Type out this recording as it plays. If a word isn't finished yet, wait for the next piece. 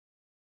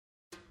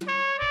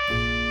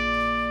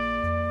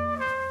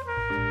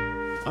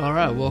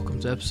Alright, welcome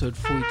to episode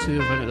 42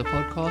 of Enter the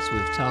Podcast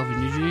with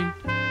Talvin Eugene.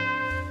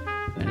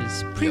 And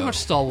it's pretty much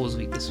Star Wars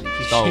week this week.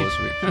 Star Wars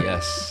week,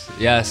 yes.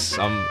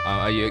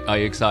 Are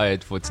you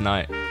excited for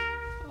tonight?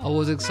 I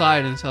was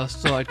excited until I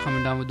started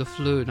coming down with the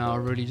flu. Now I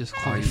really just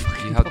can't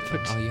you have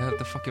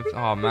the fucking.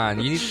 Oh man,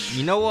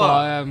 you know what? But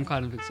I am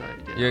kind of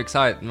excited. Yeah. You're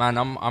excited, man.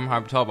 I'm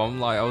hyped up.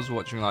 I was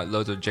watching like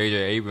loads of J.J.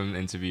 Abrams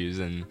interviews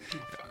and.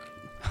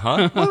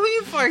 Huh? What were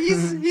you for?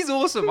 He's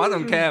awesome. I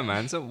don't care,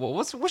 man. So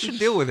what's your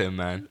deal with him,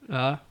 man?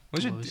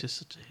 He's just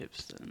such a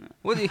hipster, isn't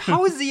it?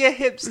 How is he a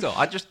hipster?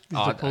 He's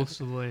the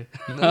poster boy.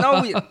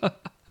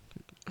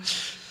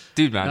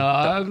 Dude, man.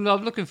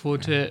 I'm looking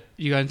forward to it.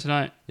 You going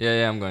tonight?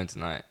 Yeah, I'm going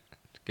tonight.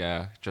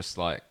 Yeah, just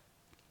like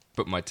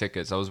book my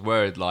tickets. I was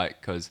worried, like,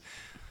 because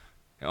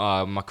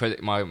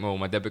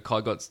my debit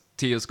card got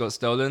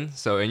stolen.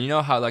 So, and you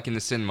know how like in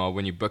the cinema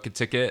when you book a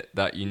ticket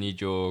that you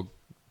need your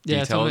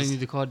details. You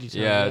need the card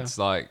details. Yeah, it's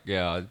like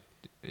yeah.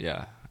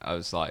 I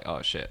was like,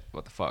 oh shit,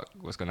 what the fuck?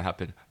 What's gonna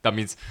happen? That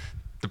means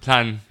the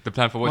plan for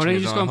watching. Why don't you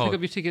is just on go and hold. pick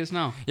up your tickets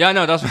now? Yeah,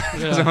 no, that's what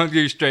I'm gonna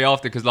do straight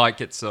after because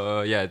like it's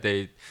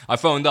I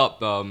phoned up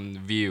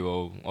View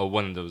or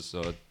one of those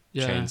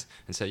chains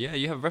and said, yeah,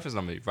 you have a reference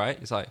number, right?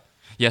 It's like,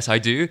 yes, I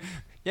do.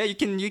 Yeah, you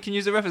can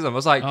use the reference number. I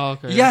was like,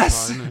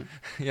 yes.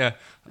 Yeah,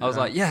 I was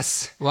like,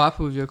 yes. What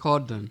happened with your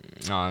card then?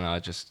 No,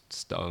 just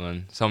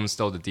stolen. Someone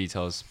stole the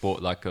details.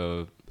 Bought like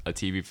a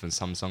TV from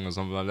Samsung or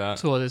something like that.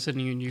 So they're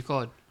sending you a new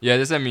card? Yeah,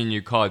 they sent me a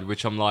new card,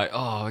 which I'm like,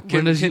 oh.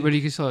 When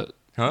you can start?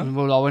 Huh?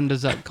 Well, when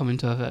does that come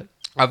into effect?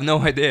 I have no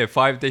idea.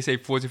 They say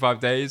 45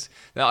 days.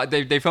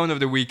 They phoned over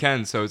the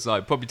weekend, so it's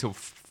like probably till.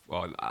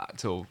 Well,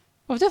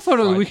 if they're phoned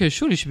over the weekend,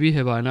 surely it should be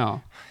here by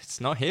now.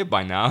 It's not here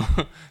by now.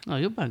 No,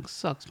 your bank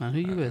sucks, man. Who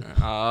you with?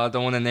 I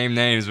don't want to name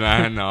names,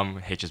 man.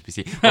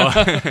 HSBC.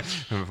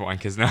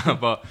 Wankers now,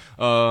 but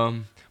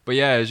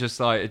yeah, it's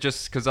just like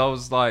because I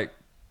was like.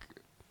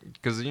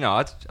 Because,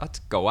 I had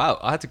to go out.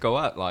 I had to go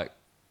out, like,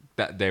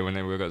 that day when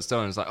they got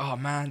stolen. It's like, oh,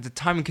 man,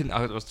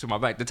 I was to my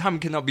bank. The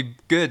timing cannot be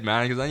good,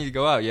 man, because I need to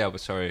go out. Yeah,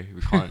 but sorry,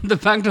 we can't. The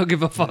bank don't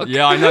give a fuck.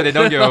 Yeah, I know, they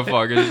don't give a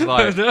fuck. It's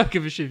like... They don't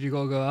give a shit if you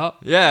gotta go out.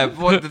 Yeah,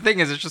 but the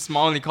thing is, it's just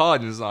my only card.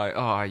 And it's like,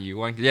 oh, you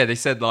wank. Yeah, they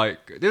said, like...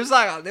 It was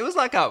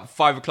like at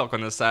 5 o'clock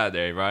on a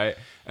Saturday, right?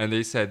 And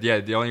they said, yeah,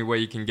 the only way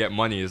you can get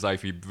money is like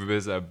if you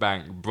visit a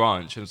bank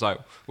branch. And it's like,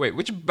 wait,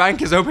 which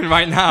bank is open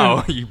right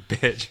now, you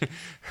bitch?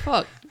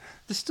 Fuck.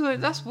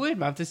 That's weird,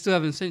 man. They still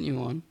haven't sent you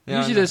one. Yeah,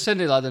 usually they send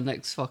it like the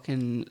next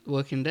fucking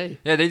working day.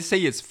 Yeah, they say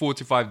it's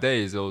 45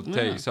 days it'll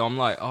take. So I'm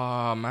like,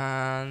 oh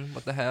man,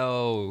 what the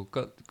hell?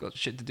 Got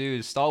shit to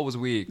do. Star Wars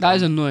week. That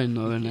is annoying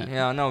though, isn't it?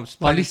 Yeah, I know.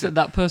 Well, at least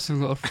that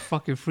person got a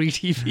fucking free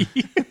TV.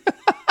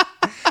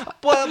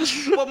 but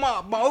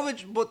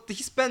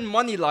he spent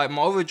money like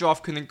my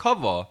overdraft couldn't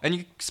cover, and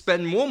you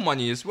spend more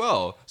money as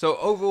well. So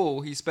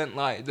overall,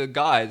 the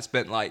guy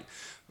spent like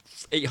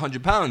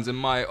 £800, and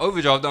my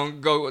overdraft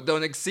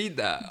don't exceed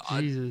that.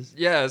 Jesus.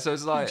 So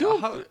it's like,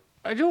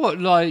 I know what,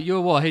 like, you're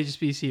what,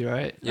 HSBC,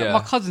 right? Yeah. Like,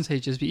 my cousin's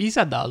HSBC. He's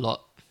had that a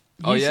lot.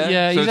 Oh yeah.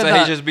 Yeah. So it's a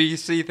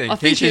HSBC thing. I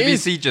think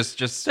HSBC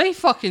just they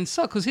fucking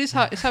suck because it's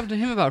happened to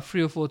him about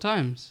 3 or 4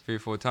 times. 3 or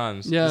 4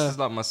 times. Yeah. This is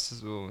like my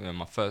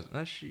first.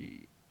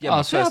 Actually, yeah,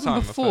 my first time.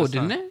 Before,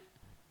 didn't it?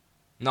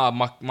 No,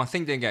 my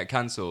thing didn't get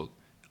cancelled.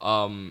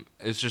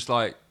 It's just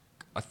like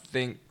I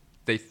think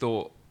they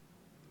thought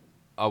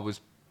I was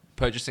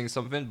purchasing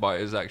something, but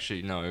it was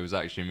actually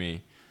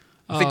me.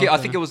 I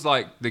think it was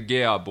like the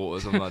gear I bought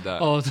or something like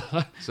that. Wow,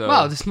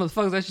 this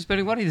motherfucker's actually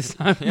spending money this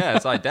time. Yeah,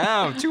 it's like,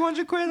 damn,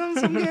 200 quid on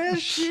some gear,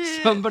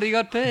 shit. Somebody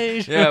got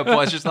paid. Yeah,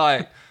 but it's just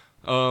like,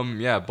 but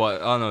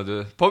I don't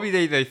know.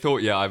 Probably they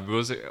thought, I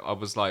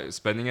was like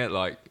spending it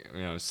like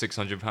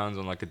 £600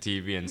 on like a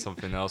TV and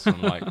something else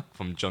from like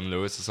from John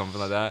Lewis or something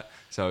like that.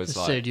 So it's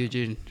like, said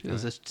Eugene, it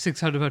was a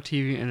 £600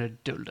 TV and a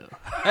dildo.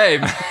 Hey,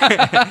 man.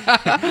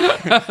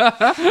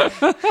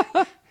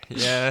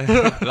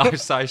 Yeah, life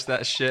size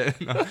that shit.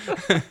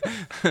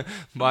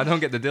 But I don't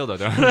get the dildo,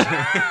 don't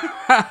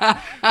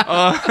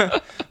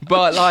I?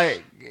 But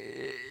like,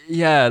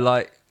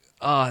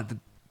 I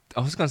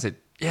was gonna say,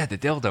 the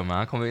dildo, man.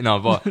 I can't believe, no,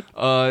 but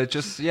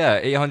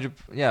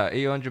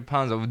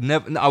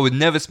 £800. I would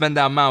never spend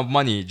that amount of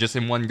money just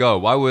in one go.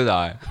 Why would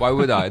I?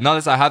 Not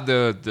unless I have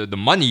the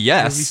money.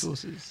 Yes, the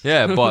resources.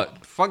 Yeah, but.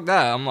 Fuck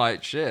that. I'm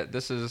like, shit, I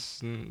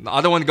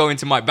don't want to go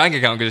into my bank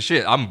account because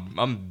shit,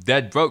 I'm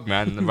dead broke,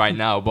 man, right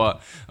now.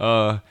 But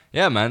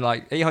yeah, man,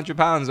 like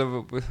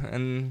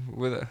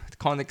 £800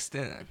 can't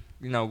extend,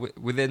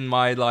 within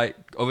my like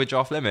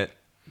overdraft limit.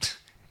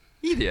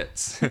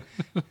 Idiots.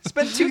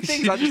 Spend 2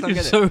 things, I just don't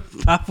get it. So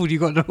baffled you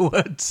got no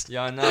words.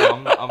 Yeah, I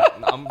know.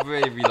 I'm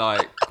really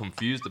like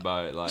confused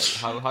about it. Like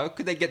how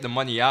could they get the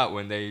money out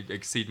when they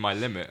exceed my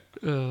limit?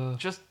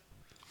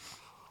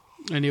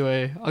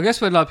 Anyway, I guess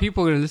when like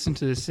people are going to listen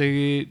to this,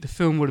 the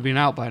film would have been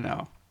out by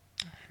now.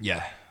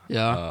 Yeah.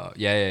 Yeah.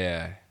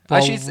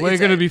 But actually, we're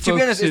going to be to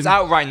be honest, it's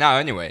out right now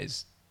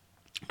anyways.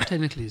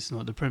 Technically, it's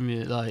not. The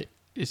premiere, like,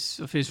 I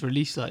think it's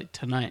released like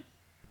tonight.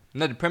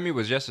 No, the premiere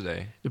was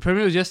yesterday. The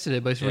premiere was yesterday,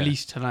 but it's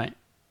released tonight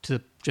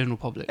to general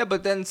public. Yeah,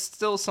 but then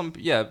still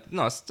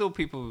still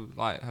people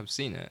like have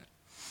seen it.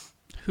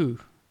 Who?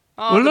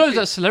 Oh, Well, the no, pe-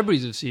 that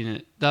celebrities have seen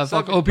it. That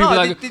fuck, Celebra- or people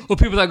No, that or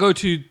people that go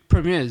to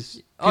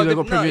premieres. People that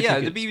got premiere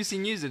the tickets. BBC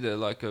News did it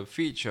like a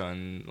feature,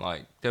 and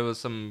like there was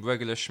some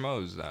regular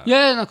schmoes there.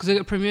 Yeah, no, because they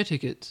got premiere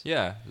tickets.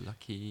 Yeah,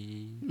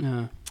 lucky.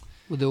 Yeah,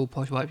 with the all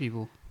posh white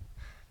people,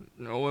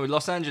 No, well,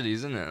 Los Angeles,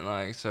 isn't it?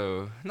 Like,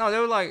 so no,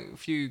 there were like a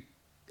few.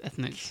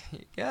 ethnic.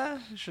 Yeah,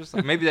 it's just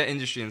like maybe they're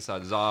industry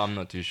insiders. I'm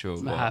not too sure.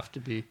 Might have to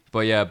be.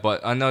 But yeah,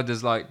 but I know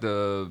there's like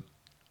the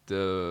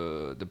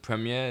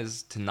premiere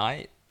is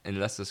tonight in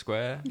Leicester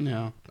Square.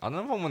 No, I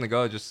don't know if I want to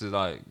go just to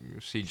like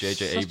see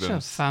JJ such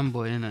Abrams. a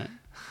fanboy, innit?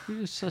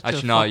 You're such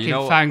Actually, a no, fucking you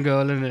know what?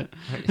 fangirl, innit?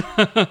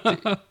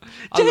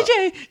 I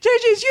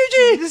JJ's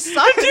Eugene.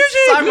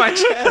 Sign my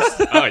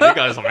chest. Oh, you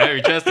guys are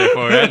very chested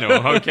for an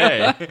animal.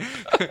 Okay.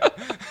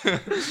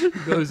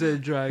 Goes in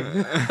drag.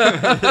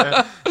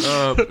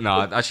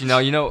 No, actually, no.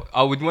 You know,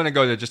 I would want to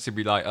go there just to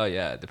be like, oh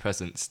yeah, the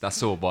presents.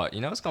 That's all. But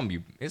you know, it's gonna be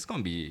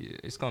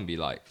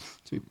like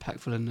To be packed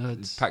full of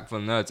nerds. packed full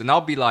of nerds, and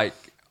I'll be like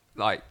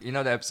you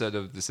know the episode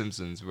of The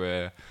Simpsons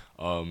where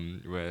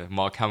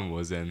Mark Hamill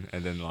was in,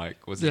 and then like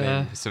what's his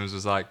name? Simpsons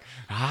was like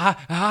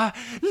nerds.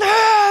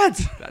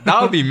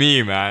 That would be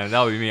me, man.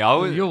 That would be me.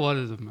 You're one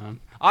of them, man.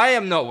 I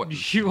am not.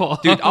 You are,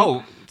 Dude.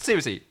 Oh,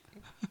 seriously.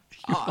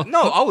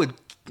 No, I would.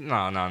 No,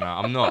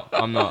 I'm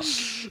not.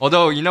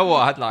 Although you know what,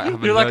 I'd like.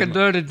 Have You're like a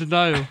nerd nerd in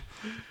denial.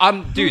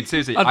 dude.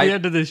 Seriously, At the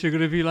end of this, you're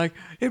gonna be like,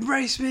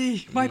 "Embrace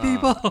me, my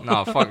people."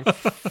 No,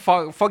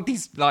 fuck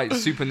these like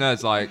super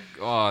nerds, like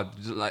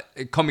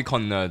like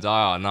Comic-Con nerds.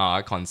 No,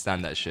 I can't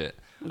stand that shit.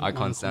 I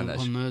can't stand that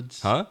shit.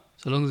 Nerds. Huh?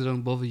 So long as it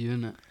don't bother you,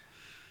 innit?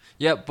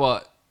 Yeah,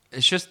 but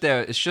it's just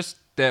their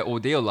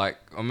ordeal. Like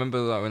I remember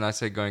like, when I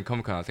said going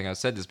Comic-Con, I think I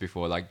said this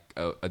before. Like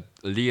a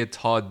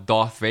leotard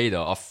Darth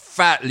Vader, a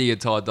fat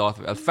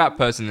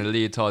person in a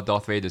leotard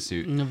Darth Vader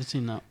suit. Never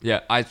seen that.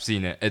 Yeah, I've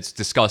seen it. It's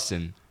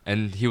disgusting.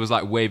 And he was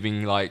like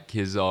waving like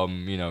his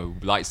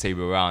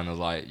lightsaber around. I was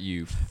like,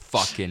 you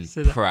fucking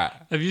So that-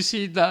 prat. Have you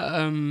seen that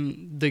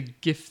the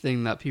GIF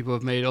thing that people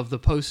have made of the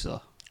poster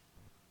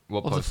What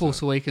of the poster?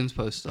 Force Awakens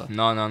poster?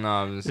 No, I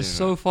haven't seen It's it.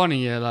 so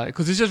funny, yeah, like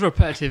because it's just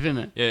repetitive,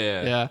 innit?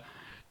 Yeah. Yeah.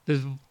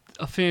 There's,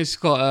 I think it's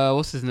got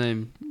what's his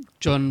name,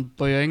 John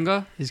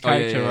Boyega, his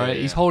character, yeah, right?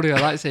 yeah. He's holding a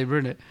lightsaber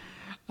in it,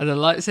 and the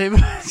lightsaber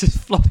is just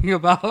flopping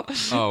about.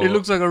 Oh. It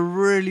looks like a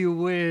really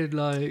weird,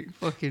 like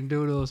fucking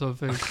dildo or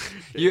something.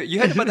 You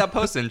heard about that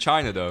poster in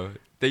China though?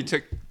 They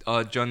took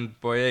John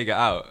Boyega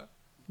out.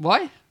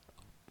 Why?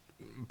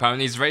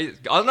 Apparently he's I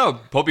don't know.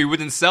 Probably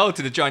wouldn't sell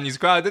to the Chinese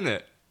crowd, didn't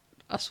it?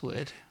 That's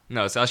weird.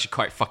 No, it's actually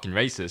quite fucking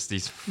racist.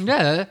 These.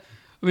 Yeah,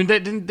 I mean,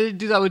 didn't they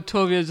do that with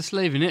 12 Years a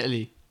Slave in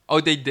Italy? Oh,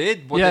 they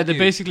did. What Yeah, they they do?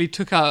 basically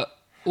took out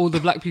all the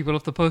black people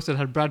off the poster and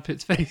had Brad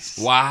Pitt's face.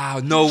 Wow!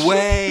 No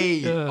way!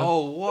 Yeah.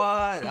 Oh,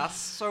 what? That's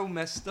so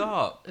messed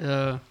up.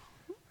 I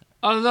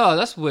don't know.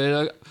 That's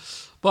weird.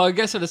 But I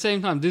guess at the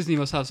same time, Disney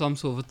must have some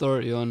sort of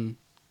authority on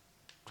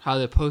how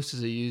their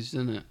posters are used,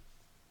 isn't it?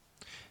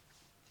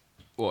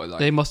 What? Like?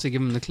 They must have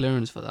given the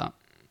clearance for that.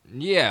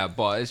 Yeah,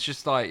 but it's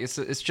just like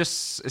it's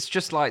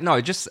just like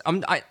no,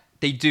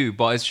 they do,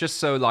 but it's just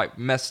so like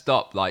messed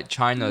up. Like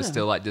China is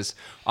still like this.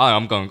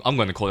 I'm going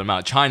to call them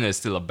out. China is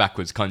still a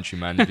backwards country,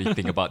 man. If you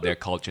think about their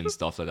culture and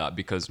stuff like that,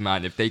 because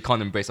man, if they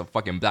can't embrace a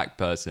fucking black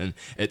person,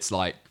 it's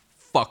like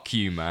fuck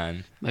you,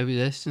 man. Maybe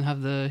they just didn't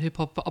have the hip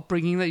hop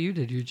upbringing that you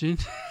did, Eugene.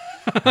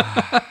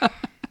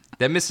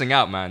 They're missing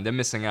out, man. They're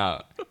missing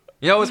out.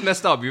 You know what's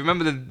messed up? You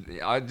remember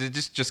it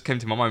just came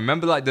to my mind.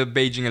 Remember like the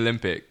Beijing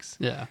Olympics?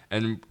 Yeah.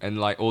 And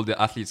like all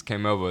the athletes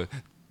came over.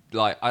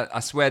 Like I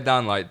swear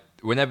down, like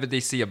whenever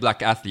they see a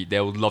black athlete, they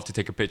would love to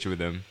take a picture with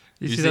them.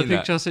 You You see that seen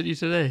picture I sent you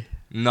today?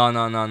 No.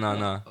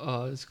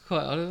 Oh, it's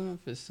quite. I don't know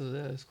if it's still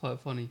there. It's quite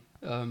funny.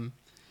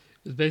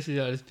 It's basically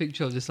like this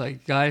picture of this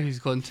like guy who's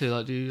gone to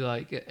like do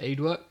like aid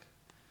work.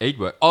 Aid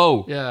work.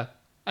 Oh. Yeah.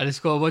 And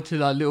it's got a bunch of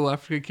like little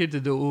African kids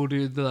that do all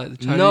do the like the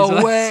Chinese. No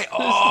like, way!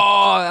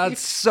 Oh,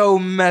 that's so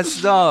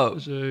messed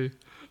up. So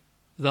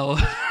that was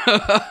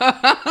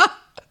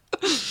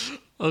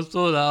I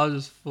saw that. I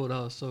just thought that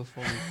was so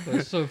funny. But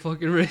it's so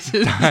fucking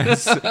racist.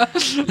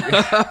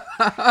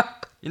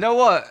 You know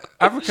what?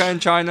 Africa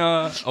and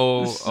China,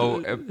 or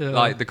Yeah.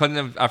 like the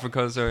continent of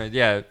Africa, so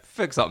yeah,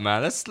 fix up,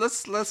 man. Let's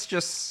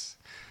just.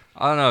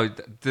 I don't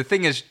know. The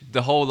thing is,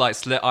 the whole like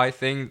slit eye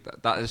thing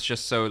that is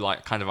just so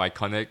like kind of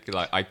iconic,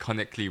 like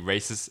iconically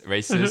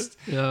racist.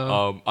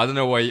 Yeah. I don't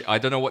know why. I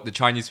don't know what the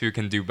Chinese people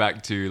can do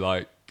back to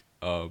like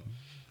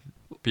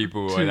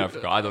people in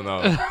Africa. I don't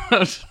know.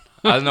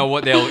 I don't know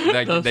what they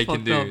That's can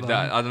fucked do. up,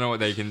 man. I don't know what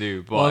they can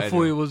do. But Well, I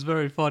thought anyway. it was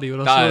very funny when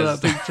I That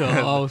saw that picture.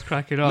 I was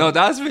cracking up. No,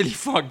 that's really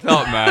fucked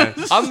up, man.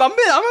 I'm a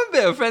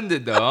bit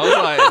offended though. I was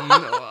like,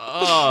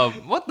 oh,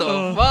 what the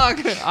fuck?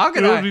 How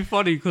can it would I? be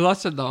funny because I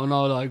said that on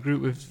our like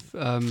group with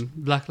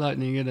Black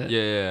Lightning in it.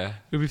 Yeah.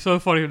 It'd be so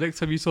funny if next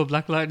time you saw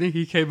Black Lightning,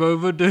 he came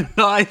over doing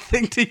the eye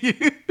thing to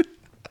you.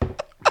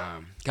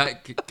 Can I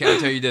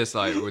tell you this?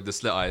 Like with the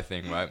slit eye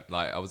thing, right?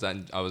 Like I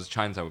was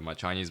Chinatown with my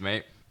Chinese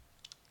mate,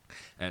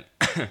 and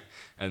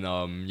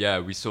and yeah,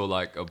 we saw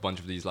like a bunch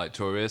of these like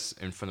tourists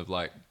in front of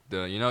like the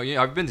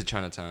I've been to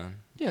Chinatown.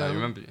 Yeah. I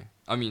remember.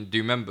 I mean, do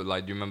you remember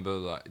like do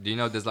you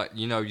know there's like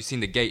you've seen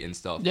the gate and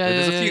stuff. Yeah,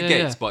 there's yeah, a few yeah,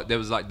 gates, yeah. but there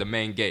was like the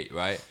main gate,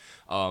 right?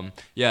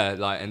 Yeah,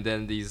 like, and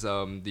then these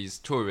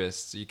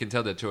tourists, you can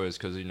tell they're tourists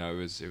because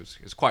it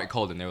was quite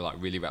cold and they were like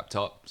really wrapped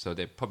up, so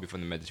they're probably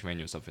from the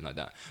Mediterranean or something like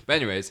that. But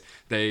anyways,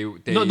 they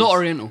Not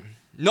Oriental.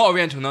 not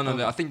Oriental, no,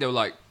 Okay. I think they were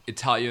like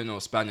Italian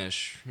or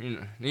Spanish,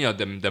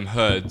 them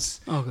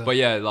herds. Okay. But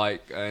yeah,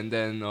 like, and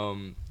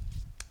then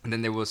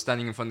they were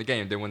standing in front of the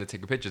game. They wanted to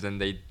take a picture,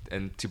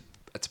 and to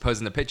pose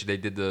in the picture, they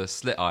did the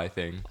slit eye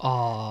thing.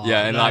 Oh,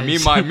 Yeah, and like me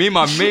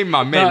nice. and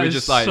my mate That were is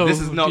just like, so this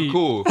is not deep.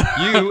 cool.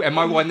 You and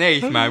my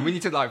 1/8, man, we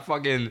need to like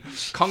fucking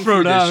kung Throw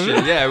fu this down.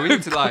 shit. Yeah, we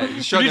need to like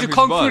show You need them to who's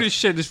kung boss. fu this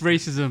shit, this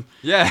racism.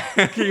 Yeah,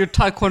 Get your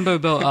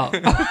taekwondo belt out.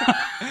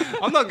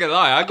 I'm not gonna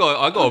lie, I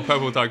got a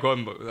purple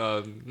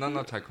taekwondo. No,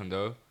 not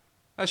taekwondo.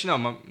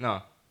 Actually,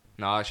 no,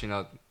 actually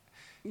not.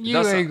 You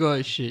That's ain't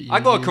got shit.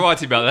 I got a you.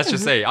 karate belt. Let's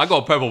just say I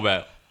got a purple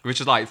belt,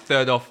 which is like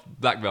third off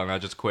black belt, and I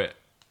just quit.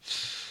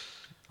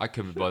 I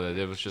couldn't be bothered.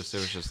 It was just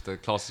the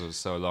class was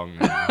so long,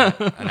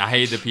 and I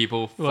hated the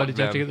people. Why Fuck did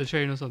you have to them. get the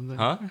train or something?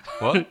 Huh?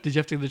 What? Did you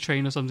have to get the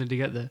train or something to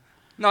get there?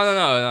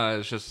 No.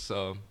 It's just.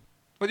 What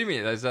do you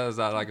mean? Is that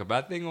like a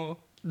bad thing or?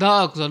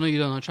 No, because I know you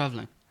don't like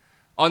traveling.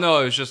 Oh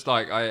no, it was just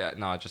like I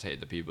just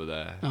hated the people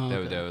there. Oh, they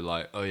okay. were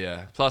like, oh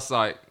yeah. Plus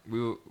like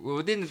we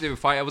didn't do a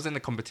fight. I was in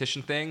the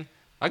competition thing.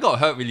 I got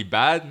hurt really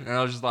bad, and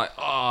I was just like,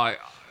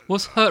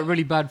 What's hurt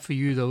really bad for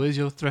you though? Where's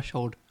your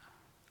threshold?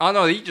 oh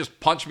no, he just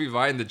punched me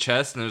right in the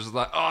chest, and it was just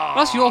like, oh.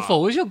 That's your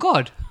fault. Where's your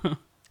god?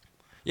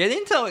 Yeah,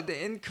 in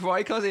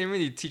karate class they didn't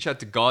really teach you how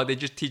to guard. They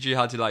just teach you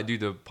how to like do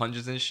the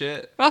punches and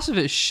shit. That's a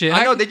bit shit.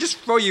 I know they just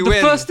throw you the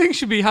in. first thing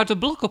should be how to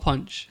block a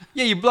punch.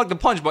 Yeah, you block the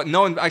punch, but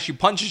no one actually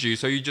punches you,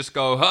 so you just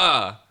go,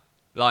 ha.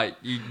 Like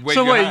you wave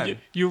So your wait, hand.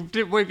 you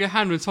did wave your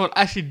hand when someone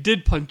actually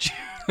did punch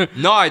you.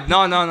 No.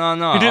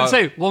 You didn't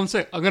say 1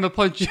 sec. I'm gonna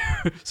punch you.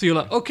 So you're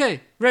like, okay,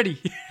 ready.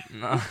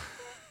 No.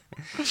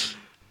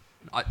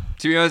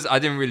 To be honest, I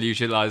didn't really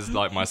utilize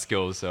like my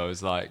skills, so it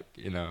was like,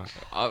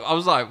 I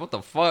was like, what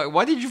the fuck?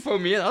 Why did you throw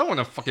me in? I don't want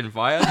to fucking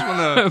fight.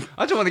 I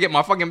just want to get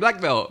my fucking black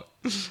belt.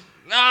 I just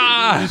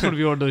Ah! want to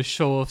be one of those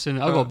show offs in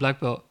it. I got a black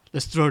belt.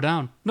 Let's throw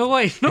down. No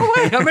way.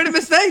 I made a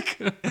mistake.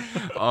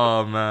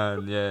 Oh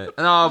man, yeah.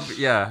 No,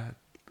 yeah.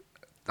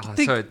 Oh,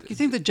 sorry. You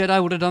think the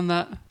Jedi would have done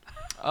that?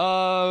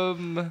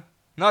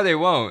 No, they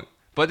won't.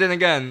 But then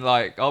again,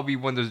 like, I'll be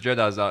one of those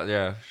Jedis out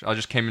there. I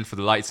just came in for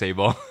the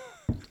lightsaber.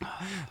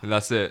 And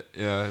that's it.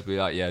 It'll be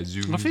like, yeah,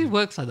 zoom. I don't think it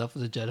works like that for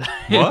the Jedi.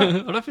 What? I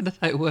don't think that's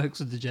how it works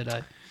with the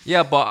Jedi.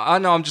 Yeah, but I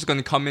know I'm just going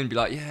to come in and be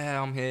like,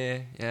 yeah, I'm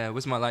here. Yeah,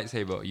 where's my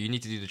lightsaber? You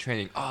need to do the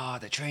training.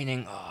 The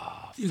training.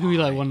 You can be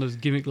like one of those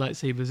gimmick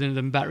lightsabers, in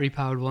them battery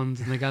powered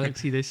ones in the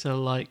galaxy they sell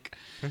like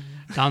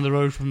down the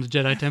road from the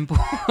Jedi Temple,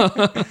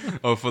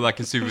 Oh, for like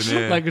a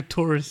souvenir. like a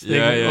tourist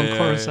thing on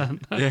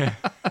Coruscant. Yeah.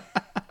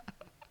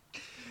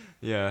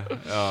 Yeah.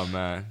 Oh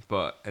man.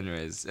 But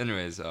anyways,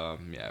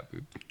 yeah,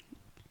 we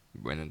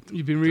went into.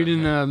 You've been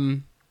reading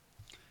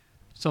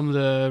some of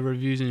the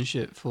reviews and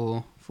shit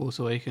for Force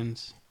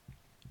Awakens.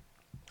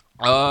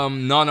 No,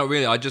 not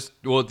really.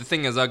 The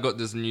thing is, I got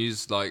this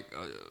news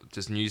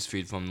this news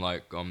feed from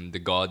like the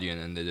Guardian,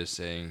 and they're just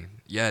saying,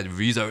 yeah, the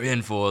reviews are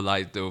in for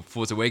like the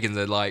Force Awakens.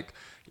 They're like,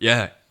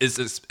 yeah,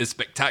 it's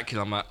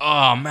spectacular. I'm like,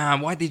 oh man,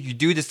 why did you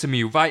do this to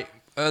me right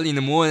early in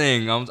the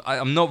morning?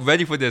 I'm not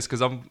ready for this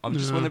because I'm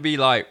just want to be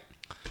like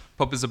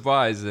proper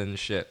surprised and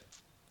shit.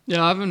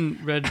 Yeah, I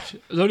haven't read.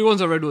 The only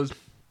ones I read was,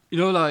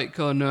 like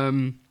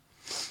on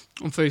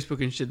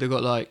Facebook and shit. They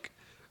got like,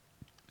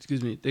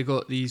 they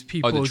got these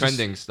people. Oh, the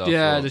trending stuff.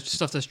 Yeah, or- the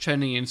stuff that's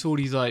trending. And it's all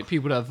these like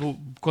people that have all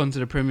gone to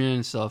the premiere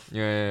and stuff.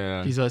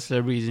 Yeah. These like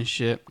celebrities and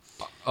shit.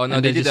 Oh no,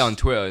 and they they did that just- on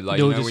Twitter. Like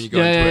They'll when you go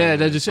on Twitter. yeah.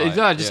 and They it's just like,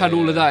 had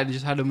all of yeah. that and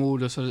just had them all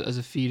just sort of as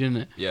a feed in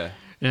it. Yeah.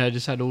 Yeah,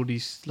 just had all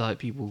these like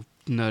people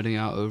nerding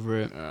out over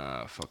it.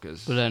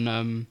 Fuckers. But then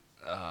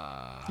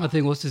I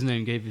think what's his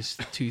name gave us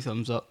 2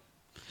 thumbs up.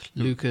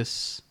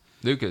 Lucas.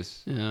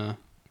 Yeah.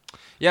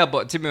 Yeah,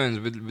 but to be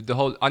honest, with the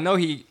whole, I know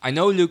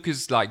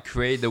Lucas like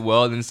created the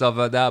world and stuff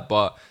like that,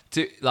 but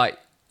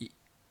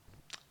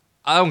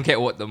I don't care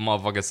what the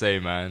motherfucker say,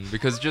 man,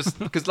 because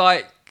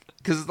I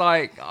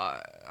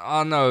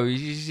don't know,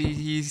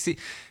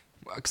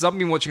 because I've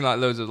been watching like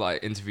loads of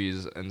like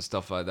interviews and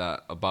stuff like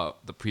that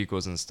about the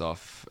prequels and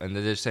stuff, and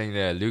they're just saying,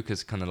 yeah,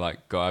 Lucas kind of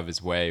like got out of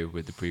his way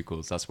with the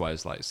prequels. That's why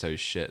it's like so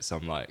shit. So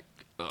I'm like,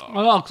 ugh. I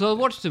know, because I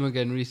watched him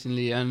again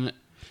recently, and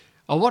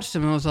I watched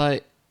him and I was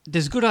like,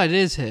 there's good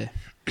ideas here.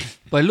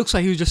 But it looks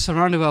like he was just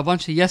surrounded by a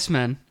bunch of yes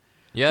men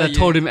that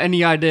told him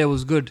any idea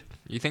was good.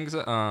 You think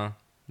so?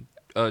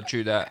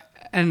 True that.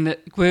 And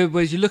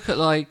whereas you look at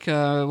like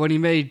when he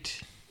made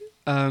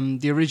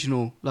the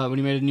original, like when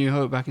he made A New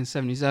Hope back in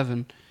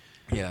 1977,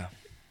 Yeah.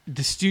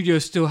 the studio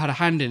still had a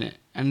hand in it,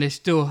 and they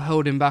still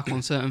held him back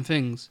on certain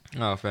things.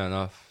 Oh, fair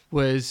enough.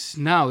 Whereas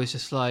now it's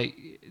just like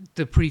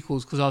the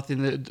prequels, because I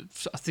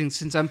think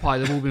since Empire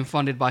they've all been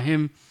funded by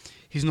him.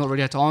 He's not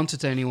really had to answer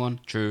to anyone.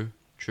 True.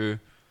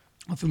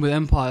 I think with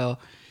Empire,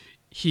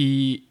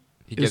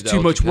 it was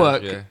too much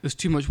work. It was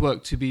too much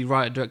work to be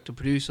writer, director,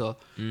 producer.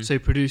 So he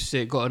produced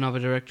it, got another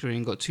director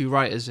in, got 2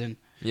 writers in.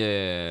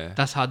 Yeah.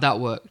 That's how that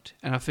worked.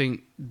 And I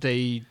think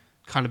they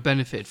kind of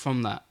benefited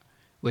from that,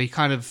 where he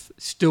kind of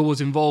still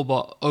was involved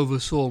but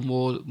oversaw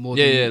more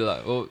than,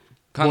 like, well,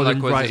 kind of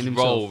like was his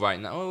role right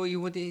now. Oh, you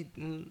would.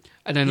 And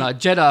then like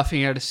Jedi, I think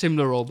he had a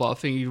similar role, but I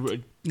think he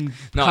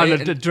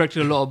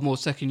directed a lot of more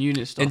second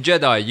unit stuff. In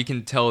Jedi, you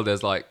can tell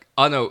there's like,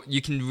 I don't know,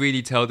 you can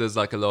really tell there's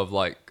like a lot of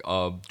like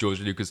George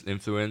Lucas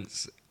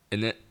influence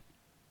in it.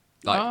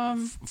 Like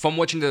from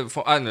watching I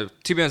don't know.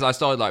 To be honest, I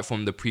started like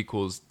from the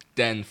prequels,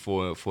 then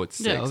for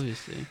 6. Yeah,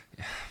 obviously.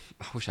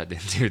 I wish I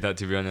didn't do that,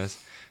 to be honest,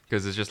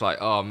 because it's just like,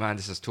 oh man,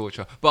 this is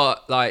torture.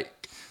 But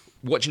like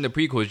watching the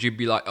prequels, you'd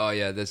be like, oh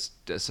yeah, there's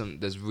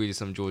really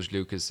some George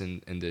Lucas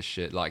in this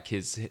shit. Like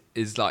his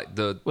like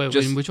the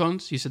which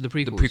ones? You said the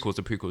prequels.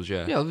 The prequels,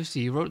 yeah. Yeah,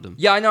 obviously he wrote them.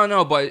 Yeah, I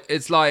know, but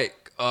it's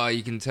like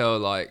you can tell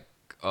like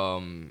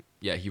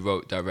yeah, he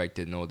wrote,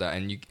 directed, and all that,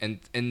 and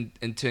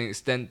to an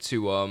extent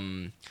to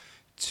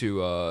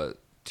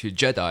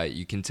Jedi,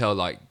 you can tell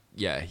like,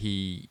 yeah,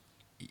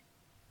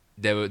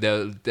 there are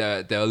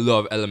a lot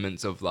of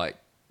elements of like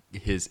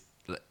his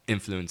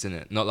influence in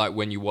it. Not like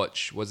when you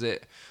watch,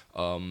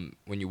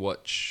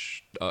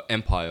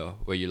 Empire,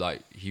 where you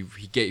like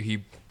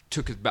he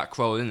took his back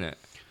role in it.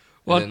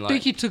 Well, I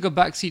think he took a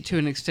backseat to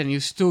an extent. He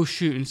was still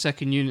shooting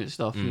second unit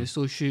stuff. He was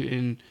still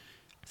shooting.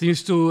 I think he was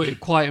still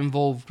quite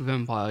involved with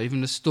Empire.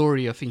 Even the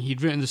story, I think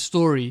he'd written the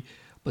story,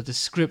 but the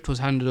script was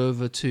handed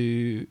over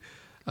to 2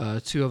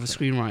 other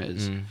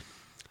screenwriters.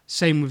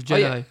 Same with Jedi.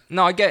 Oh, yeah.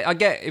 No, I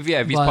get. If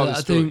he's part of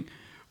the story. I think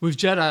with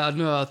Jedi,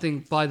 I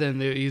think by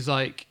then he's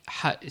like,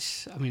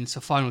 it's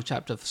a final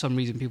chapter. For some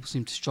reason, people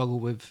seem to struggle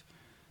with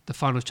the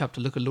final chapter.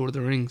 Look at Lord of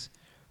the Rings.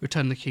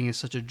 Return of the King is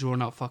such a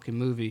drawn out fucking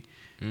movie.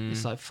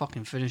 It's like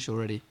fucking finished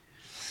already.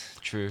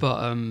 True. But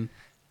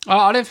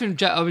I don't think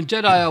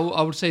Jedi.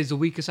 I would say is the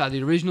weakest out of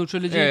the original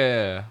trilogy.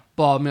 Yeah.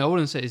 But I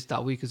wouldn't say it's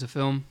that weak as a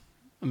film.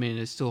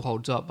 It still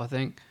holds up, I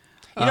think.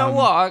 You know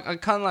what? I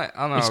kind of like.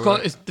 I don't know.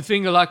 It's the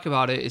thing I like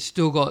about it. It's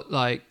still got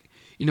like,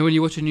 when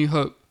you watch A New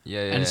Hope.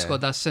 Yeah. And it's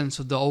got that sense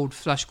of the old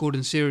Flash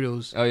Gordon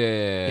serials. Oh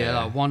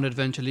yeah. Like one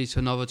adventure leads to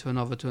another, to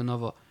another, to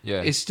another.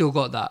 Yeah. It's still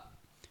got that.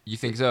 You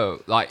think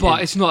so? Like,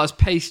 but it's not as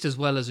paced as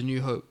well as A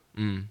New Hope.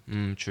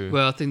 True.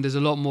 Where I think there's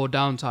a lot more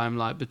downtime,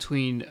 like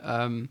between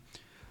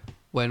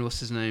when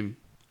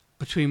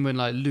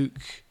like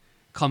Luke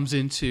comes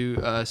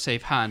into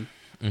save Han.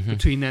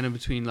 Between then and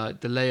between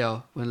like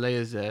when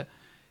Leia's there,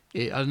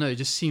 I don't know. It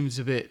just seems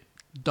a bit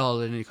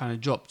dull, and it kind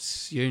of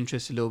drops your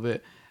interest a little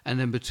bit. And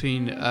then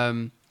between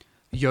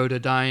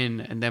Yoda dying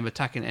and them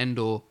attacking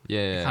Endor,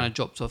 it kind of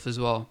drops off as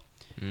well.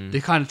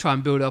 They kind of try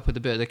and build up with a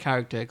bit of the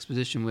character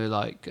exposition where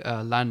like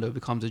Lando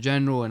becomes a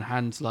general and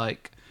Han's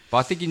like. But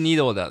I think you need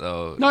all that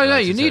though. No,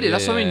 you need it.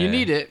 That's what I mean. You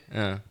need it.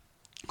 Yeah.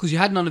 Because you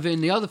had none of it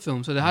in the other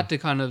film, so they had to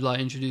kind of like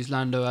introduce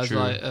Lando as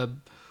like a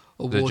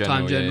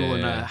wartime general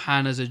and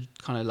Han as a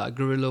kind of like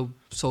guerrilla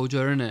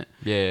soldier in it.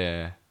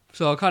 Yeah.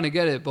 So I kind of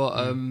get it, but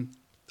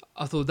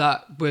I thought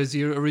that, whereas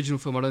the original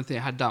film, I don't think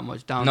it had that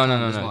much downtime.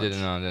 No, it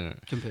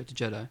didn't. Compared to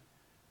Jedi.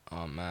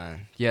 Oh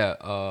man,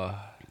 yeah.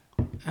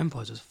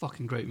 Empire's a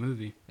fucking great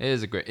movie. It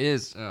is a great. It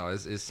is. No,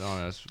 it's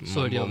honest.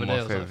 Saw it the other day.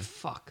 I was like,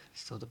 fuck,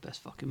 it's still the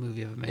best fucking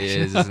movie ever made.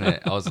 It is, isn't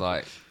it? I was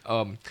like,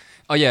 oh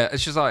yeah,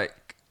 it's just like.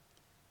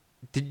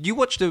 Did you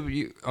watch the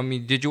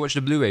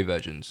Blu-ray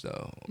versions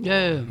though?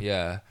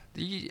 Yeah.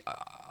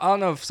 I don't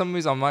know. For some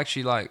reason, I'm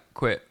actually like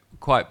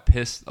quite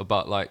pissed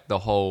about like the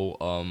whole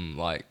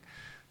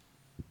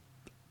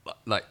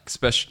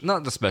special,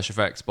 not the special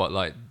effects, but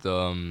like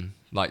the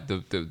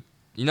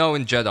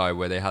in Jedi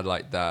where they had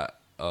like that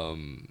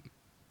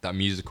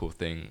musical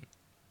thing.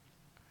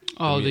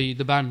 Oh, the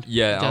band.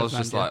 Yeah, I was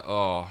just like,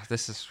 oh,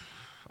 this is.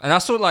 And I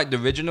saw like the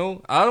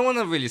original. I don't want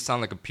to really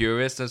sound like a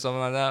purist or something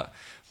like that,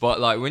 but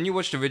like when you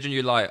watch the original,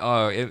 you're like,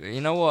 oh, you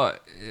know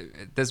what?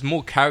 There's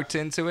more character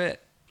into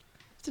it.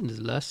 I think there's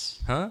less.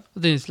 Huh? I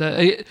think it's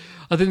less.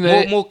 I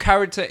think more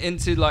character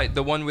into like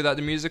the one without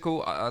the musical.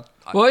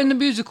 Well, in the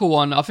musical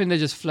one, I think they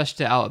just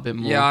fleshed it out a bit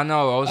more. Yeah, I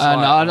know.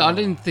 I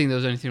didn't think there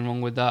was anything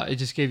wrong with that. It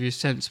just gave you a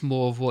sense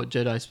more of what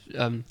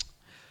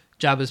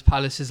Jabba's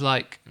palace is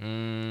like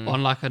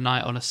on like a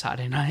night on a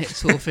Saturday night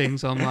sort of thing.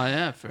 So I'm like,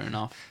 yeah, fair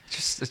enough.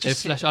 I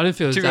didn't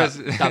feel it was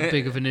that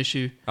big of an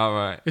issue. All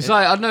right. It's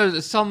like, I know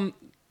that some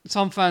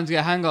fans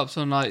get hang-ups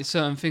on like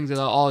certain things. They're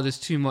like, oh, there's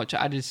too much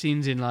added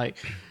scenes in like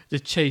the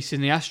chase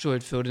in the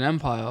asteroid field in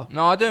Empire.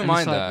 No, I don't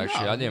mind that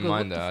actually. I didn't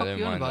mind that. I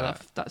didn't mind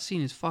that. That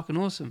scene is fucking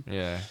awesome.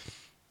 Yeah.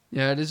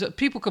 Yeah, there's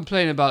people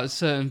complain about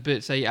certain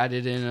bits they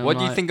added in. What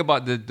do you think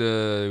about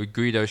the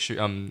Greedo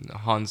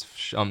Han's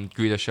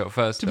Greedo shot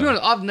first? To be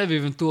honest, I've never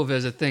even thought of it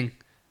as a thing.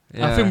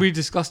 Yeah. I think we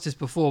discussed this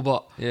before,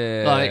 but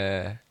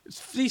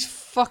these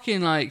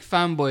fucking like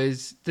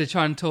fanboys, they're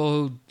trying to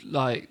tell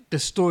like the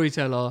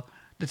storyteller.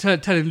 They're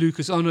telling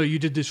Lucas, "Oh no, you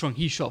did this wrong.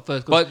 He shot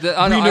first." But we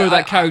know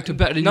that character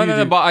better than you do.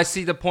 No. But I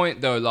see the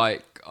point though.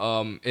 Like,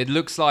 it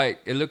looks like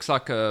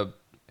a.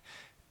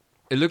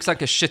 it looks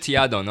like a shitty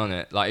add-on on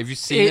it. Like, if you've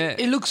seen it,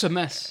 it looks a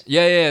mess.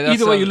 yeah. That's,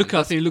 Either way you look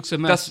at it, it looks a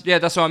mess.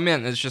 That's what I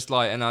meant. It's just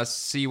like, and I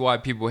see why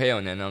people hate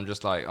on it, and I'm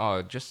just like,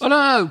 oh, just. I don't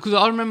know, because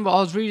I remember I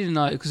was reading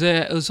that because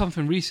it was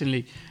something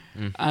recently,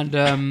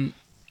 and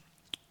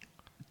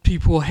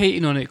people were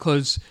hating on it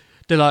because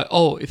they're like,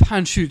 oh, if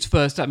Han shoots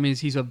first, that means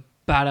he's a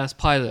badass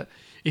pilot.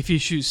 If he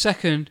shoots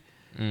second,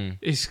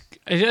 it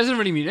doesn't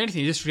really mean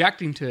anything. He's just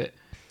reacting to it.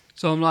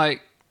 So I'm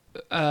like,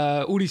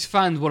 all these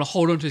fans want to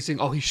hold on to this thing.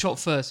 Oh, he shot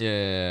first.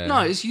 Yeah. No,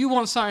 it's you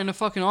want something to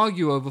fucking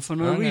argue over for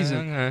no reason.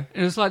 Okay.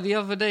 And it's like the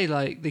other day,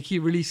 like they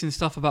keep releasing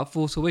stuff about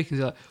Force Awakens.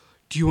 Like,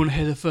 do you want to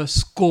hear the first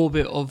score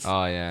bit of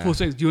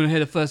Force Awakens? Do you want to hear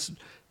the first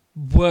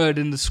word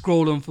in the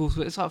scroll on Force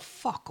Awakens? It's like,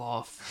 fuck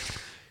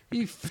off.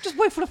 You just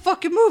wait for the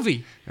fucking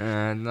movie.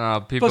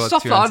 No, people. But are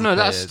stuff too like, I don't know,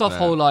 that anticipated, stuff man.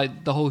 whole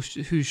like the whole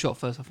who shot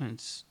first. I think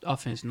it's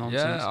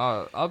nonsense.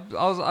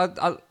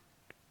 Yeah,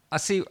 I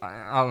see.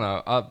 I don't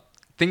know.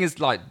 Thing is,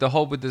 like, the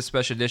whole with the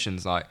special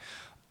editions, like,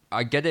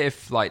 I get it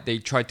if like they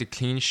try to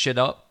clean shit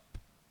up,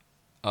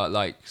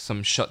 like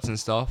some shots and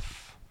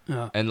stuff,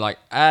 and like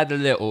add a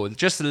little,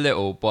 just a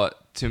little,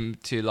 but to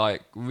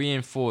like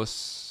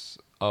reinforce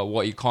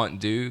what you can't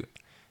do,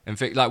 and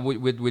like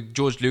with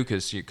George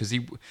Lucas, because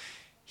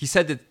he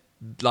said that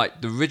like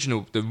the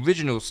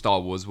original Star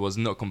Wars was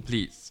not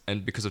complete,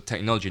 and because of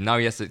technology, now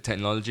he has the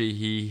technology,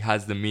 he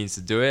has the means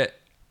to do it.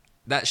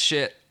 That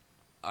shit.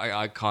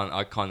 I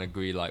can't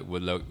agree like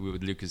what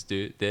Lucas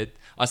did.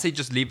 I say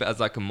just leave it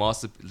as like a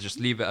master. Just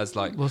leave it as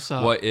like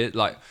what it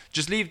like.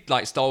 Just leave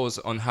like Star Wars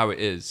on how it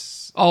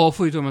is. Oh, I thought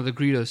you were talking about the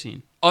Greedo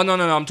scene. Oh no,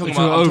 I'm talking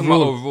about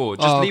overall.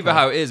 Just leave it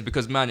how it is,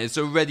 because man, it's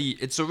already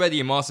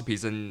a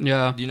masterpiece, and you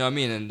know what I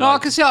mean. And no, like,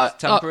 I can see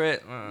temper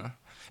it.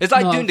 It's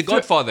like doing The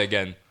Godfather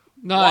again.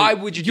 No, why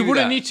would you? You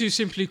wouldn't need to,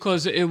 simply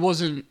because it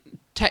wasn't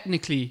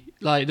technically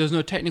like there's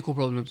no technical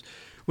problems.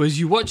 Whereas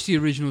you watch the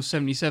original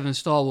 77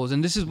 Star Wars,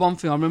 and this is one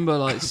thing I remember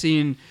like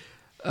seeing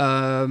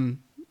when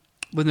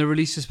they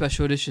released the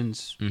special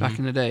editions back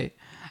in the day,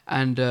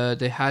 and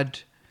they had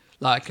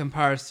like a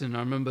comparison. I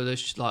remember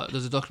there's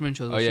a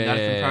documentary that had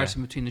a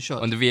comparison between the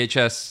shots on the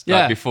VHS,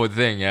 like before the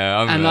thing.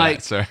 Yeah, and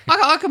like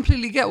I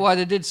completely get why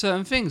they did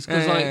certain things,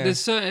 because there's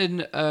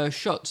certain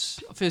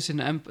shots, I think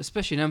it's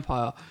especially in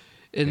Empire,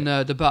 in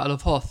the Battle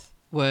of Hoth,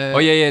 where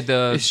you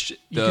can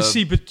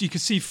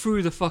see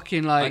through the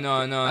fucking like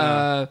I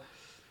know.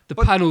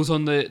 The panels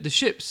on the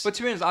ships. But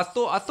to be honest, I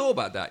thought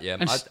about that, yeah.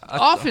 And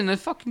I think they're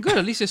fucking good.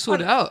 At least they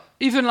sorted it out.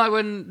 Even like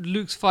when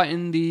Luke's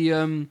fighting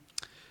the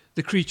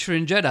creature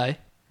in Jedi.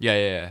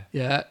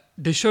 Yeah.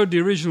 They showed the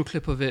original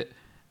clip of it,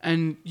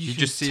 and you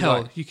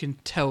can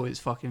tell it's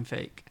fucking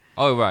fake.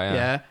 Oh right, yeah.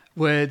 Yeah,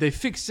 where they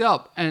fixed it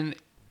up, and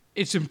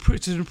it's an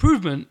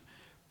improvement,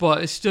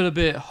 but it's still a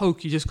bit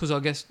hokey just because I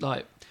guess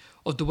like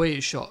of the way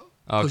it's shot.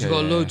 Because you've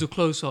got loads of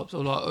close-ups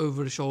or like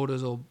over the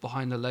shoulders or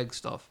behind the leg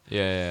stuff.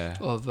 Yeah.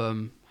 Of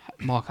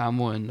Mark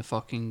Hamill and the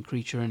fucking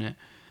creature in it.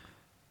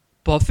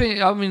 But I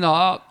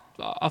thought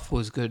it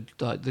was good.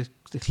 Like the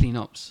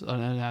cleanups, I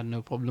had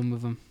no problem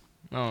with them.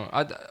 No,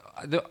 I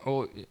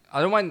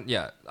don't mind.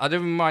 Yeah, I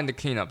don't mind the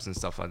cleanups and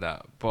stuff like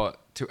that. But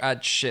to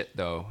add shit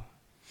though,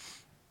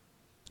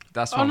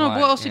 that's what.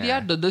 What else did he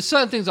add? There's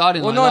certain things I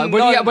didn't like.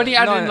 When he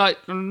added in like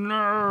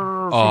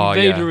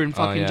Vader and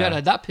fucking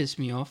Jedi, that pissed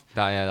me off.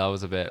 That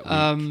was a bit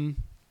weak.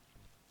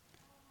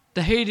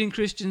 The Hayden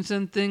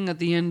Christensen thing at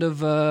the end of...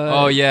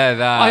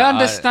 that. I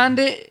understand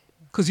it,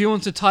 because he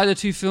wants to tie the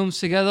two films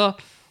together,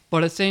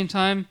 but at the same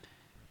time,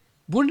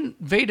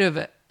 wouldn't Vader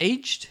have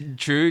aged?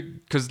 True,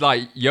 because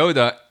like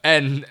Yoda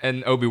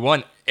and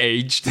Obi-Wan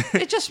aged.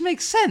 It just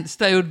makes sense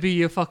that it would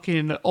be a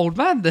fucking old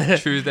man there.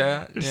 True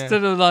that.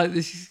 Instead of like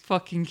this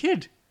fucking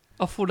kid.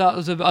 I thought that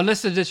was a bit...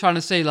 Unless they're just trying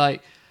to say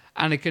like,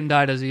 Anakin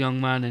died as a young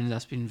man and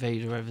that's been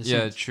Vader ever since.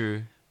 Yeah,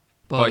 true.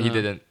 But he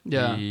didn't.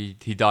 Yeah.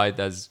 He died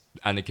as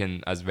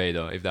Anakin as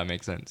Vader, if that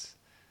makes sense.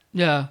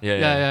 Yeah.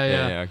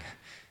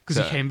 Because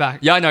he came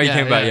back. Yeah, I know he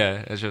came back.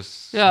 Yeah, it's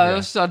just. Yeah. It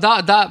was,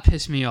 that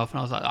pissed me off, and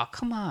I was like, oh,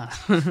 come on.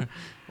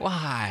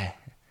 Why?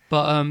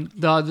 But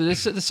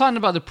the sign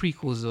about the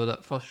prequels though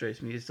that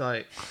frustrates me is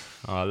like.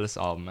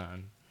 Oh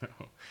man.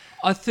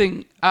 I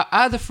think out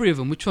of the three of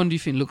them, which one do you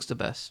think looks the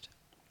best?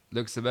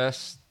 Looks the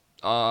best.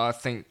 I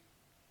think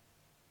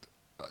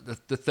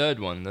the third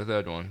one. I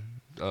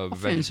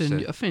think it's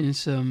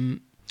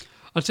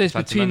I'd say it's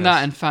Phantom between Menace.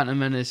 That and Phantom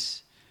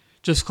Menace,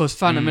 just because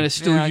Phantom Menace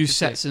still use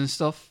sets and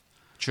stuff.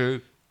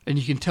 True. And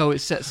you can tell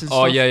it's sets and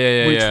stuff. Oh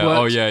yeah. Works.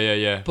 Oh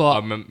yeah.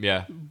 But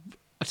yeah.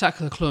 Attack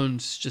of the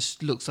Clones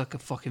just looks like a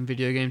fucking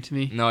video game to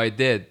me. No, it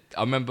did.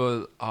 I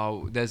remember.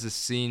 There's a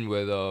scene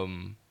with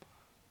when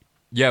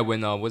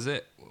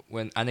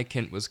when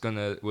Anakin was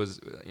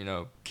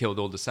killed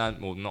all the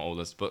sand, well not all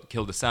this, but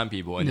killed the sand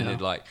people, and then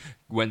it like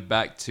went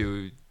back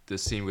to the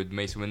scene with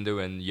Mace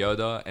Windu and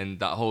Yoda, and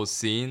that whole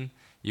scene,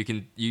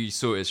 you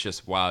saw it's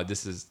just wow.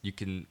 This is you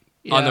can.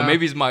 Yeah. I don't know,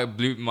 maybe it's my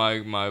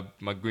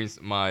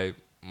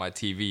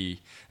TV,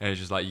 and it's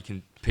just like you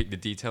can pick the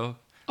detail.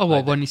 Oh,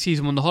 like when he sees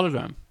them on the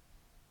hologram?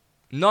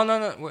 No.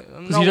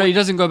 Because he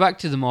doesn't go back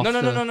to them after.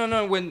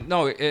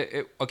 No.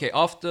 Okay,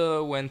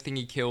 after when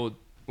Thingy killed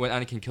when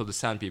Anakin killed the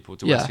Sand People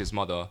to Yeah. rescue his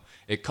mother,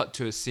 it cut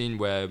to a scene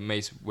where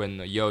when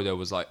Yoda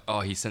was like, "Oh,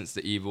 he sensed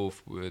the evil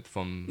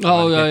from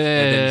Oh Anakin," yeah,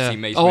 and then yeah. you see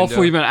Mace Oh, I Windu.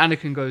 thought you meant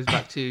Anakin goes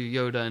back to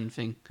Yoda and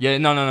thing. Yeah,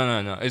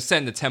 no. It's set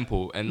in the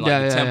temple, and like Yeah,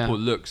 the yeah, temple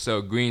looks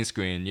so green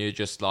screen. You're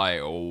just like,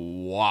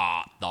 oh,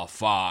 what the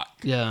fuck?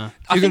 Yeah, I if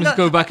you're think gonna that-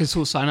 go back and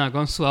sort Sinai, go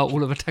and sort out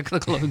all of Attack of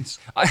the Clones.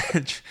 I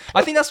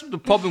think that's the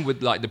problem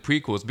with like the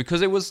prequels,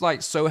 because it was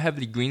like so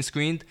heavily green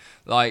screened.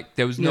 Like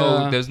there was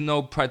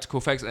no practical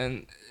effects,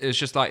 and it's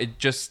just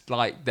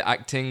like the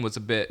acting was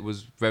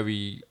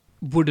very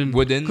Wooden.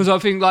 Wooden. Because I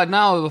think like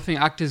now, I think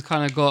actors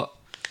kind of got.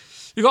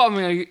 You got to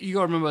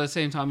remember at the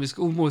same time,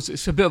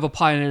 it's a bit of a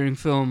pioneering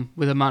film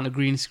with the amount of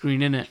green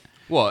screen in it.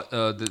 what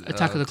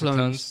Attack of the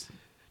Clones.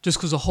 Just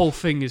because the whole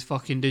thing is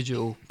fucking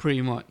digital,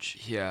 pretty much.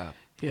 Yeah.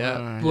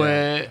 Yeah.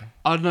 Where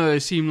I don't know, it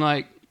seemed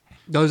like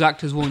those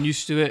actors weren't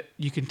used to it.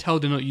 You can tell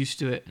they're not used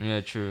to it.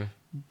 Yeah, true.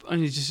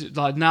 And it's just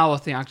like now I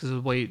think actors are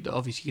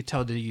obviously you can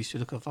tell they're used to.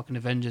 Look at fucking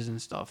Avengers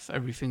and stuff.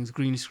 Everything's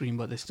green screen,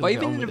 but they still. But get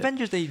even on in with it.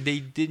 Avengers, they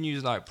didn't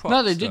use like props.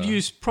 No, they did though.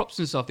 use props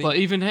and stuff. But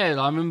even here,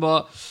 I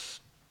remember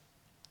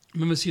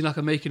seeing like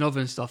a making of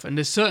and stuff. And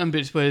there's certain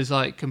bits where it's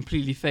like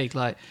completely fake,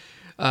 like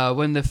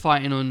when they're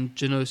fighting on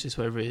Geonosis,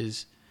 wherever it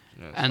is,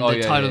 Yes. and Oh, they're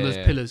yeah, tied yeah, on those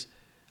yeah. pillars.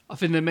 I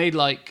think they made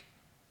like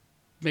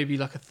maybe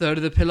like a third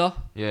of the pillar.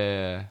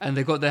 Yeah. And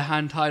they got their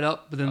hand tied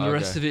up, but then the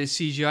rest Okay. of it is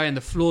CGI, and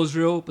the floor's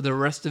real, but the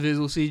rest of it is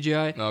all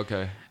CGI.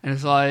 Okay. And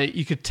it's like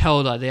you could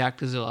tell that the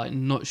actors are like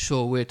not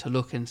sure where to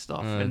look and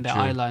stuff, and their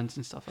true. eye lines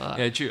and stuff like that.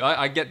 Yeah, true.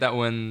 I get that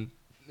when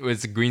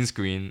it's a green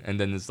screen and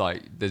then it's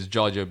like there's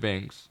Jar Jar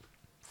Binks.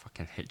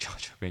 Fucking hate Jar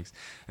Jar Binks.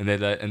 And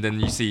then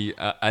you see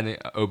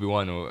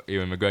Obi-Wan or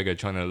Ewan McGregor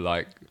trying to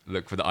like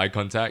look for the eye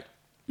contact.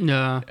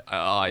 Yeah.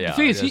 Yeah. The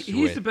thing is, that's he's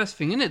weird. the best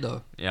thing in it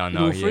though. Yeah, I In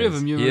know. all he three is. of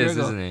them, Ewan He is,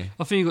 McGregor. isn't he?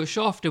 I think he got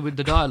shafted with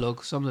the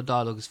dialogue. Some of the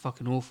dialogue is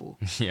fucking awful.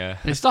 Yeah.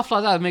 And stuff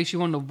like that makes you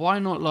wonder why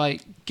not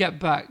like get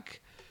back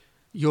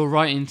your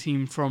writing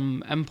team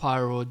from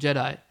Empire or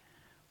Jedi,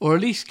 or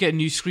at least get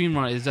new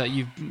screenwriters that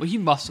he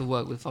must have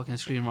worked with fucking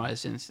screenwriters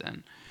since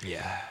then.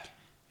 Yeah.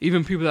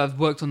 Even people that have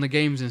worked on the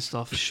games and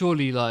stuff,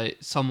 surely like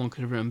someone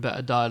could have written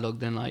better dialogue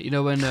than like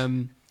when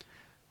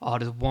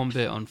there's one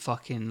bit on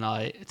fucking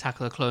like Attack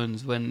of the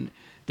Clones when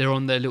they're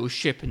on their little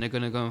ship and they're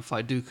gonna go and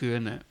fight Dooku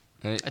in it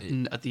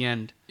at the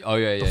end Oh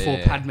yeah. before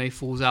yeah. Padme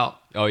falls out.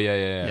 Oh yeah.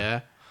 Yeah.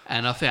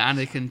 And I think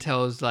Anakin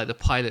tells like the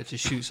pilot to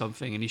shoot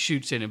something, and he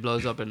shoots it and it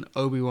blows up, and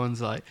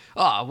Obi-Wan's like,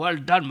 "Ah, well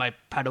done, my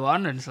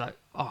Padawan," and it's like,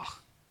 "Oh,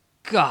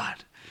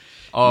 God."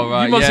 Oh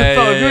right. You must yeah, have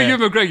felt, yeah, if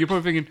you're McGregor, you're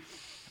probably thinking,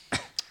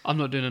 I'm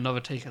not doing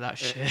another take of that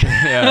shit.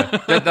 Yeah,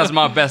 that's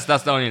my best.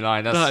 That's the only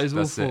line. That is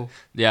that's awful.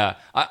 It. Yeah,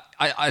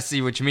 I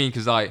see what you mean,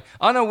 because like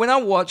I don't know, when I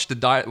watched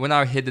when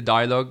I heard the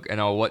dialogue and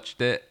I watched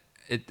it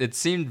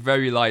seemed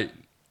very like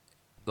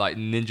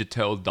Ninja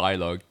Turtle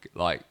dialogue.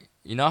 Like,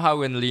 you know how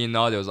when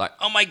Leonardo was like,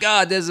 "Oh my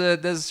God, there's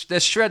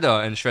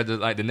Shredder," and Shredder,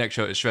 like the next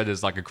shot is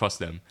Shredder's like across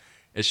them.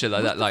 It's shit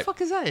like What that. the Like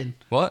fuck is that in?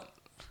 what?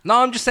 No,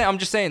 I'm just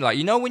saying, like,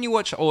 you know, when you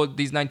watch all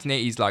these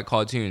 1980s like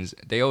cartoons,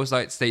 they always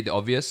like state the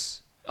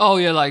obvious. Oh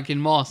yeah, like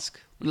in Mask.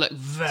 Like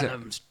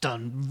Venom's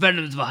done.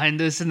 Venom's behind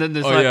this, and then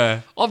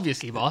there's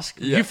obviously Mask.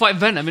 Yeah. You fight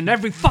Venom in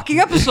every fucking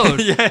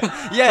episode.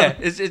 yeah,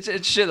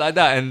 it's shit like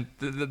that, and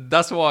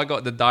that's why I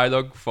got the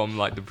dialogue from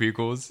like the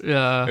prequels.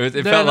 Yeah,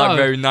 It felt like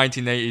very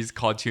 1980s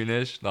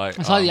cartoonish. Like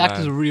It's like the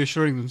actors are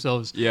reassuring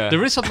themselves. Yeah.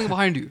 There is something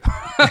behind you.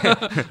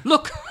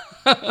 Look.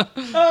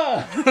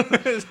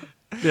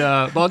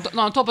 Yeah, but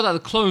on top of that, the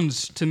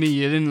clones, to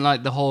me, I didn't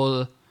like the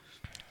whole...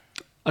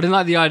 I didn't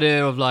like the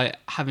idea of like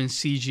having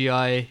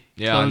CGI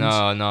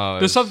clones. no.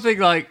 There's something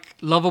like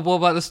lovable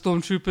about the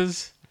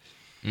stormtroopers.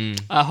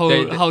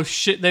 How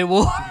shit they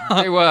were.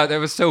 They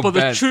were so But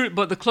bad.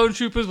 but the clone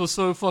troopers were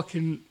so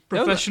fucking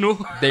professional.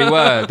 They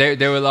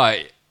were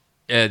like,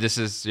 yeah, this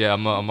is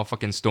I'm a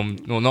fucking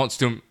not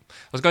storm.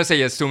 I was gonna say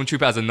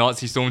stormtrooper as a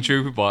Nazi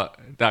stormtrooper, but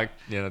that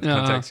the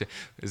context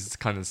is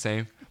kind of the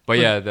same. But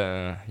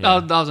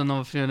That was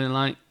another feeling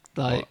like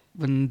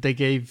when they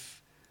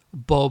gave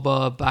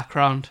Boba a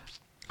background.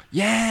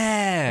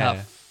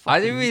 Yeah, I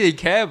didn't really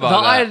care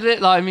about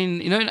that. I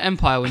mean, in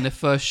Empire when they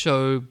first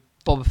show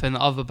Boba Fett and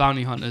the other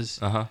bounty hunters,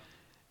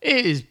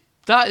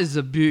 that is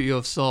the beauty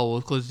of Star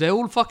Wars, because they're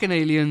all fucking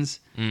aliens.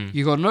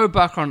 You got no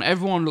background.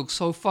 Everyone looks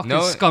so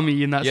fucking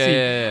scummy in that scene.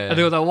 Yeah. And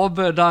there was that one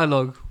bit of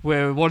dialogue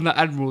where one of the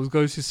admirals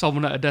goes to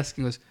someone at a desk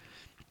and goes,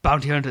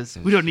 "Bounty hunters,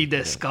 we don't need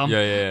their scum."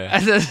 Yeah.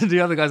 And then the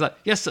other guy's like,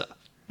 "Yes, sir."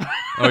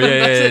 Oh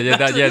yeah.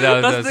 That's the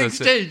That's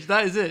exchange.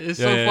 That is it. It's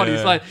so Yeah, funny. yeah,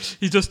 It's like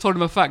he just told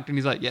him a fact, and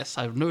he's like, "Yes,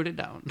 I've noted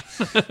it down."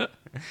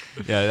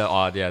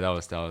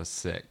 that was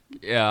sick.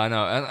 Yeah, I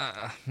know.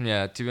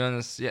 And to be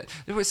honest, yeah.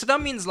 Wait, so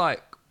that means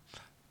like,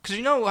 because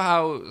you know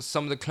how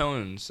some of the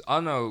clones, I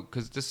don't know,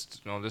 because this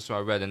is what I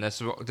read, and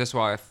this is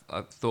what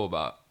I thought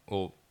about,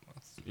 or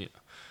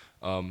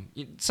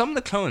some of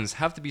the clones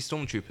have to be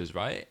stormtroopers,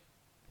 right?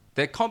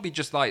 There can't be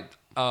just like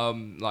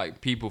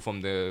people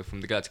from the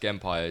Galactic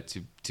Empire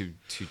to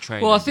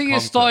train. Well, I think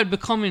it started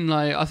becoming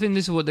like, I think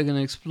this is what they're going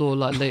to explore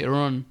like later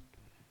on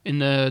in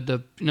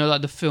the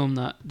like the film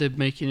that they're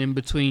making in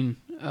between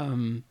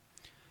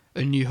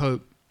A New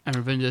Hope and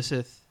Revenge of the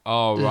Sith.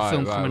 Oh, There's a right,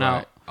 film right, coming right.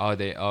 out. Are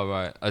they? Oh,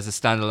 right. As a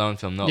standalone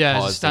film, not Yeah,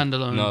 part it's a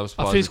standalone. No, it's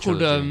I part think of it's the called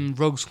trilogy.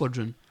 Rogue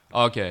Squadron.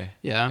 Okay.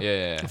 Yeah.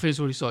 Yeah. I think it's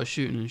already started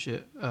shooting and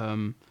shit.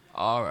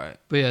 All right.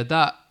 But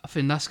yeah, I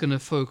think that's going to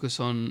focus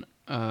on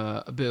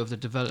a bit of the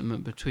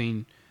development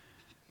between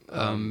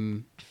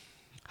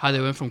how they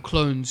went from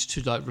clones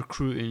to like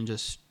recruiting,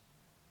 just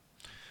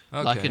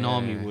like an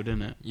army would,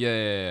 innit?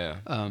 Yeah.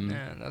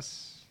 Yeah,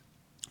 that's.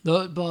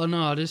 But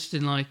no, I just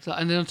didn't like that.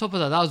 And then on top of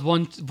that, that was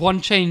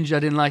one change I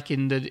didn't like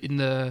in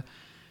the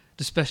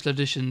special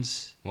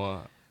editions.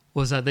 What?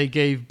 Was that they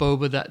gave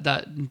Boba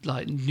that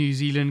like New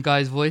Zealand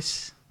guy's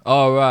voice?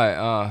 Oh,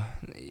 right.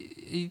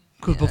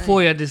 Because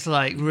before he had this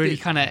like really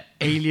kind of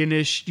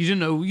alienish. You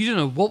didn't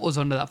know what was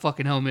under that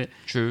fucking helmet.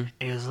 True.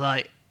 He was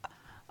like,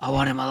 "I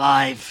want him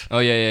alive." Oh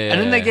yeah. And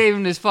then they gave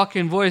him this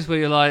fucking voice where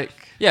you're like,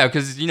 yeah,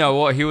 because you know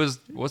what he was.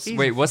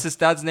 What's his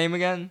dad's name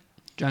again?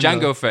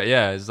 Django Fett.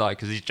 Yeah, it's like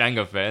because he's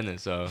Django Fett, isn't it?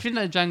 So I think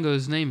that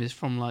Django's name is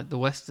from like the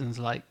westerns,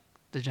 like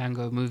the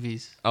Django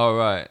movies. Oh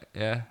right,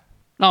 yeah.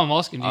 No, I'm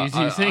asking you.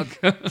 Do you think?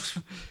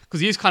 Because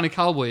he's kind of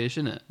cowboyish,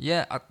 isn't it?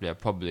 Yeah, yeah,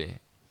 probably.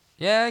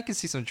 Yeah, I can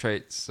see some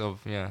traits of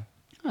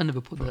I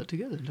never put that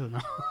together, don't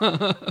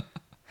I?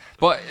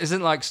 But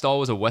isn't like Star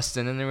Wars a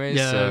western anyway?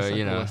 Yeah, so it's like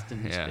you know, a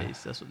western in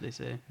space. That's what they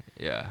say.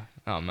 Yeah.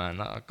 Oh man,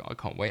 I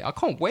can't wait. I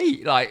can't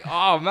wait. Like,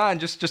 oh man,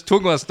 just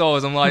talking about Star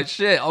Wars, I'm like,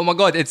 shit. Oh my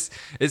god, it's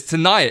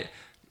tonight.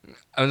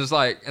 I was just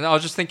like, and I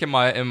was just thinking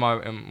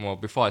well,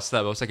 before I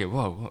slept, I was thinking,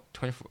 whoa, what,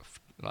 24,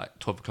 like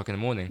 12 o'clock in the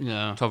morning.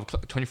 Yeah. 12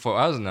 o'clock, 24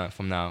 hours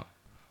from now,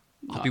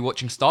 I'll be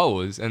watching Star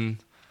Wars,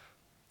 and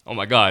oh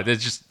my god,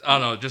 it's just, I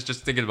don't know,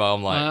 just thinking about it,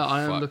 I'm like,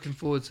 I am fuck. looking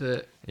forward to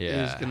it.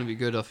 Yeah. It's gonna be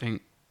good, I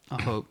think.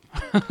 I hope.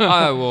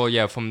 Well,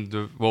 yeah, from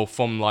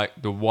like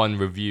the one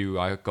review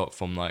I got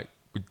from like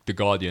The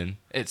Guardian,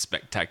 it's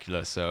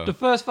spectacular. So The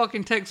first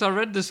fucking text I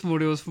read this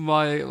morning was from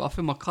I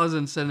think my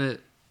cousin sent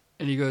it,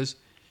 and he goes,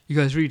 "You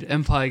guys read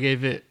Empire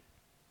gave it."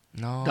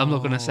 no, I'm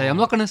not gonna say.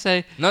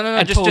 No,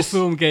 And just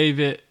film gave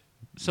it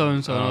so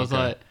and so. And I was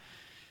okay. like,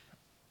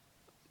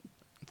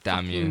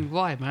 damn you.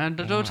 Why, man?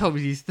 Don't tell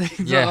me these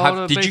things. Yeah, I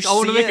want to did make, you I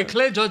want to see make a it?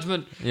 clear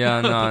judgment.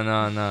 Yeah,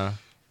 no.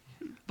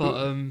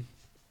 But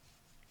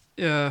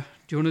yeah.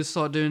 Do you want to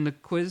start doing the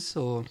quiz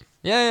or?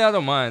 Yeah, I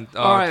don't mind.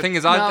 All right, the thing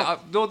is, now-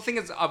 the thing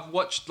is, I've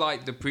watched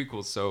like the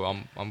prequels, so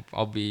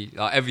I'll be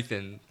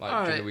everything like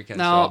All during right, the weekend,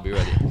 now- so I'll be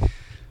ready.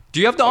 Do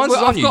you have the answers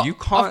Well, on you? You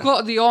can't. I've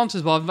got the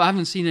answers, but I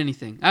haven't seen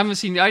anything. I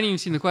haven't even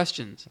seen the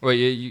questions.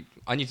 Wait,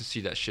 I need to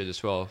see that shit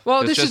as well.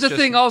 Well, Just- this is the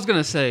thing I was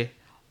gonna say.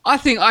 I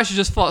think I should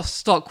just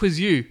start quiz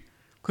you,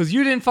 because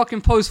you didn't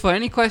fucking post for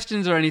any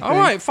questions or anything. All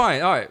right,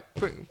 fine. All right,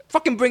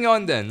 fucking bring it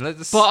on then.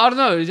 Let's. But I don't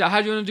know.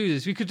 How do you want to do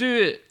this? We could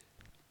do it.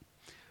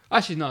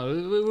 Actually, no.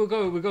 We'll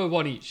go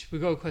one each. We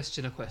go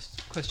question. Okay.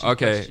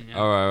 Question, yeah?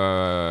 All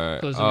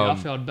right. Because I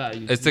feel I'd better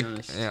you. It's to the be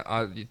honest.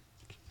 yeah. You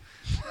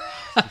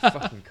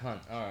fucking cunt.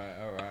 All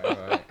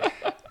right.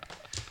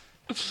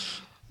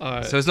 All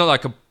right. So it's not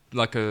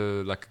like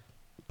a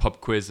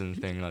pub quiz and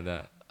thing like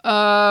that.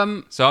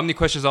 So how many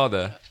questions are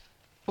there?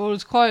 Well,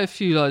 there's quite a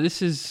few. Like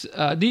this is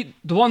the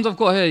ones I've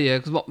got here. Yeah,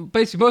 because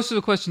basically most of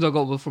the questions I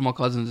got were from my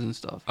cousins and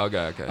stuff.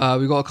 Okay.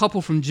 We got a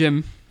couple from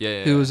Jim,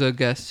 Yeah. who was a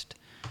guest.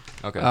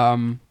 Okay.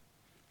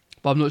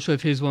 But I'm not sure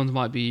if his ones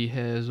might be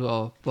here as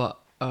well. But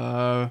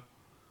so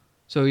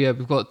yeah,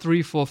 we've got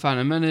 3 for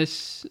Phantom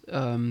Menace.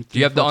 Do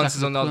you have the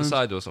answers on the other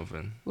side or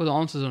something? Well, the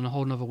answers are on a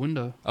whole other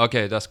window.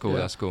 Okay, that's cool.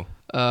 Yeah. That's cool.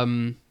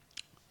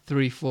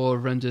 3 for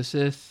Revenge of the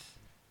Sith.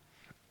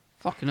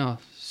 Fucking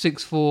hell.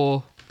 6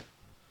 for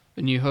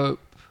A New Hope.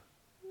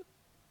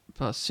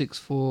 About 6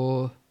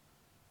 for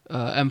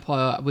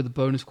Empire with the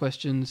bonus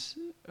questions.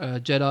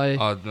 Jedi.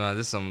 Oh no,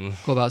 this some.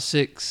 Got about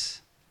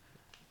 6.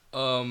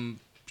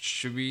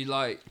 Should we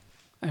like?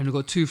 And we've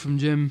got 2 from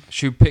Jim.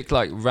 Should we pick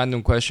like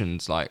random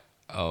questions like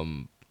Oh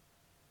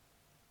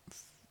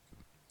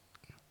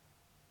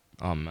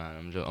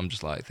man, I'm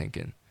just like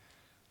thinking.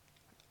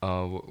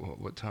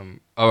 What time?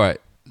 All right,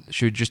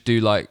 should we just do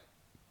like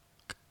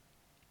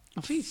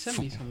I think he sent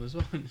me some as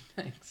well.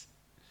 Thanks.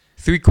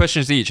 3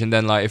 questions each, and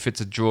then like if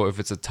it's a draw, if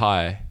it's a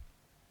tie,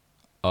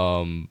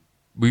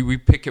 we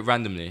pick it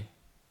randomly.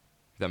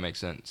 If that makes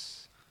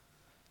sense.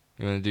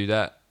 You want to do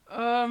that?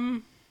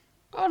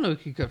 I don't know if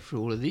we could go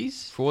through all of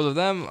these. For all of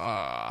them?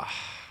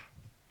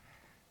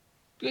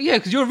 Yeah,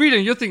 because you're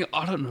reading, you're thinking,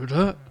 I don't know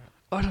that.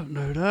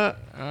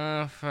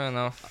 Fair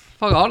enough.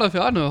 Fuck, I don't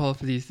think I know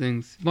half of these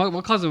things.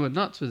 My cousin went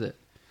nuts with it.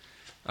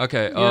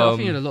 Okay. Yeah, I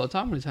think he had a lot of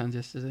time on his hands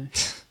yesterday.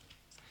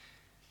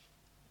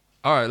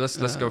 All right, let's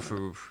go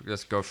through.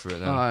 Let's go through it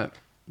then. All right,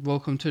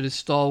 welcome to the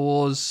Star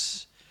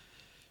Wars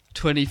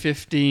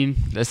 2015.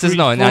 This is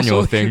not an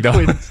annual thing,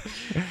 though.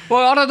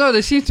 Well, I don't know.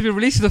 They seem to be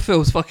releasing the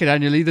films fucking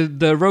annually.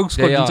 The Rogue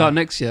Squadron's out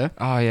next year.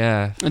 Oh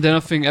yeah. And then I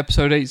think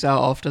Episode 8's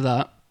out after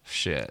that.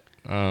 Shit.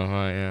 Oh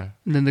right, yeah.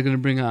 And then they're going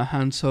to bring out a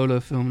Han Solo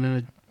film, and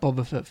then a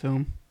Boba Fett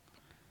film.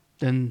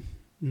 Then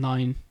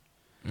 9.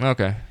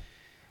 Okay.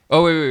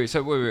 Oh wait.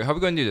 So wait. How are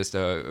we going to do this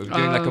though? Are we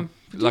doing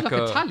like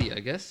a a tally, I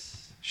guess.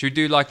 Should we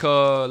do like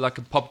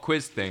a pub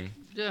quiz thing?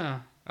 Yeah.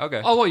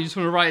 Okay. Oh, what? You just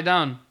want to write it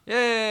down?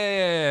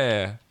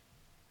 Yeah.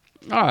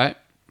 All right.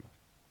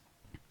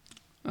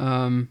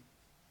 All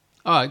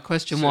right.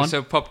 Question one.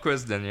 So pop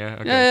quiz then, yeah.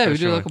 Okay, yeah. We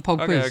question do like a one.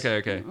 pop quiz.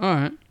 Okay. All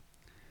right.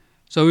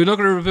 So we're not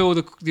going to reveal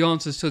the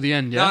answers till the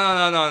end,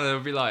 yeah? No. It'll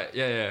be like,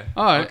 yeah.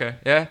 All right. Okay,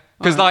 yeah.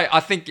 Because All right. like I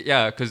think,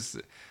 yeah,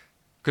 because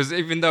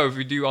even though if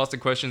we do ask the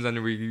questions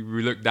and we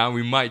look down,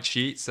 we might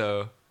cheat.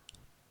 So.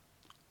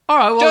 All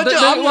right. Well,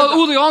 I'm not-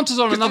 all the answers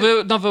are on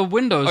another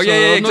window. Oh so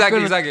yeah, I'm not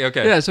exactly.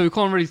 Okay. Yeah, so we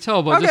can't really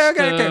tell, but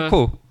Okay,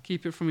 cool.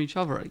 Keep it from each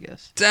other, I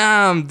guess.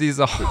 Damn, these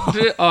are.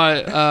 All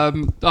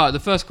right. The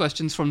first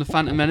question's from the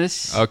Phantom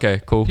Menace. Okay,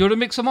 cool. You want to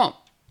mix them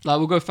up? Like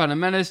we'll go Phantom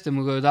Menace, then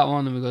we'll go that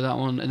one, then we'll go that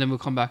one, and then we'll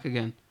come back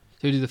again.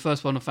 So we do the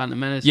first one of Phantom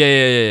Menace.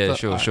 Yeah. But,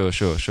 Sure.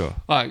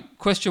 All right.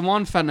 Question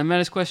one, Phantom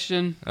Menace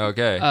question.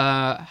 Okay.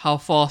 How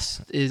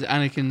fast is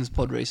Anakin's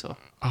pod racer?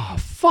 Oh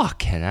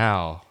fucking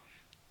hell.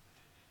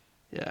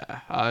 Yeah.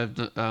 How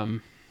the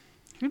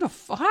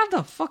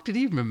fuck did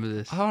he remember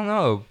this? I don't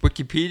know.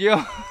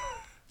 Wikipedia.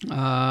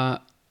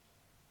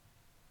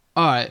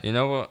 All right. You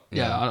know what?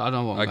 Yeah, I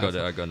don't want. I got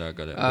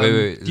it.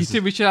 Wait. Do you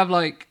think we should have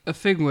like a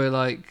thing where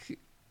like,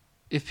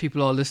 if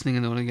people are listening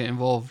and they want to get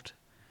involved,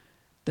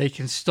 they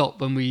can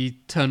stop when we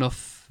turn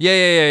off.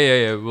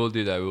 Yeah. We'll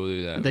do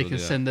that. They can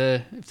send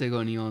if they got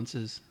any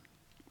answers.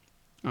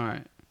 All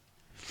right.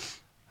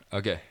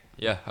 Okay.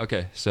 Yeah.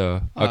 Okay.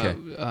 So.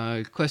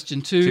 Okay.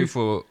 Question two. Two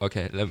for.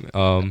 Okay. Let me.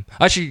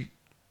 Actually.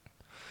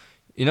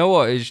 You know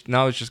what? It's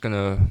just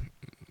gonna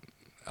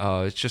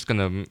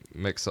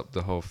mix up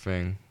the whole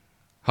thing.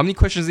 How many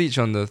questions each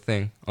on the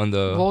thing? On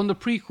the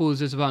prequels,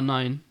 there's about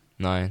 9.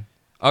 9.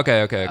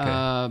 Okay.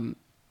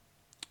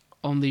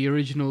 On the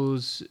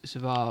originals, it's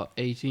about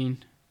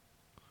 18.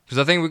 Because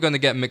I think we're gonna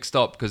get mixed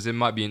up because it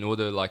might be in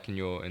order, like in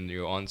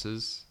your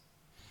answers.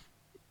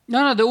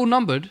 No, they're all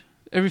numbered.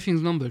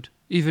 Everything's numbered.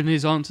 Even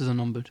his answers are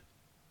numbered.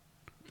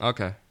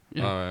 Okay.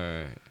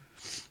 Yeah.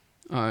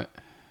 All right.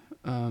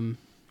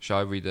 Shall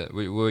I read it?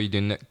 What are you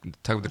doing next?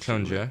 Attack of the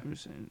Clones, yeah?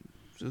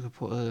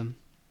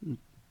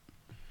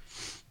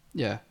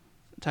 Yeah.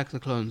 Attack of the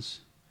Clones.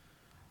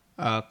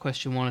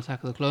 Question 1,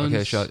 Attack of the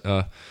Clones.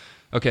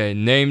 Okay,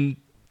 name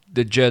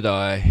the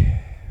Jedi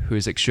who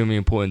is extremely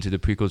important to the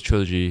prequel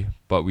trilogy,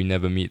 but we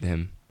never meet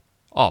him.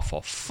 Oh,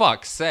 for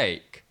fuck's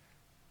sake.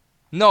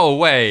 No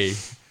way.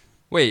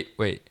 Wait.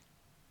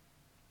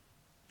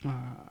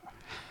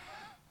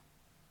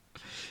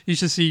 You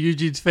should see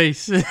Eugene's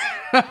face.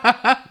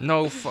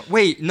 No,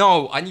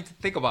 I need to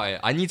think about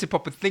it. I need to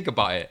properly think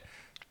about it.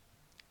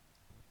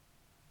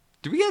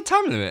 Do we get a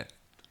time limit?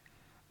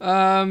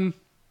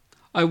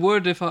 I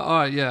would if I...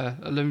 Alright, yeah.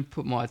 Let me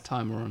put my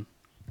timer on.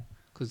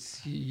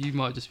 Because you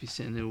might just be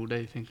sitting there all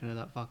day thinking of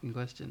that fucking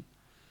question.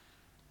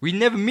 We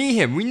never meet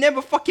him. We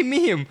never fucking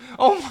meet him.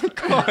 Oh my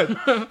god.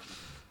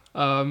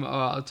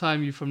 Alright, I'll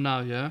time you from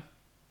now, yeah?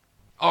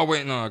 Oh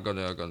wait, no, I got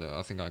it.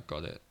 I think I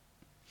got it.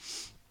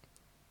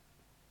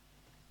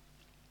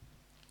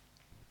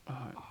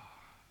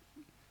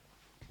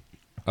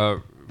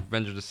 Alright.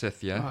 Revenge of the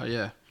Sith, yeah? Alright,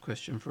 yeah.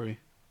 Question 3.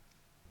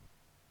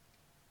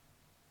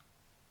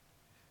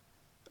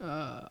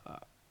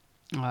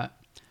 Alright.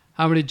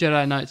 How many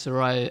Jedi Knights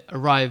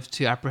arrived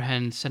to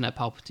apprehend Senator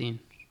Palpatine?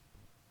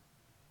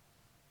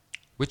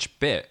 Which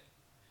bit?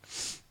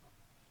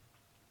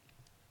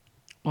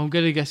 Well, I'm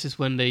gonna guess it's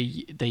when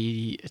they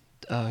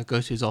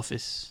go to his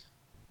office.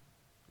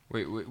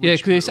 Wait, yeah,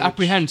 because it's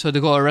apprehend, so they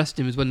got to arrest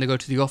him is when they go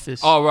to the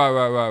office. Oh,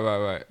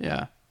 right.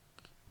 Yeah.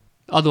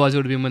 Otherwise, it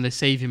would have been when they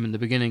save him in the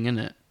beginning,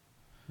 innit?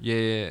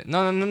 Yeah.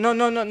 No. I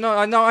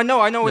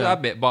know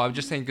that bit, but I'm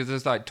just saying because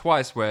there's like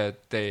twice where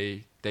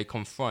they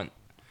confront.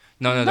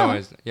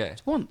 No. Yeah.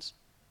 It's once.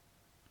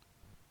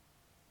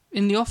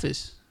 In the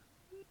office.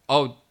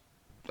 Oh,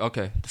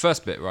 okay. The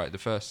first bit, right? The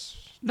first.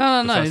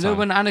 No. You know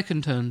when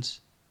Anakin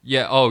turns.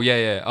 Yeah. Oh,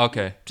 yeah.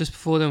 Okay. Just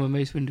before then, when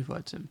Mace Windu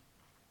fights him.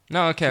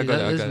 No, okay, I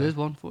got it. There's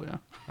one for you.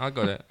 I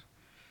got it.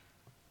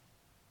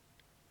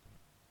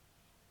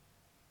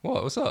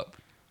 What? What's up?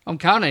 I'm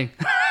counting.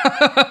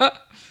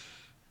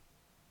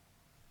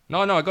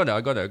 No, I got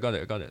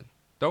it.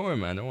 Don't worry,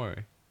 man. Don't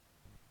worry.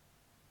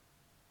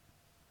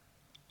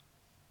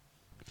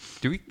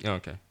 Do we? Oh,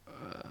 okay.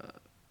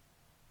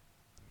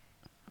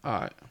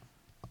 All right.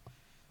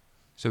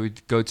 So we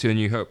go to A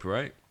New Hope,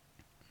 right?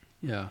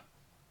 Yeah.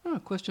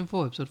 Question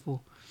 4, episode 4.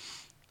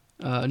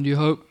 A New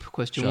Hope,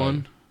 question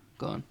 1.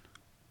 Go on.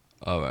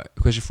 All right.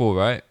 Question 4,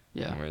 right?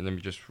 Yeah. All right, let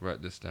me just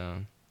write this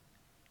down.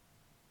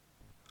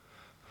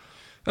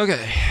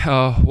 Okay.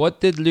 What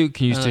did Luke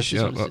use to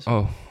show?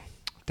 Oh,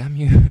 damn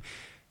you!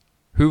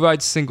 Who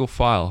rides single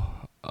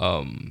file?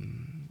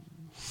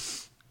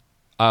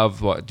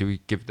 Of what? Do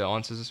we give the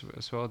answers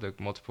as well? The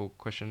multiple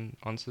question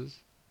answers.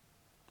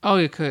 Oh,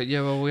 yeah, okay.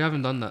 Yeah, well, we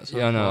haven't done that. So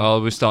yeah, no.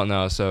 We'll start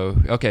now. So,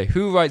 okay.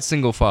 Who rides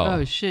single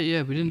file? Oh shit!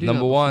 Yeah, we didn't do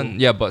Number that one.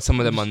 Yeah, but some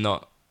of them are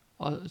not.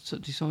 So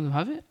do some of them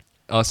have it?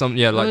 Some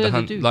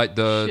like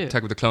the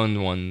Attack of the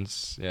Clone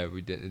ones. Yeah,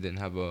 it didn't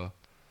have a.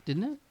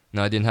 Didn't it?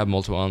 No, I didn't have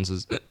multiple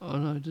answers. Oh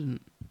no, it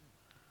didn't.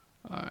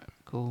 All right,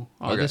 Cool.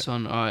 Oh, Okay. this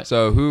one. All right.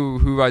 So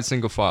who rides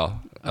single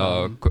file?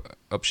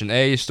 Option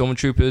A,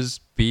 Stormtroopers.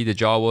 B, the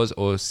Jawas.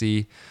 Or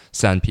C,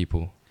 Sand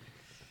People.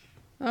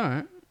 All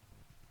right.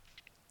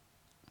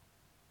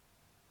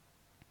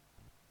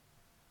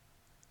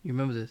 You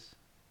remember this?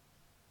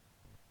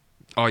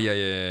 Oh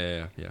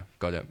yeah.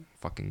 Got it.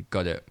 Fucking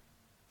got it.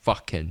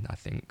 Fucking, I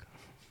think.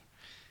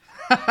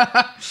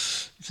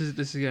 This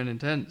is getting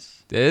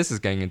intense. This is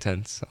getting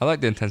intense. I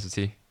like the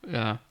intensity.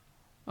 Yeah.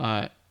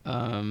 All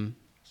right.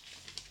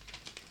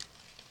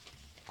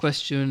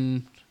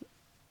 Question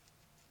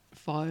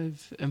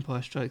 5.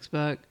 Empire Strikes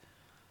Back.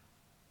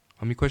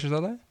 How many questions are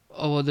there?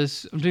 Oh well,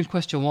 I'm doing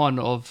question 1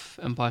 of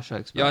Empire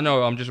Strikes Back. Yeah, I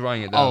know. I'm just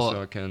writing it down Oh.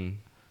 so I can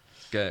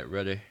get it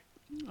ready.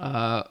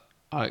 All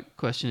right.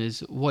 Question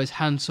is, what is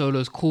Han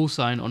Solo's call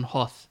sign on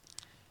Hoth?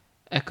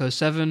 Echo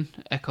 7,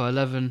 Echo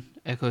 11,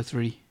 Echo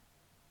 3.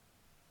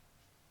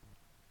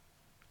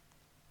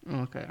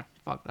 Okay.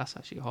 Fuck, that's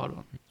actually a hard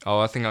one. Oh,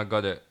 I think I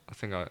got it. I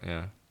think I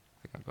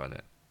got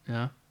it.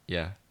 Yeah.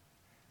 Yeah.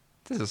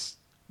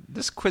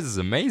 This quiz is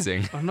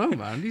amazing. I know,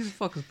 man. These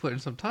fuckers put in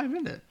some time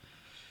in it.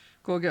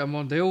 Gotta get them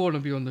on. They all want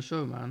to be on the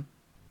show, man.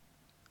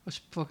 I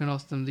should fucking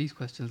ask them these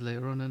questions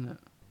later on, innit?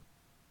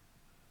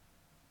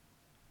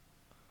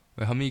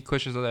 Wait, how many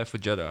questions are there for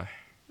Jedi?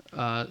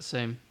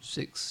 Same.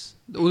 6.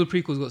 All the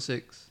prequels got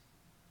 6.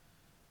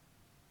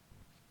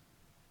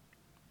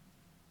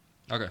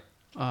 Okay.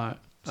 Alright.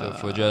 So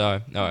for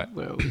Jedi, all right.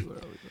 Where are we?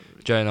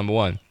 Jedi number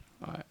 1.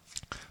 Alright.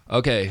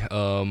 Okay.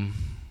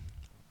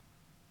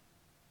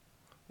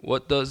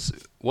 What does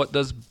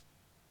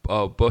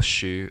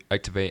Bushu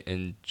activate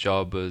in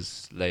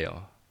Jabba's lair?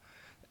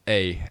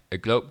 A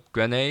globe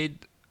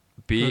grenade.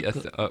 B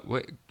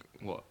wait,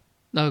 what?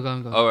 No, go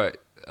on. All right.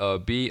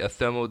 B, a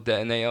thermal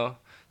detonator.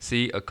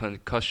 C, a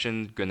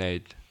concussion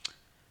grenade.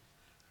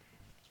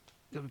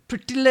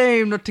 Pretty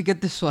lame not to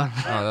get this one.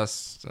 Oh,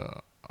 that's.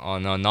 Oh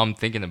no! Now I'm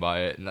thinking about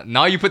it.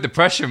 Now you put the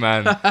pressure,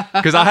 man.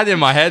 Because I had it in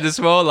my head as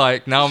well.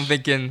 Like now I'm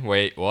thinking,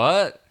 wait,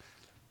 what?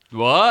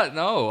 What?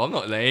 No, I'm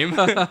not lame.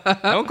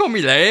 Don't call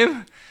me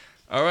lame.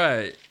 All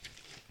right.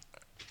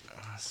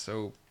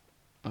 So.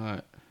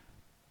 Alright.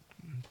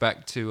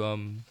 Back to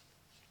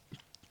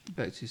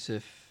Back to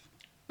Sith.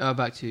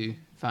 Back to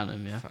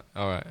Phantom, yeah?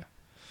 All right.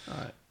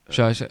 Alright.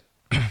 Shall I say?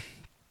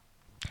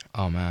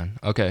 Oh man.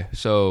 Okay.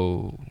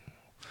 So.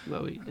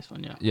 Well, this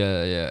one, yeah.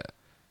 Yeah.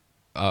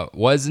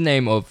 What is the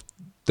name of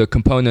the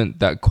component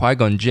that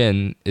Qui-Gon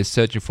Jinn is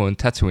searching for in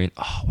Tatooine?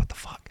 Oh, what the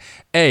fuck?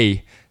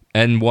 A,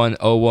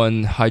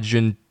 N101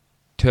 hydrogen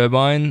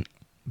turbine.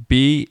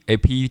 B, a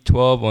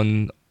P12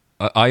 on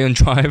ion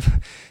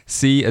drive.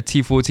 C, a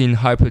T14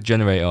 hyper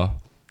generator.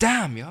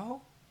 Damn,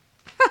 yo.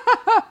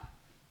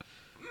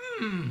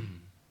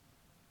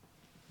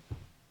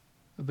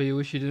 But you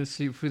wish you didn't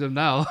sleep through them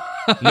now.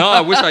 No,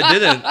 I wish I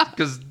didn't.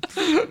 Because,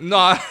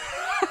 no.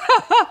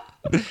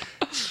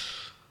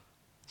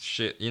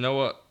 Shit, you know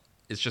what?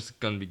 It's just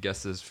gonna be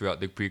guesses throughout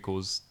the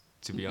prequels,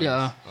 to be honest.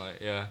 Yeah. Like,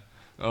 yeah.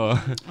 Oh.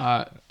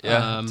 Alright.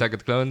 Yeah. Attack of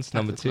the Clones, Attack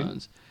number of the 2.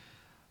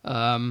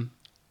 Clones.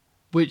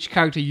 Which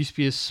character used to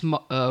be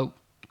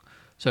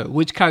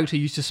which character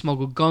used to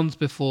smuggle guns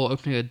before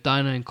opening a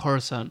diner in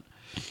Coruscant?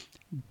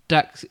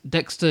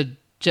 Dexter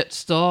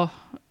Jetstar,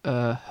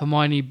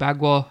 Hermione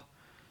Bagua,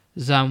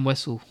 Zam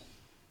Wessel.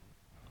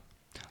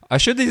 I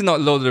should these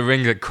not Lord of the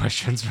Rings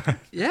questions, man.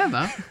 Yeah,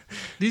 man.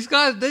 These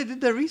guys, they did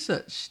their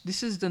research.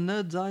 This is the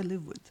nerds I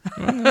live with.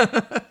 I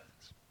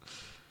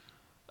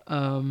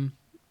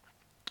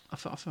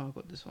think I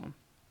got this one.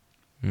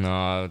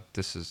 No,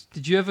 this is.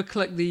 Did you ever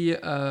collect the?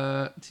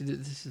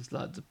 This is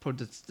like the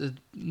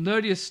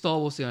nerdiest Star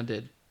Wars thing I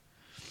did.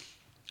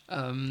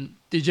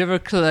 Did you ever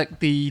collect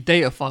the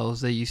data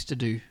files they used to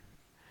do?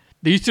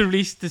 They used to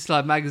release this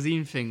like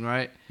magazine thing,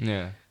 right?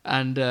 Yeah.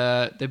 And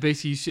they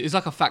basically it's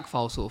like a fact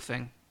file sort of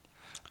thing.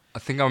 I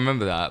think I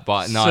remember that,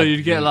 but no. So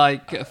you'd get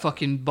like a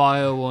fucking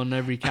bio on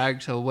every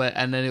character,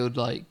 and then it would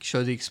like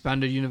show the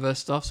expanded universe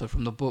stuff, so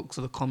from the books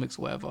or the comics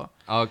or whatever.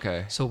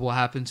 Okay. So what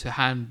happened to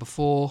Han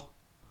before?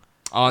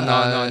 Oh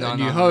no!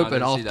 New Hope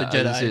and after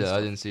Jedi. I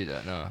didn't see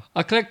that. No.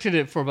 I collected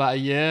it for about a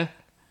year,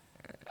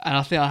 and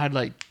I think I had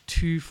like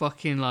 2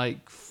 fucking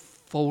like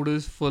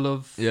folders full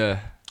of Yeah.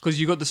 because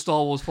you got the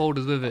Star Wars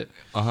folders with it.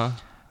 And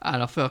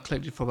I think I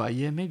collected for about a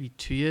year, maybe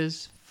 2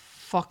 years.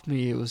 Fuck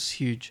me, it was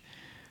huge.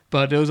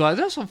 But it was like,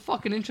 there's some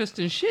fucking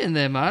interesting shit in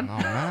there, man. Oh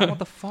man, what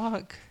the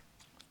fuck?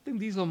 I think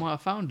these one might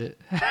have found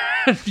it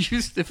and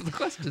used it for the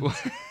questions.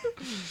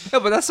 Yeah,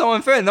 but that's so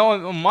unfair.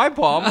 No, on my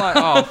part, I'm like,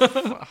 oh,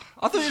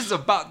 I thought this was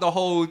about the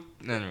whole.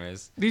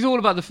 Anyways. These are all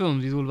about the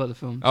films.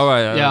 All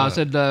right. Yeah, I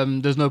said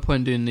there's no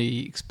point doing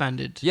the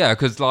expanded. Yeah,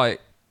 because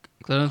like.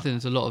 Because I don't think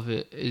there's a lot of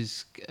it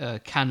is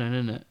canon,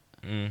 in it.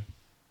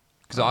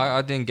 Because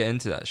I didn't get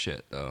into that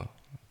shit though.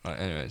 Like,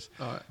 anyways.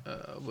 All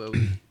right. Where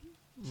we?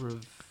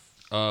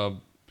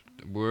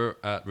 We're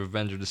at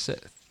Revenge of the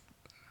Sith.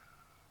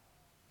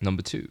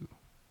 Number 2.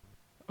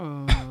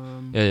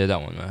 Yeah,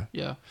 that one, man.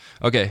 Yeah.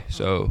 Okay,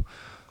 so.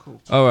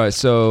 Cool. All right,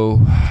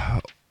 so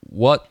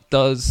what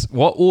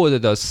order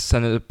does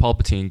Senator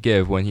Palpatine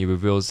give when he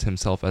reveals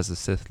himself as the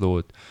Sith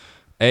Lord?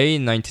 A,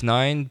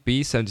 99,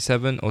 B,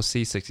 77, or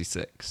C,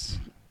 66?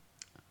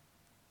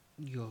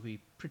 You'll be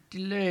pretty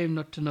lame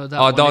not to know that.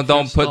 Oh,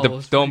 don't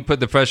put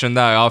the pressure on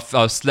that.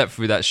 I've slept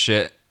through that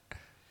shit.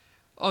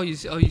 Oh, you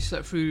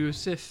slept through your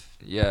Sith.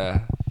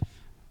 Yeah.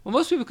 Well,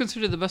 most people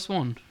consider it the best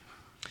one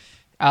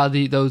out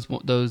of those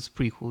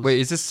prequels. Wait,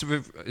 is this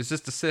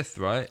the Sith,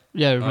 right?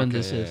 Yeah, Revenge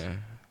of the Sith. Yeah.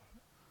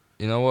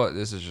 You know what?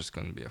 This is just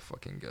gonna be a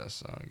fucking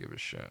guess. I don't give a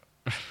shit.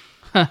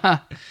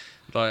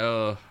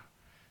 All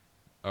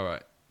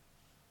right.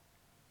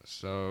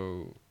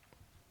 So,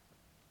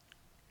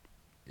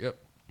 yep.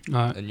 All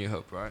right. A New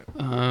Hope, right?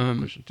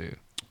 Question 2.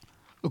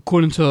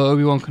 According to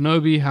Obi-Wan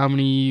Kenobi, how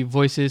many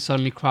voices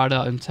suddenly cried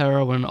out in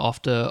terror when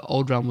after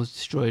Alderaan was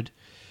destroyed?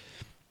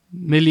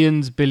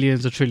 Millions,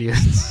 billions, or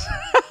trillions?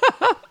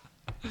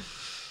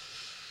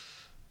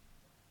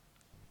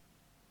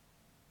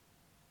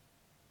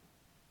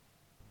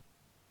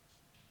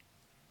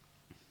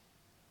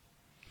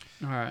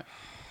 All right.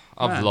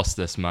 I've lost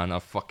this, man.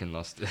 I've fucking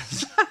lost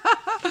this.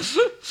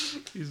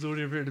 He's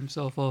already written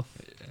himself off.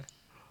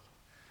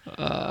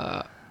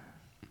 Yeah.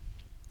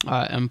 All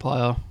right,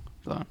 Empire.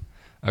 Go on.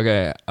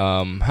 Okay.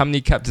 How many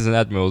captains and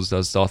admirals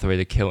does Darth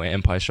Vader kill in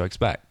Empire Strikes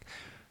Back?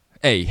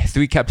 A,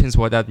 3 captains,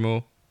 1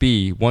 admiral.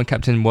 B, 1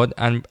 captain, 1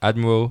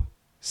 admiral.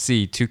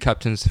 C, 2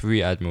 captains,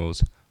 3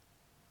 admirals.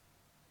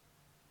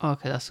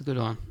 Okay, that's a good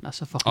one.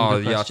 That's a fucking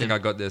good question. I think I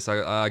got this.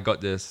 I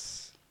got this.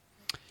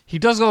 He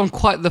does go on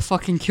quite the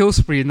fucking kill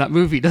spree in that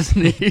movie, doesn't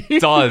he? He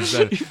does.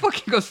 He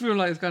fucking goes through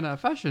like it's going out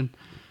of fashion.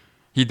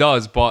 He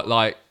does, but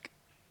like,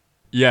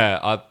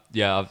 I've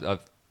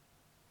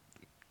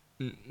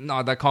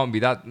no, that can't be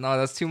that. No,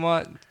 that's too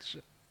much.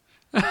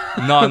 No.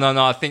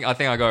 I think I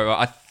got it right.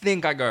 I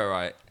think I got it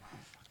right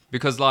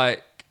because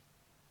like,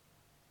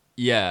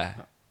 yeah.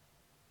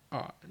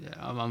 Oh yeah,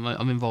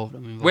 I'm involved.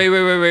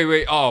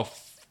 Wait. Oh,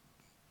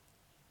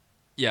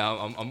 yeah.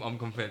 I'm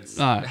convinced.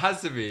 Right. It has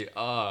to be.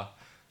 All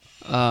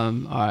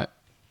right.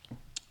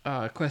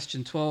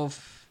 Question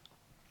 12.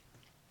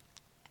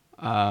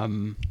 Where are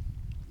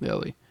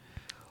we?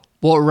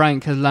 What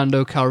rank has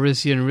Lando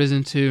Calrissian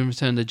risen to in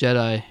Return of the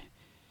Jedi?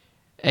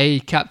 A,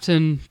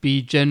 Captain.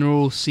 B,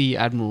 General. C,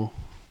 Admiral.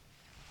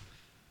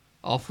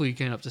 I thought you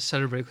came up to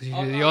celebrate because you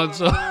knew the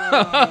answer.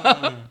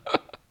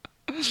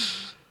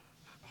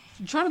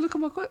 I'm trying to look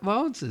at my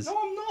answers. No,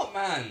 I'm not,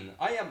 man.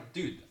 I am,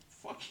 dude.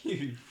 Fuck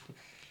you.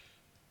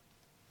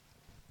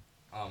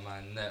 Oh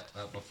man, I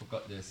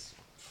forgot this.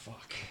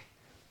 Fuck.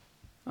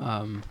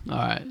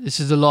 Alright, this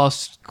is the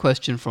last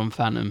question from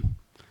Phantom.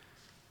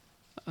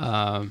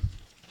 Alright.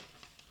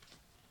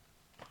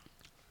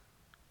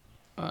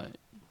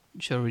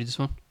 Shall I read this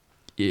one?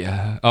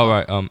 Yeah.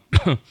 Alright,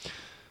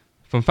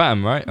 from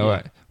Phantom, right? Yeah.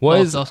 Alright.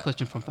 Last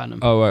question from Phantom.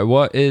 Alright,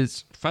 what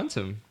is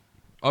Phantom?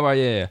 Alright,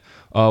 yeah.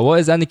 What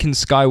is Anakin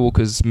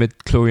Skywalker's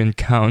mid-chlorian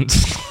count?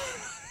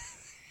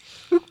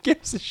 Who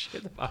gives a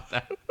shit about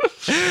that?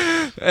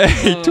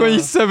 A,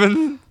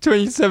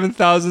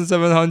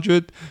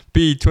 27,700.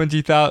 B,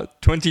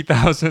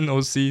 20,000.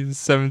 Or C,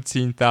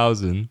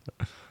 17,000.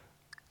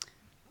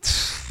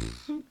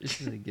 This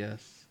is a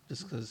guess.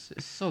 Just because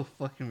it's so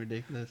fucking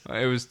ridiculous.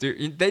 It was.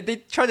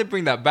 They tried to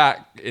bring that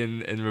back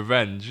in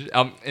Revenge.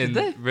 In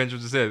Revenge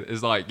of the Sith,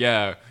 it's like,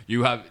 yeah,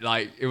 you have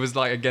like it was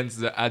like against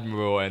the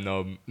Admiral and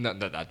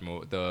not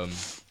Admiral, the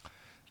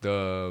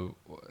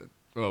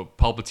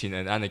Palpatine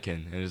and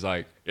Anakin, and it's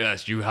like,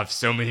 yes, you have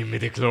so many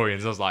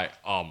midichlorians. I was like,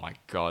 oh my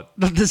god,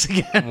 not this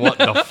again. What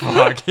the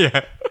fuck?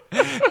 Yeah,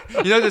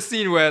 you know the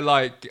scene where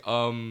like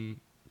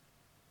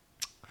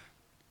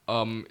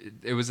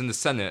it was in the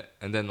Senate,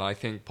 and then I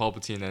think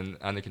Palpatine and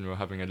Anakin were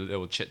having a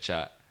little chit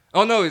chat.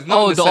 Oh no, it's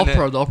not the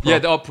Senate. The opera. Yeah,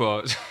 the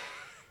opera.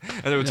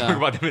 And they were talking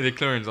about the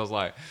midichlorians. I was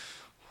like,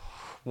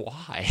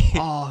 why?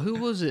 Oh, who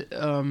was it?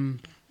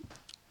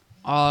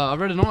 I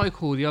read an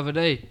article the other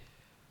day,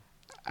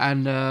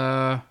 and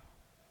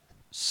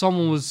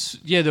someone was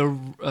it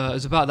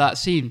was about that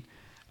scene,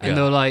 and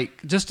they were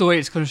like, just the way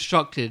it's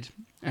constructed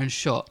and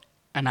shot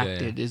and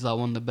acted is like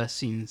one of the best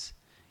scenes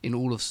in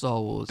all of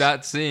Star Wars.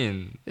 That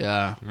scene?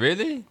 Yeah.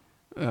 Really?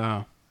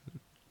 Yeah.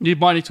 You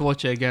might need to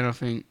watch it again, I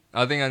think.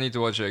 I think I need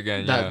to watch it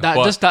again,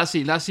 just that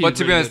scene. But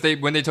to be honest,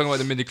 when they talk about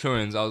the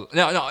midichlorians, I was...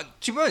 No,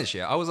 to be honest,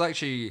 I was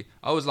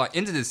like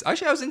into this.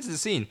 Actually, I was into the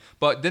scene.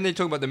 But then they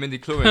talk about the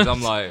midichlorians,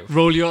 I'm like...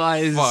 Roll your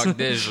eyes. Fuck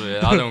this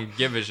shit. I don't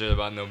give a shit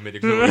about no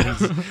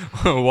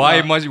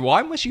midichlorians.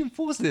 Why must you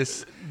enforce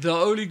this? The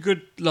only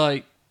good,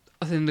 like...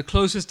 I think the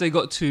closest they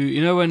got to...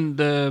 You know when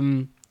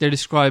they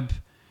describe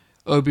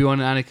Obi-Wan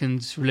and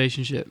Anakin's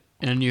relationship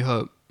in A New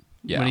Hope,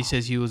 when he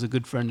says he was a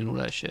good friend and all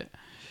that shit.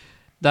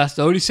 That's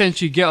the only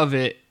sense you get of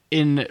it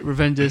in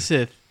Revenge of the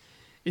Sith.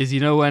 Is,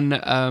 you know, when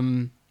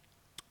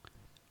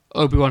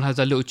Obi-Wan has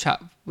that little chat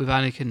with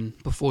Anakin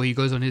before he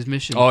goes on his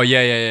mission. Oh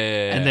yeah.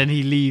 And then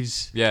he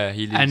leaves. Yeah,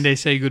 he leaves. And they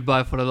say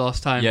goodbye for the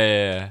last time.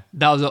 Yeah.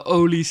 That was the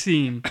only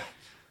scene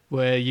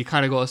where you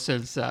kind of got a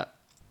sense that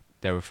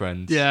they were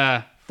friends.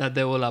 Yeah, that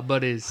they were like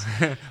buddies.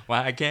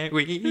 Why can't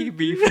we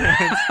be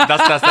friends?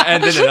 That's the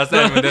end, isn't it? That's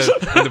the end of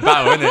the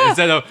battle,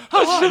 isn't it?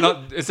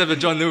 Instead of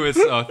John Lewis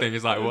thing,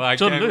 it's like, why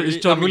John can't Lewis, we?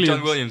 John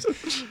John Williams. Williams.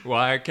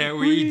 Why can't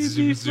we? We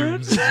Zoom, be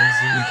zoom, friends? zoom,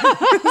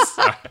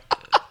 zoom.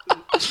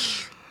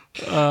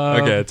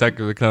 Okay, Attack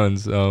of the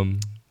Clones.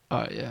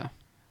 Alright, yeah.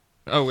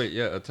 Oh wait,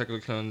 yeah, Attack of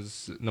the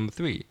Clones number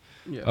 3.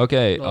 Yeah.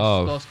 Okay.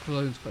 Last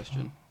clones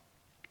question.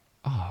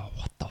 Oh,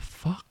 what the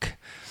fuck?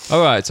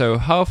 Alright, so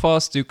how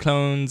fast do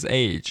clones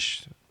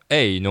age?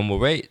 A, normal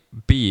rate.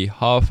 B,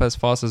 half as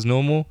fast as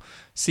normal.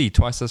 C,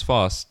 twice as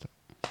fast.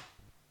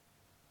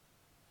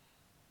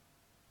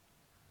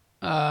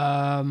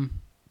 I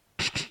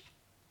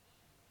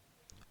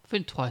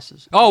think twice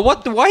as. Oh,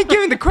 what the? Why are you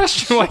giving the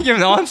question? Why are you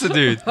giving the answer,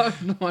 dude? I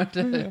have no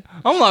idea.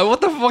 I'm like,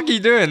 what the fuck are you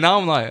doing? Now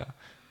I'm like,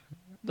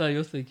 No,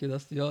 you're thinking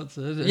that's the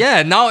answer, isn't it?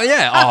 yeah, now,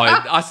 yeah. Oh,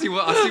 I see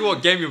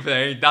what game you're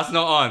playing. That's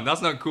not on.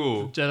 That's not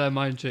cool. Jedi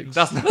mind tricks.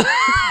 That's not.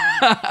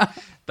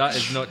 That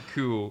is not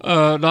cool.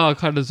 No, I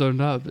kind of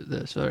zoned out a bit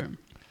there. Sorry.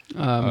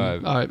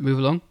 Alright, move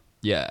along.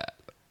 Yeah.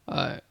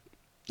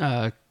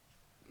 Alright.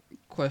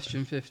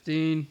 Question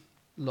 15.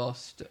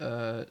 Last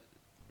prequel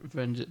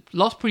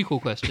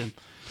question.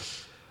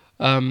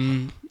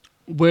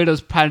 Where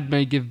does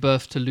Padme give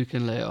birth to Luke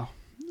and Leia?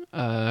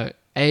 A,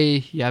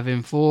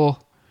 Yavin 4.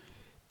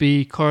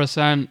 B,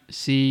 Coruscant.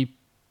 C,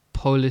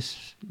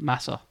 Polis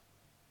Massa.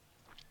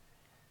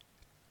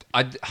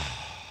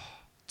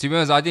 To be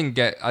honest, I didn't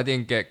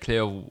get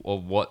clear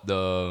of what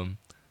the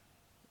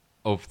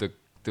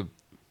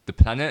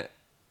planet.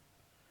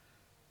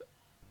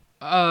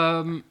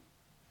 I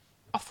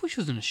thought she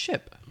was in a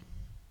ship.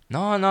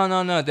 No.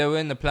 They were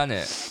in the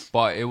planet,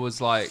 but it was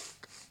like.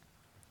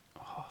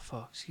 Oh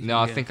fuck! Excuse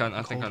No, me, I think I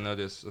know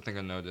this. I think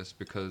I know this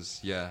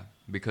because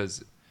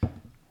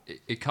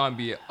it can't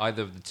be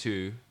either of the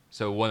two.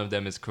 So one of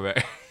them is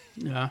correct.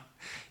 Yeah.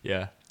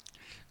 Yeah.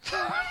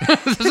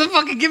 There's a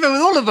fucking give it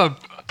with all of them.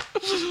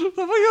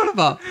 What are you on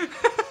about?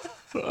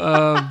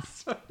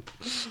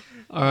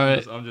 All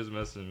right. I'm just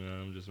messing,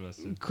 man. I'm just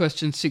messing.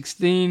 Question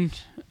 16.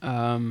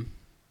 When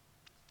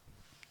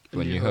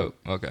You Hope.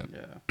 Okay.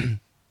 Yeah.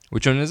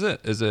 Which one is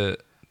it? Is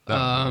it?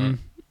 That one, right?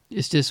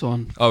 It's this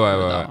one. Oh, That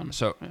right. one.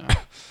 So, Yeah.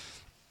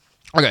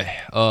 okay.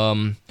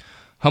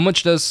 How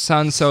much does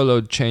Han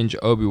Solo change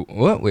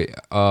What? Wait.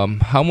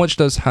 How much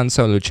does Han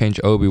Solo change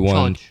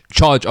Obi-Wan?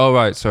 Charge. Oh,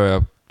 right.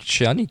 Sorry.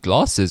 Shit, I need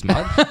glasses,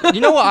 man. You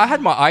know what? I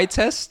had my eye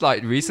test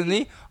like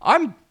recently.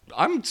 I'm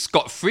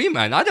scot-free,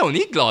 man. I don't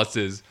need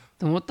glasses.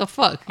 Then what the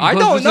fuck? I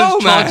don't know,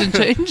 man. Charge and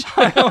change?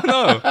 I don't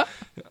know.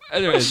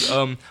 Anyways,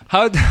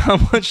 how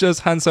much does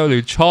Han Solo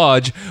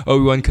charge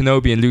Obi-Wan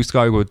Kenobi and Luke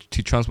Skywalker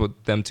to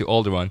transport them to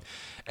Alderaan?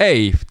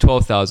 A,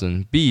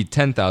 12,000. B,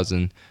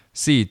 10,000.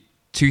 C,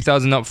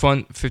 2,000 up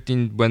front,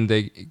 15 when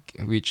they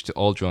reach to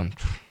Alderaan.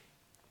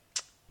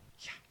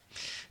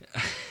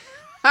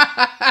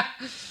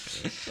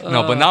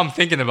 No, but now I'm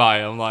thinking about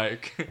it. I'm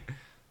like,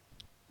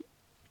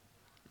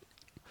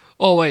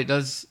 Oh wait,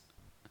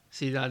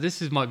 see that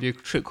this might be a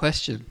trick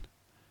question.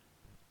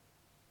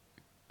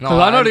 no, Because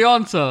I know the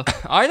answer,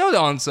 I know the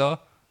answer.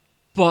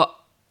 but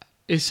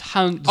it's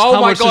Han. Oh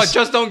how my much god! does-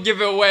 Just don't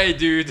give it away,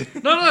 dude.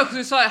 No, because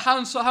it's like how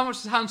much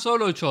does Han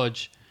Solo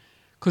charge?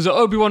 Because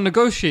Obi-Wan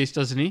negotiates,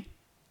 doesn't he?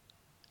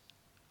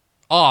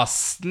 Oh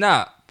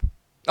snap!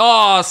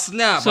 Oh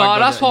snap! So I got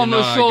that's it. why I'm No,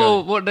 not I sure got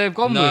it. what they've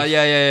gone No, with.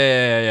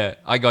 yeah.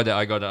 I got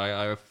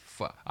it.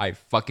 I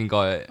fucking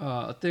got it.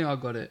 I think I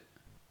got it.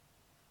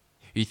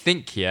 You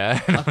think, yeah?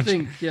 I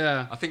think,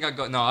 yeah. I think I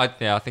got. No, I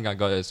think I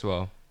got it as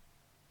well.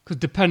 Because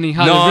depending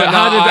how, No, they,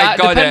 how no, they, I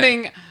got it.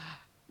 depending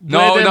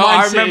No, where their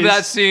I mindset remember is-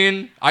 that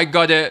scene. I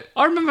got it.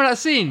 I remember that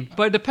scene,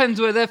 but it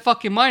depends where their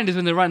fucking mind is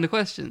when they're writing the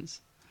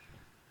questions.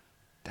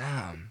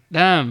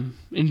 Damn,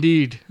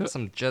 indeed. That's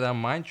some Jedi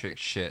mind trick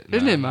shit,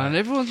 Isn't it, man?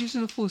 Everyone's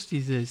using the Force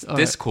these days. All right.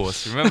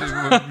 Discourse. Remember we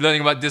were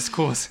learning about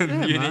discourse in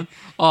Yeah, uni? man.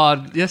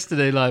 Oh,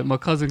 yesterday, like my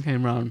cousin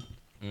came round,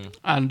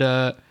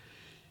 and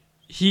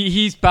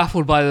he's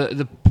baffled by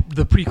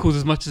the prequels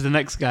as much as the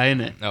next guy,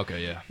 innit?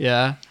 Okay, yeah.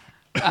 Yeah,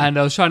 and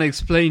I was trying to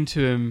explain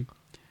to him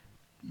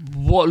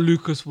what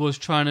Lucas was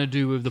trying to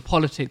do with the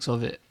politics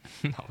of it,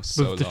 That was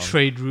so with the long.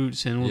 trade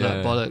routes and all that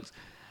Yeah. bollocks.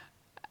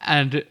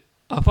 And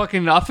I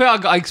feel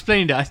I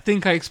explained it. I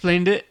think I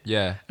explained it,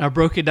 Yeah, and I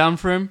broke it down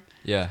for him.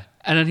 yeah.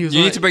 And then he was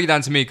You like, need to break it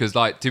down to me because,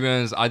 like, to be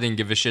honest, I didn't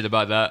give a shit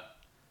about that.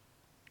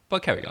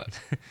 But carry on.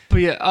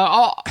 but yeah,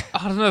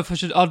 I don't know if I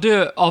should. I'll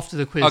do it after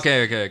the quiz.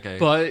 Okay.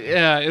 But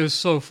yeah, it was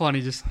so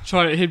funny just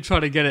trying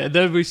to get it. And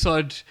then we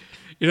started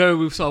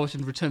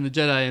watching Return of the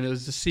Jedi, and it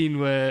was the scene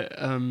where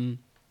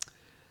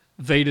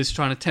Vader's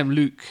trying to tempt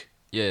Luke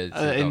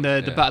Yeah. in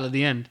the battle at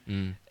the end. Mm.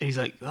 And he's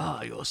like,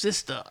 your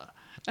sister.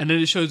 And then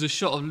it shows a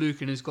shot of Luke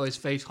and he's got his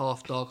face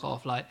half dark,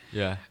 half light.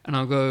 Yeah. And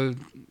I'll go,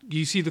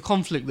 you see the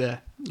conflict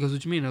there? He goes,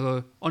 what do you mean? I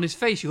go, on his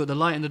face, you got the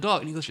light and the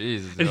dark. And he goes,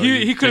 Jesus. and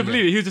he couldn't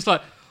believe it. He was just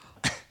like,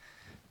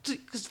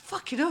 because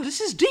fucking hell,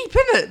 this is deep,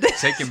 isn't it?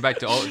 Take him back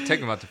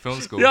to film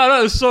school. Yeah, I know,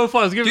 it was so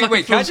fun. I was giving Dude, like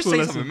wait, a can I film just school say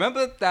lesson. something?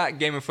 Remember that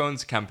Game of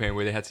Thrones campaign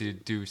where they had to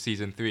do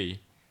season 3?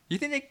 You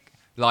think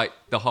like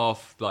the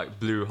half like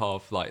blue,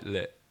 half like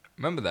lit.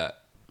 Remember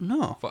that?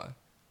 No.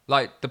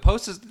 Like the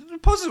posters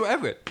were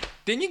everywhere.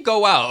 Didn't you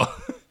go out?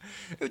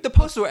 The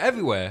posters were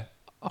everywhere.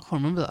 I can't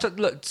remember that.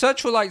 Look,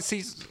 search for like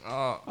season.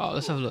 Oh,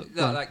 let's have a look.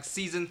 Go on. Like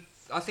season.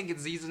 I think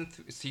it's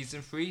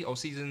season 3 or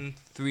season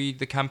 3.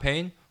 The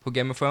campaign for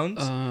Game of Thrones.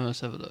 Let's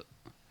have a look.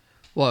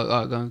 Well,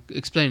 alright, go on.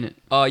 Explain it.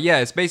 Yeah,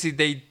 it's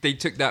basically they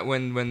took that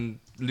when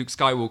Luke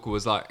Skywalker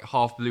was like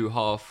half blue,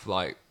 half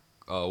like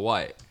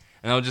white,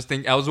 and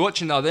I was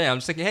watching the other day. I'm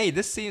just thinking, hey,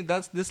 this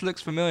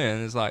looks familiar,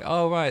 and it's like,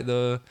 oh right,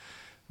 the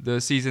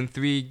season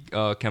 3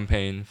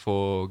 campaign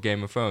for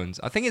Game of Thrones.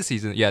 I think it's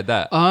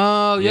that.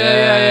 Oh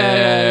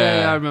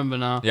yeah. I remember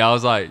now. Yeah, I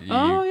was like,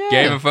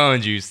 Game of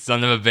Thrones, you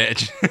son of a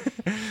bitch.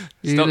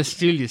 You're gonna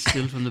steal your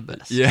steal from the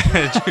best. Yeah,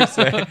 true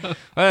say.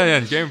 Well,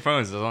 yeah, Game of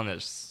Thrones is on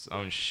its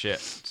own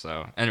shit.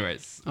 So,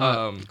 anyways,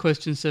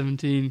 question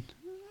 17,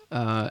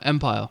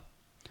 Empire.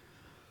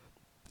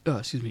 Oh,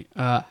 excuse me.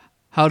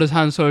 How does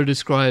Han Solo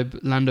describe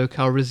Lando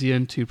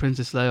Calrissian to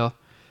Princess Leia?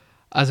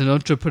 As an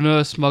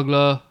entrepreneur,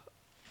 smuggler,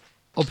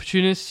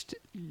 opportunist.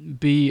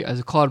 B, as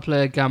a card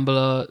player,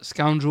 gambler,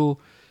 scoundrel.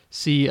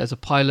 C, as a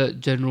pilot,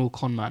 general,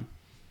 conman.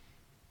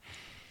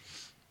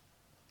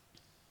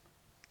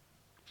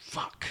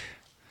 Fuck.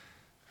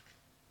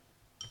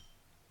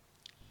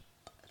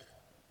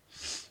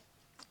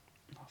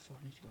 I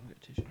need to go and get a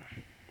tissue.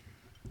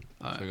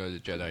 So go to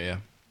Jedi,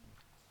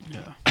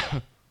 Yeah.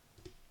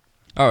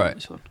 All right.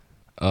 This one.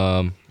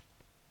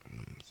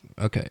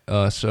 Okay.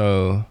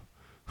 So,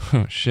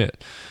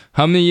 shit.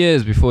 How many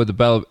years before the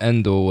Battle of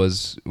Endor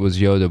was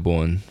Yoda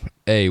born?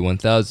 A,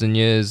 1,000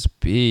 years.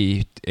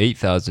 B,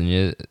 8,000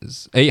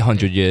 years.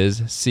 800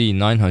 years. C,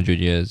 900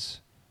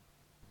 years.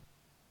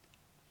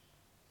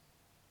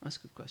 That's a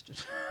good question.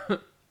 I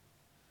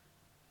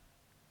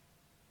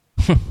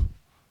think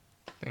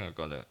I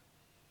got it.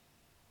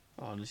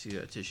 Oh, unless you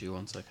get a tissue,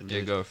 1 second.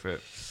 Yeah, go for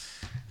it.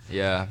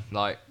 Yeah,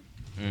 like.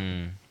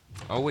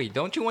 Oh wait,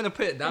 don't you want to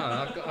put it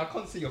down? I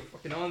can't see your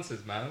fucking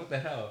answers, man. What the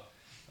hell?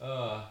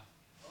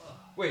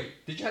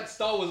 Wait, did you have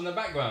Star Wars in the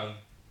background?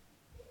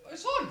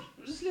 It's on.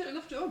 I just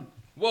left it on.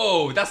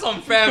 Whoa, that's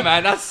unfair,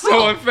 man. That's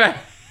so unfair.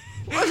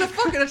 Where's the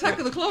fucking Attack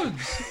of the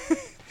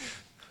Clones?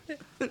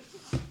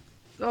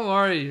 Don't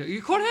worry,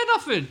 you can't hear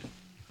nothing.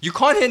 You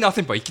can't hear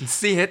nothing, but you can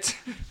see it.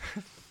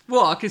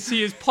 What? I can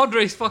see his pod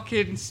race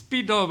fucking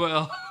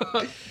speedometer.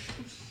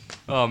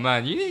 Oh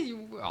man,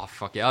 oh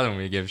fuck it, I don't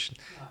really give a shit.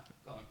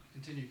 Go on,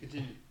 continue.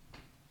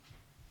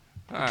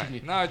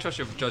 Alright, now I trust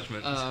your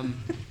judgment.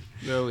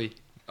 Where are we?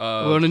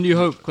 We're on a New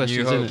Hope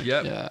question, New Hope, isn't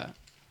it? yep.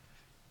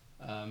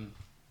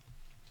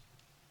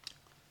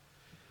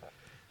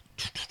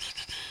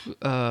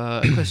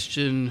 Yeah.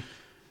 Question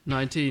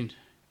 19.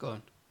 Go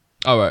on.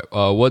 Alright,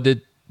 what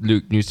did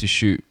Luke use to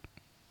shoot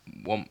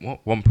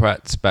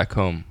Wompratz back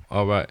home?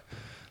 Alright.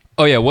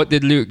 Oh yeah, what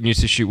did Luke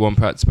use to shoot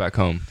Wompratz back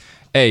home?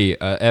 A,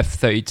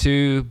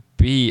 F-32,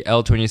 B,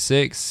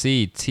 L-26,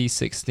 C,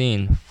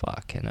 T-16.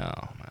 Fucking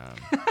hell, man.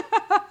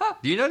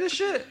 Do you know this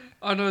shit?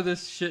 I know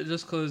this shit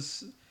just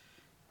because...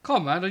 Come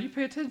on, man, don't you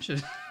pay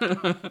attention?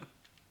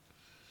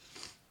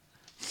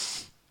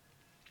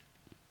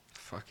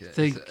 Fuck it.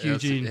 Think,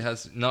 Eugene.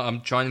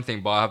 I'm trying to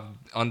think, but I have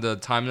under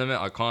time limit,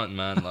 I can't,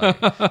 man. Like,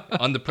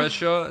 under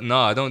pressure, no,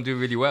 I don't do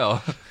really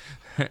well.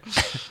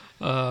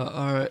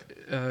 Alright,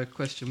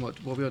 question, what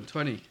are we on?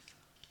 20?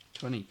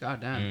 20,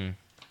 goddamn.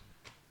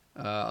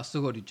 I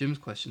still got to do Jim's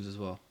questions as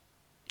well.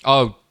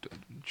 Oh,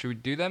 should we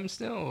do them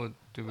still? Or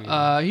do we...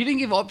 He didn't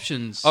give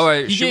options. All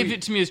right, he gave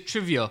it to me as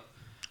trivia.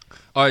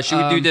 All right,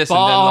 should we do this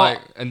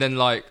and then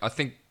I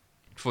think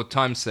for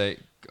time's sake,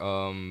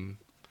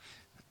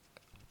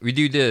 we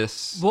do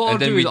this. What I'll and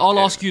do is I'll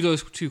ask you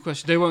those 2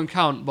 questions. They won't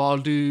count, but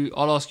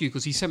I'll ask you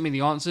because he sent me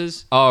the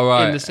answers. Oh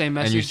right, in the same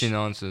message. And you've seen the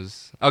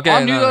answers. Okay,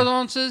 I knew those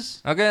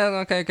answers. Okay.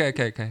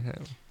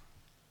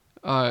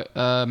 All right.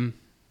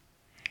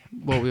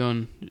 What are we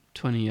on?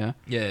 20, yeah?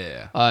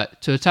 Yeah. Alright,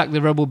 to attack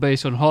the rebel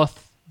base on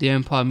Hoth, the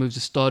Empire moves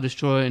a Star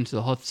Destroyer into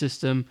the Hoth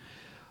system.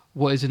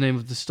 What is the name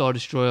of the Star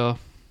Destroyer?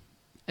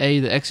 A,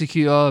 the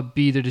Executor.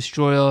 B, the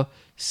Destroyer.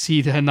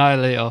 C, the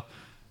Annihilator.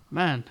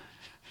 Man,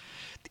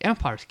 the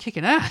Empire is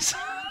kicking ass.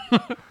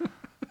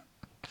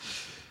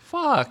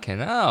 Fucking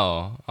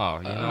hell. Oh,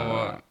 you know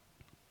what?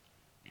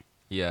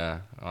 Yeah,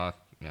 I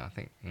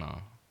think,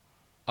 no.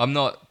 I'm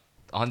not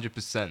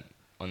 100%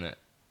 on it.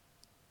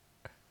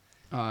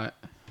 Alright.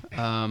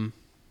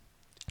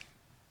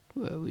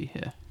 Where are we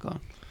here? Go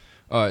on.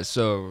 Alright,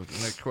 so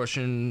next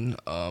question.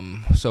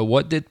 So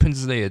what did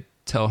Princess Leia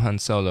tell Han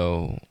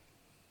Solo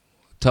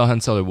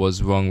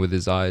was wrong with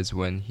his eyes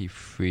when he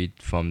freed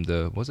from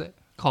the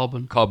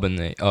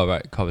carbonate? Oh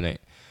right,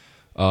 carbonate.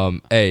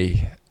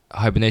 A,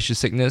 hibernation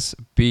sickness.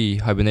 B,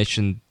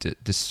 hibernation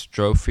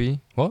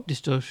dystrophy. What?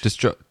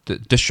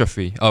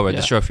 Dystrophy. Oh right, yeah.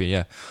 Dystrophy.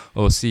 Yeah.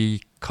 Or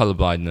C, color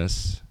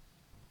blindness.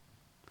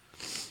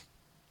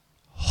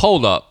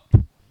 Hold up.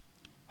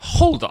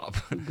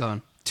 Go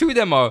on. 2 of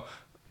them are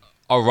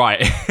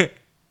right.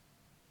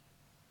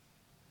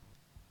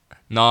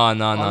 No. I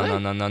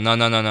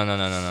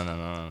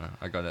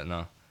got it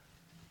now.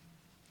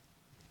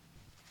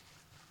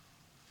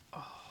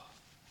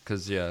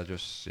 Cause yeah,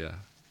 just yeah.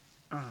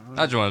 I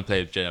I just want to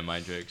play Jedi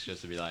Mind Tricks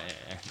just to be like,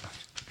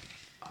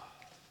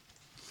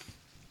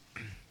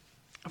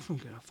 I'm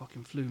getting a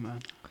fucking flu,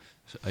 man.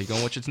 So are you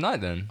gonna watch it tonight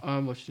then?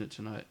 I'm watching it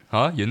tonight.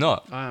 Huh? You're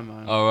not? I am,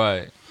 man. All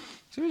right.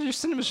 So your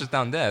cinema's just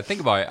down there.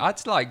 Think about it. I had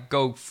to like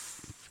go,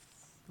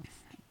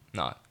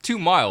 2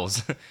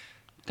 miles.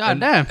 God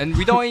damn. And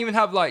we don't even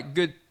have like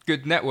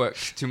good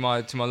networks to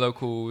my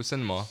local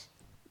cinema.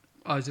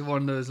 Oh, is it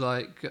one of those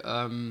like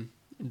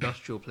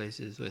industrial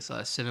places where it's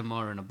like a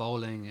cinema and a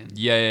bowling and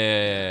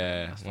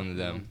Yeah. That's One of fucking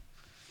them. long.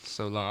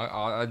 So long.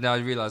 I now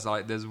realize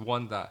like there's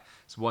one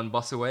that's one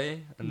bus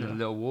away and then a Yeah.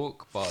 little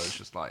walk, but it's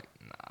just like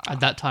nah. At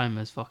that time,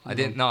 it's fucking. I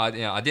didn't. No, I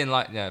didn't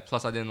like. Yeah.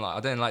 Plus, I didn't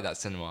like that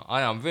cinema.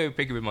 I'm very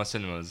picky with my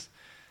cinemas.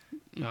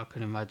 I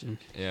can imagine.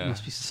 Yeah. It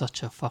must be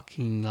such a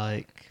fucking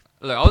like.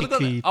 Look, I was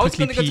Prickly gonna go to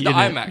Pete, the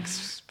innit?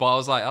 IMAX, but I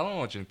was like, I don't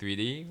watch in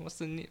 3D. What's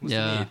the need?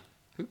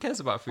 Who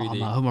cares about 3D? Oh,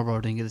 man, I hope my brother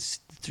didn't get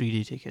the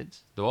 3D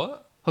tickets. The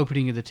what? Hope he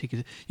didn't get the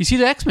tickets. You see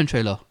the X-Men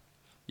trailer?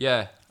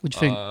 Yeah. What'd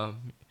you think?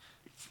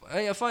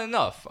 Yeah, fun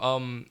enough.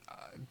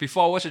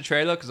 Before I watched the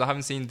trailer, because I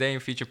haven't seen Day in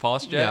Future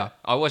Past yet, Yeah.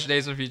 I watched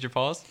Days in Future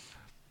Past.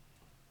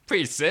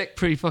 Pretty sick.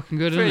 Pretty fucking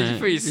good, isn't it?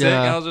 Pretty sick.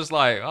 And I was just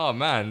like, oh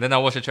man. Then I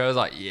watched the trailer, I was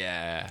like,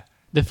 yeah.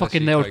 They fucking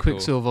actually nailed quite cool.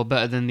 Quicksilver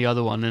better than the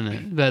other one,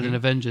 innit? Better than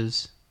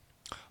Avengers.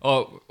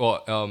 Oh,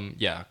 well,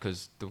 yeah,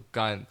 because the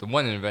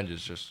one in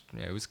Avengers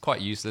it was quite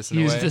useless in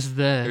He a was way. just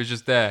there, It was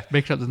just there.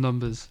 making up the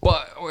numbers.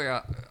 But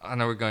I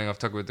know we're going off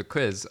topic with the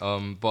quiz.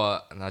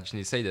 But and I just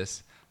need to say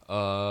this.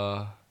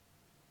 Yeah,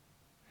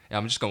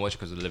 I'm just gonna watch it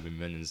because Olivia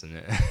Munn is in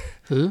it.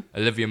 Who?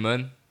 Olivia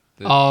Munn.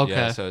 Oh, okay.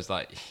 Yeah, so it's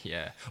like,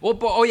 yeah. Well,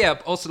 but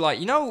also like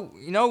you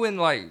know when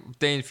like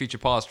Day in Future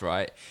Past,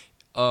 right?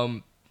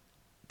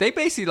 They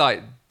basically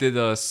like did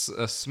a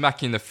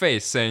smack in the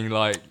face, saying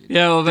like,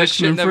 Yeah, well, this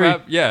shit X-Men never 3.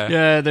 happened.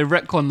 Yeah, they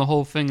retconned the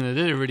whole thing and they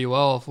did it really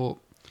well. I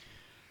thought,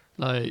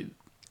 like,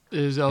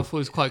 I thought it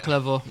was quite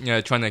clever.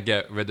 Yeah, trying to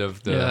get rid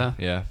of the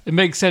yeah. It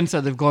makes sense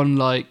that they've gone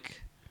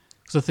like,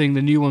 because I think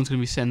the new one's gonna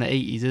be set in the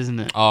 80s, isn't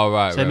it? Oh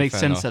right. So it makes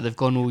fair sense enough. that they've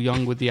gone all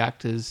young with the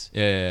actors,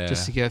 Yeah.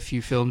 just to get a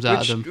few films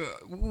out of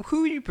them.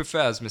 Who do you prefer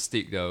as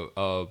Mystique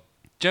though?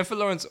 Jennifer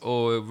Lawrence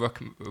or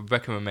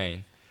Rebecca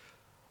Romaine?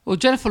 Well,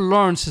 Jennifer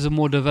Lawrence is a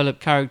more developed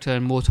character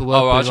and more to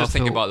work with. I was just I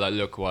thinking feel. about like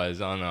look wise.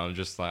 I don't know. I'm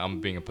just like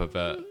I'm being a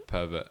pervert.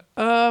 I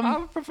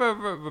I prefer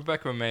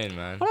Rebecca Romaine,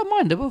 man. don't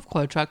mind. They're both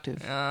quite attractive.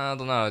 I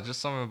don't know.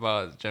 Just something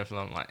about Jennifer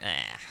Lawrence. Like,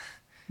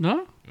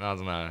 No, I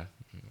don't know.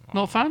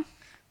 not a fan.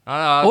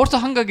 I I watched the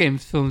Hunger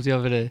Games films the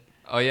other day.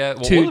 Oh yeah,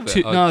 well, all of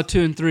it. Oh,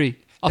 2 and 3.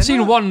 I've They're seen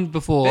not- one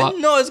before. they're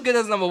not as good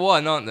as number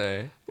 1, aren't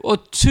they? Well,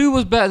 2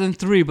 was better than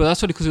 3, but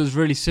that's only because it was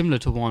really similar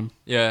to 1.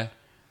 Yeah,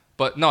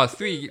 but no,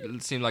 3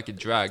 seemed like it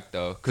dragged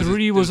though.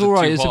 3 was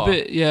alright. It's a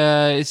bit,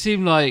 yeah. It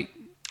seemed like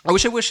I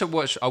wish I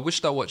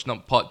watched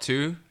not part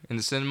 2 in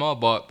the cinema,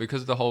 but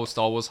because of the whole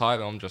Star Wars hype,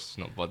 I'm just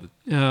not bothered.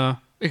 yeah.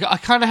 I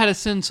kind of had a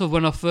sense of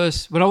when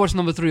I watched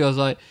number 3, I was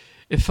like,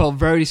 it felt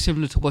very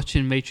similar to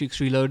watching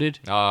Matrix Reloaded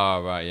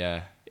Oh right,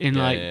 yeah. in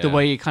Yeah, like yeah, the yeah.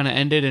 way it kind of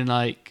ended, and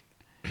like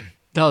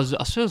that was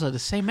I suppose like the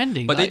same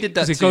ending. But they like, did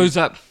that 'cause it too. goes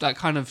that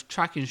kind of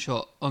tracking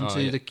shot onto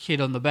yeah. the kid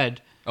on the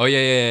bed. Oh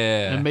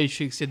yeah. And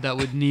Matrix did that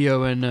with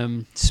Neo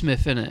and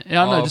Smith in it.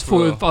 Yeah, I know. Oh, Just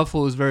for real. thought it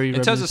was very. In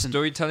terms of reminiscent.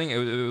 storytelling,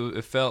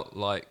 it felt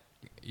like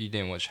you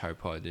didn't watch Harry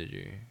Potter, did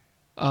you?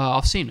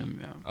 I've seen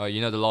them. Yeah. You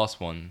know the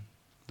last one,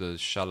 the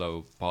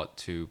Shallow Part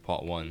 2,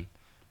 Part 1.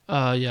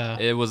 Yeah.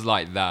 It was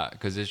like that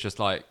because it's just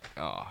like,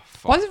 oh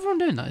fuck. Why is everyone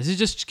doing that? Is it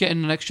just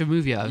getting an extra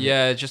movie out of it?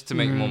 Yeah, just to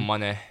make more Mm.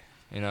 money.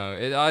 You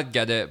know, I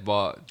get it,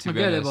 but to I be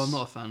get honest, it, but I'm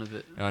not a fan of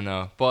it. I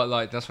know, but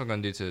like that's what I'm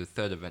gonna do to the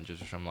third Avengers,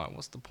 which I'm like,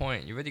 what's the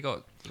point? You already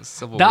got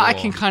Civil That War. I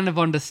can kind of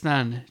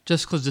understand,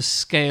 just because the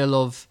scale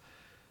of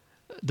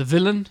the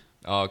villain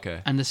Oh, okay.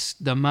 and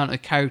the amount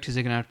of characters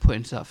they're gonna have to put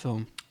into that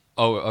film.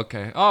 Oh,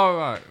 okay. Oh,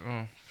 right.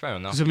 Fair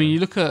enough. Because I mean, you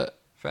look at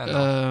Fair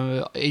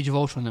enough. Age of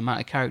Ultron, the amount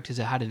of characters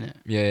it had in it,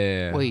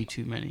 Yeah. way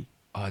too many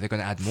Oh, they're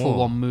gonna add for more.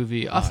 one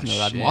movie. I think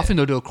they'll add more. I shit. think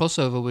they'll do a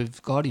crossover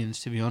with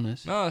Guardians. To be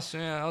honest, No, so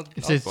yeah,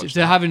 if I'll they're, if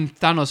they're having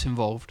Thanos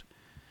involved,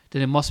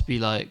 then it must be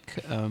like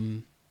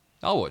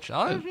I'll watch.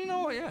 You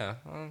know what? Yeah.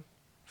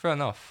 Fair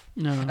enough.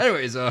 no.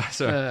 Anyways, so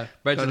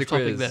back to got the a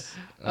topic quiz.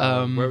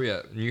 there. Where are we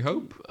at? New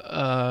Hope.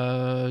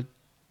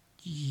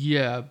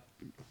 Yeah.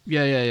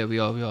 We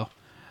are.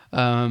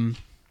 All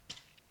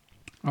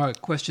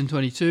right. Question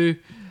 22.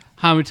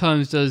 How many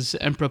times does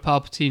Emperor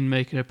Palpatine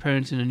make an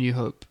appearance in A New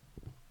Hope?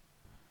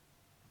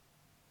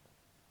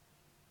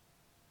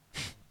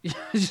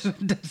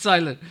 Just dead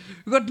silent.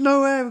 We got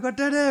no air. We got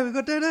dead air. We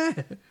got dead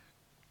air.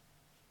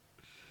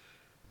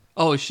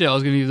 Oh shit! I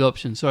was going to use the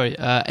option. Sorry.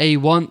 A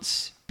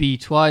once, B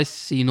twice,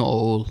 C not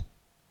all.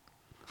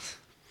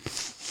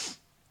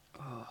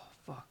 Oh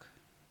fuck!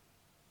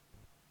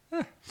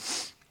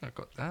 I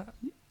got that.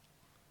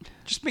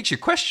 Just makes you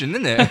question,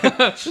 doesn't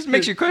it? Just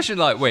makes you question,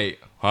 like, wait,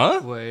 huh?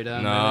 Wait a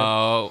minute.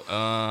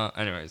 No.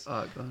 Anyways,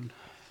 Oh, gone.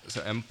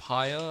 so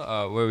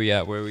Empire. Where we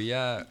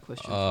at?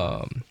 Question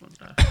five.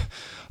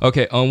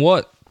 Okay. On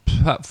what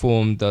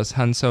platform does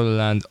Han Solo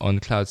land on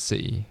Cloud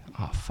City?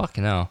 Oh,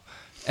 fucking hell.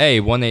 A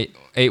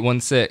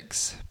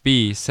 18816,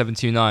 B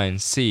 729,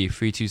 C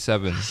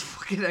 327.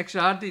 Fucking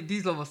extra. I think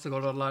these lot must have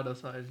gone online or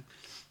something.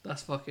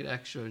 That's fucking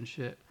extra and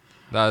shit.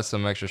 That's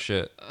some extra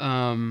shit.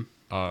 Fuck.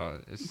 Yeah.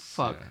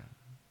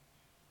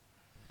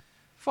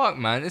 Fuck,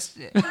 man. It's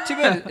to be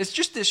honest, it's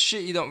just this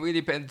shit you don't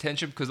really pay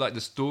attention because like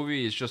the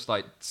story is just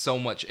like so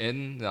much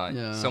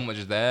so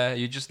much there.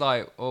 You're just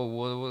like,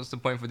 oh, what's the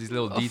point for these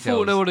little details? I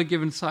thought they would have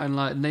given something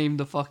like name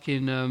the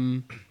fucking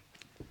name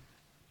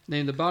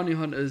the bounty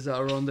hunters that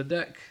are on the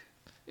deck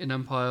in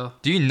Empire.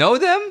 Do you know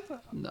them?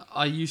 No,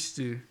 I used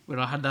to when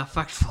I had that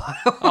fact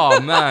file.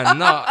 Oh man,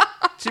 no.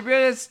 To be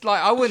honest,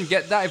 like I wouldn't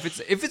get that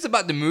if it's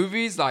about the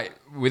movies, like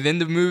within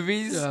the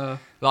movies,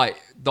 like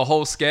the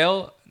whole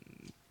scale.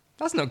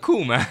 That's not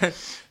cool, man.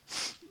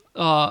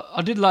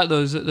 I did like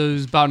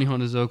those bounty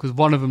hunters though, because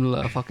one of them looked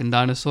like a fucking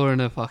dinosaur in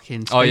a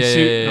fucking spacesuit. Oh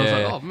yeah. And I was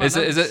like, oh man,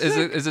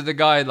 is it the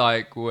guy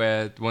like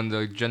where one of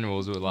the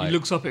generals were like? He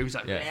looks up at him, he's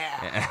like,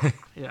 yeah.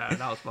 Yeah,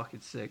 that was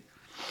fucking sick.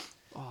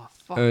 Oh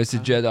fuck. Oh, it's a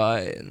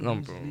Jedi. No,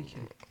 bro.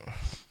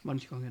 Why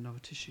don't you go and get another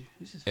tissue?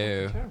 This is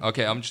Ew. terrible.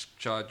 Okay,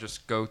 shall I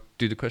just go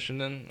do the question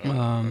then?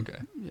 Okay.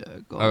 Yeah,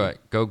 go All right,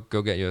 go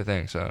get your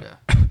thing. So. Yeah.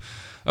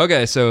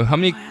 Okay, so how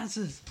many? My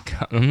answers.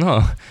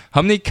 No,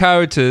 how many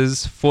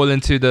characters fall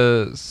into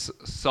the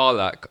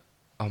Sarlacc?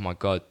 Oh my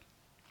god.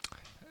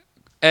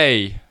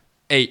 A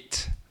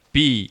 8,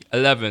 B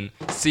 11,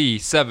 C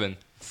 7.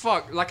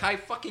 Fuck, like I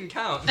fucking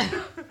count.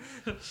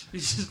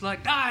 He's just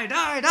like die.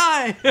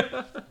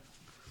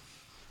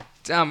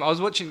 Damn, I was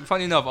watching.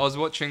 Funny enough, I was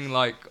watching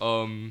like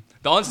the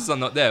answers are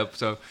not there.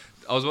 So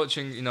I was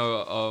watching,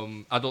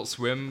 Adult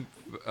Swim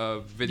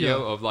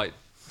video of like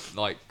of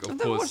I've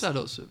never course. watched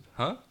Adult Swim.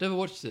 Huh? Never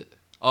watched it.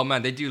 Oh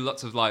man, they do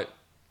lots of like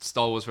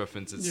Star Wars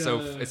references. Yeah.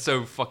 It's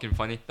so fucking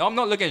funny. No, I'm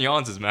not looking at your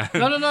answers, man.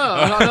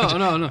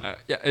 No.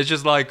 Yeah, it's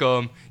just like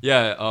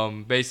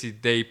basically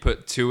they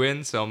put 2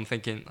 in, so I'm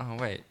thinking, oh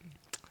wait,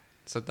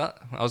 so that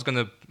I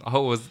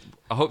hope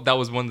that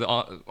was one of the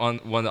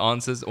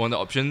answers, one of the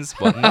options,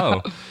 but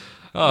no.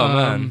 Oh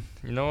man,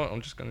 you know what?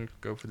 I'm just gonna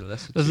go for the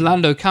lesser. Does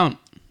Lando count?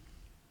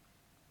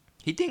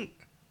 He didn't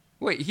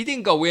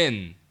go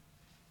in.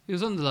 He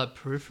was on the like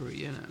periphery,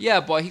 innit? Yeah,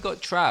 but he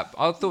got trapped.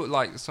 I thought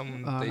like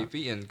someone they've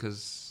eaten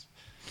because.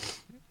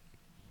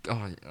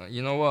 Oh,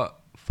 you know what?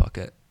 Fuck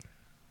it.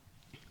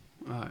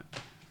 Alright.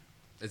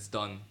 It's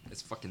done.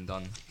 It's fucking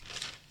done.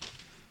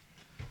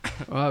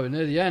 Alright, we're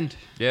near the end.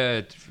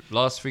 Yeah,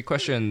 last 3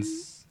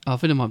 questions. I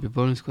think it might be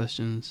bonus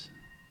questions.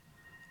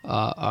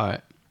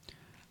 Alright.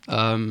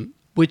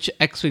 Which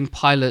X-Wing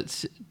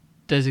pilot's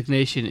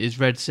designation is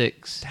Red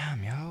 6?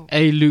 Damn, yo.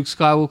 A. Luke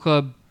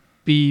Skywalker,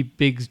 B.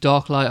 Biggs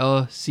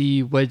Darklighter,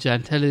 C. Wedge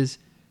Antilles,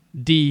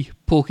 D.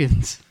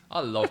 Porkins. I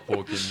love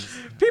Porkins.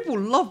 People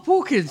love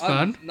Porkins,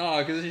 man.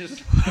 No, because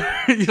it's just...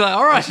 You're like,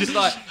 alright.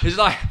 It's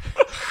like...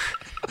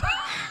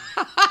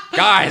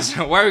 Guys,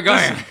 where are we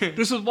going?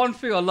 This was one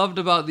thing I loved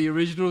about the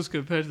originals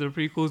compared to the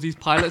prequels, these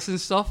pilots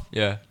and stuff.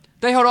 Yeah.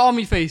 They had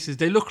army faces.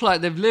 They look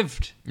like they've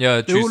lived.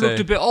 Yeah, They all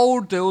looked a bit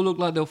old. They all looked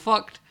like they were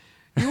fucked.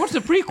 You watch the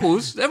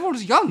prequels,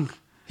 everyone's young.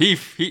 He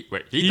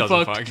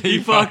doesn't fuck. He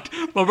fucked.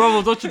 My brother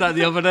was watching that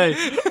the other day,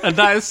 and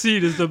that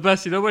scene is the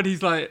best. You know when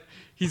he's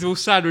all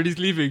sad when he's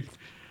leaving.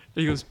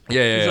 He goes,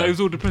 Yeah. Like, he was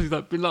all depressed. He's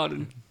like, Bin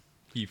Laden.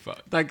 He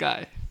fucked. That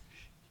guy.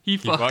 He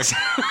fucks.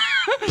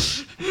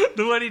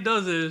 The way he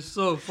does it is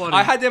so funny.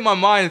 I had in my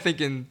mind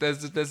thinking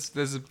there's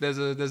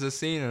a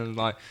scene and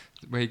like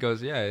where he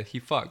goes, yeah, he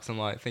fucks. I'm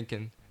like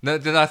thinking. I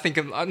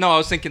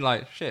was thinking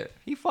like, shit,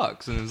 he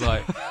fucks, and it was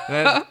like, and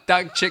then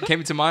that chick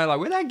came to mind, like,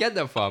 where did I get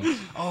that from?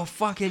 Oh,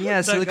 fucking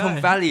yeah, Silicon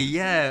Valley,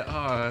 yeah.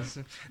 Oh,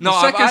 no,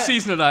 the second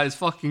season of that is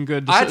fucking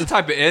good. I had to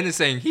type it in and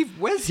saying,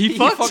 where's he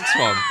fucks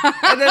from?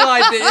 And then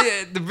like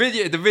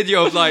the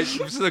video of like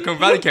Silicon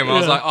Valley came, I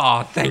was like,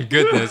 oh, thank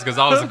goodness, because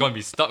I was gonna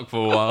be stuck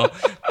for a while.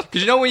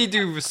 Because you know when you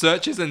do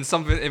researches and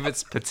something, if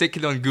it's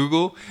particular on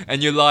Google,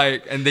 and you're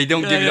like, and they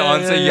don't give you the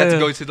answer, you have to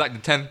go to like the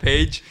 10th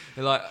page,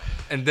 and like.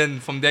 And then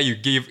from there you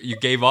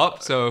gave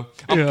up. So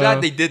I'm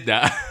glad they did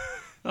that.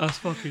 That's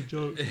fucking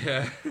joke.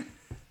 Yeah.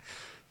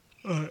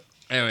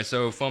 Anyway,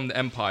 so from the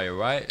Empire,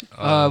 right?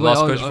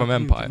 Last question from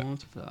Empire.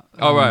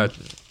 All right.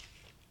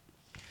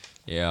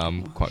 Yeah,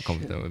 I'm quite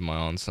confident with my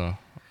answer.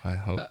 I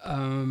hope.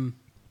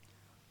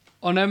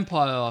 On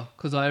Empire,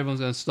 because everyone's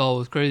going Star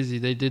Wars crazy,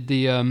 they did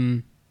the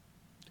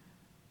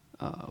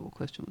what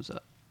question was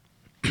that?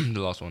 The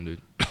last one,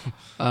 dude.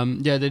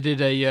 Yeah, they did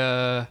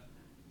a.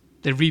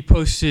 They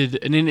reposted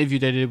an interview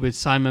they did with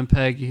Simon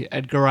Pegg,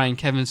 Edgar Wright, and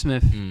Kevin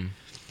Smith,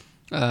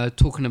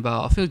 talking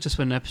about, I feel just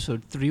when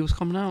episode 3 was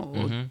coming out,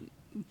 or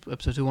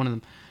episode 2, one of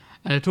them.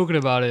 And they're talking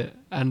about it,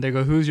 and they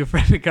go, who's your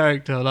favorite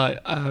character? Like,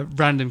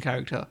 random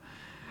character.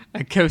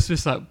 And Kevin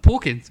Smith's like,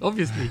 Porkins,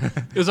 obviously.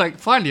 It was like,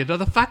 finally,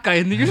 another fat guy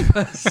in the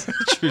universe.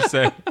 True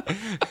say.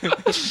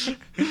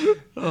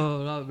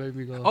 Oh, that made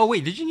me laugh. Oh,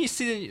 wait, did you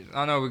see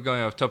I know we're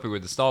going off topic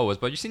with the Star Wars,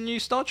 but you seen the new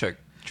Star Trek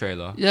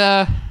trailer?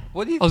 Yeah.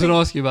 What do you think? I was going to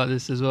ask you about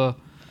this as well.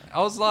 I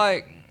was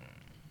like,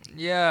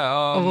 yeah.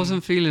 I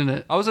wasn't feeling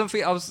it.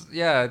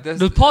 yeah.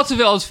 The parts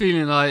of it I was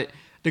feeling like,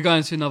 they're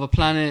going to another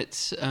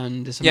planet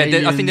and there's some I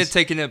aliens. think they're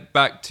taking it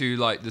back to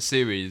like the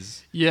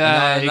series.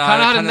 Yeah, it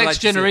kind of had a Next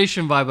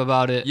Generation vibe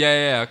about it.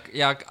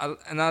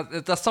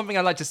 That's something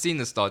I like to see in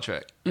the Star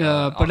Trek.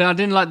 But I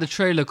didn't like the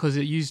trailer because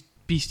it used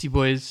Beastie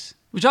Boys,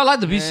 which I like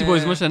the Beastie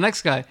Boys much than the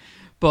next guy,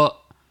 but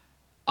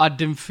I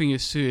didn't think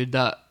it suited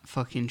that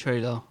fucking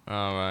trailer.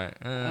 All right.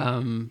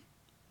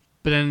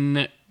 But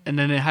then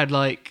it had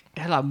like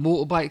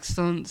motorbike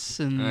stunts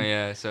and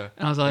I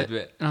was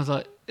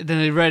like, then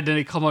they read and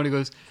it come on, it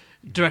goes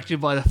directed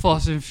by the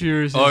Fast and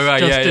Furious. Oh right,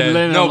 Justin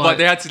Lin. No, but like,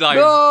 they had to they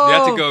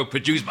had to go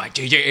produced by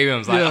J.J.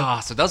 Abrams.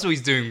 Like, so that's what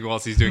he's doing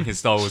whilst he's doing his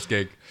Star Wars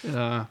gig.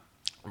 Yeah.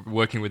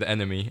 Working with the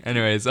enemy.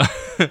 Anyways,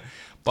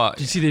 but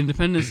did you see the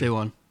Independence Day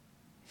one?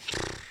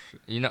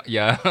 You know,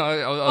 yeah.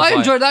 I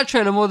enjoyed that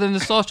trailer more than the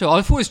Star Trek.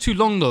 I thought it was too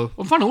long though.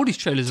 I'm finding all these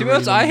trailers. To be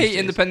honest, I hate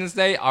Independence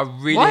Day. I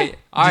really hate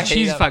the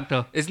cheese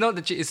factor. It's not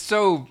the cheese. It's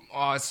so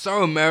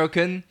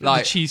American.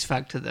 Like the cheese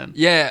factor then.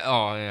 Yeah.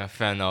 Oh yeah.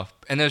 Fair enough.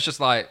 And it's just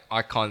like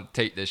I can't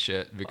take this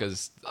shit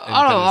because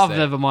I've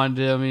never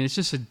minded it. I mean, it's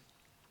just a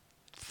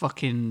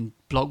fucking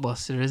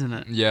blockbuster, isn't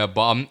it? Yeah,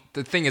 but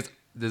the thing is,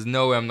 there's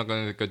no way I'm not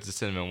going to go to the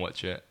cinema and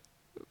watch it.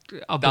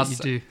 I bet you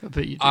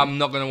do. I'm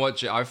not gonna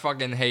watch it. I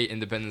fucking hate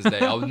Independence Day.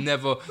 I'll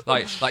never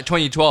like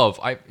 2012.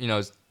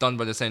 It's done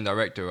by the same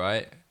director,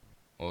 right?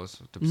 Or the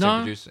same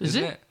producer,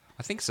 isn't it?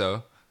 I think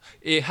so.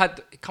 It has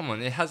that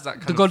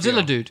kind of the Godzilla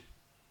feel. Dude.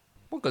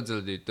 What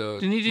Godzilla dude?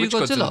 Didn't he do which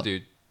Godzilla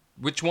dude?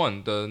 Which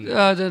one? The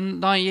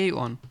 98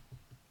 one.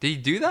 Did he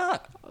do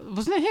that?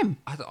 Wasn't it him?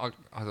 I don't.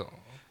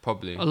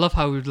 Probably. I love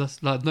how we've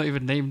not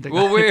even named the guy.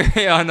 Well,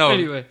 I know.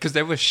 Anyway. Because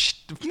they were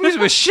the movies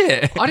were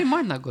shit. I didn't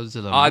mind that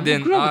Godzilla. I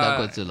didn't. I grew up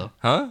with that Godzilla.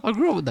 Huh? I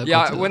grew up with that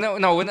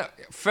Godzilla. Yeah,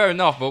 fair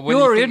enough. But when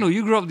You're Oriental,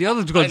 you grew up with the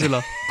other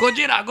Godzilla.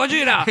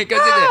 Godzilla!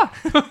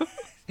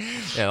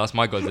 Yeah, that's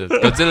my Godzilla.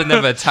 Godzilla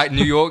never attacked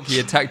New York, he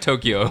attacked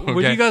Tokyo. Okay?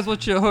 When you guys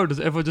watch it at home, does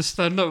everyone just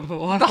stand up and put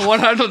one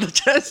hand on the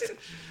chest?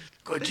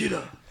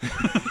 Godzilla.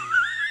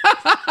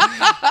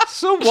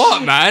 So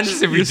what, man?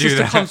 Just if we Your do sister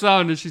that. comes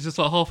down and she's just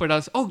like halfway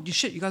down. Oh,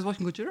 shit, you guys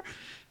watching Godzilla?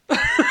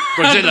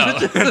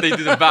 Godzilla. They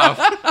did the bow.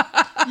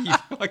 You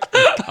fucking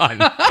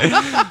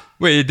cunt.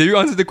 Wait, did you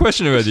answer the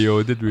question already,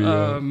 or did we?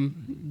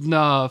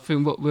 No, I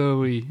think what were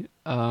we?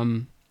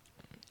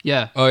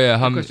 Yeah. Oh yeah,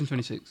 question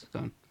 26. Go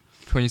on.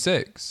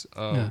 26.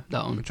 Yeah,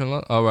 that one. Which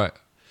one? All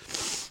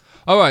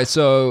right.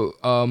 So,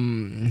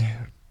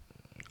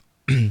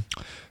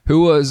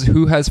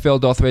 who has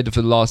failed Darth Vader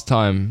for the last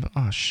time?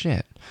 Oh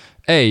shit.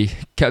 A.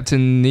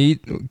 Captain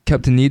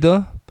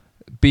Needa.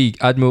 B.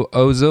 Admiral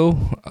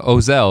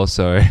Ozell.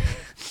 Sorry.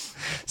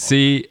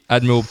 C.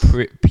 Admiral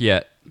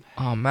Piet.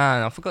 Oh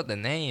man, I forgot the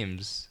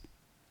names.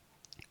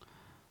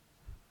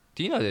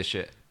 Do you know this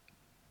shit?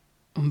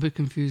 I'm a bit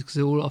confused because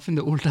I think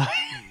they all die.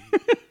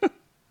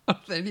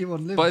 If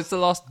anyone lives. But it's the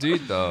last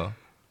dude though.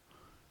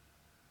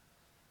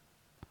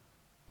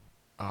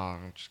 Oh,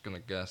 I'm just gonna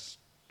guess.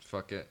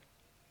 Fuck it.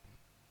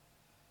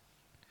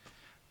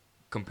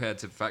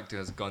 Comparative factor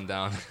has gone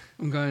down.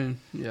 I'm going.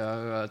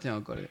 Yeah, I think I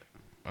got it.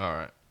 All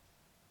right.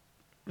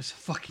 It's a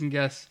fucking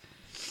guess.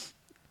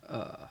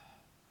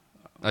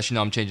 Actually,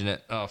 no, I'm changing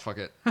it. Oh, fuck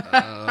it. All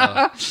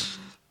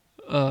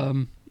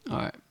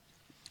right.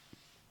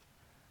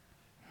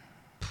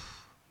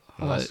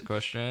 Last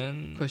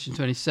question. Question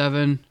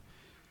 27.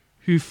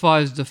 Who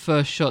fires the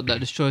first shot that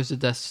destroys the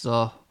Death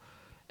Star?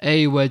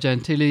 A. Wedge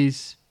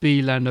Antilles.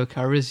 B. Lando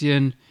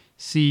Calrissian.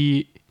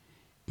 C.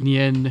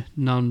 Nien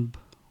Nunb.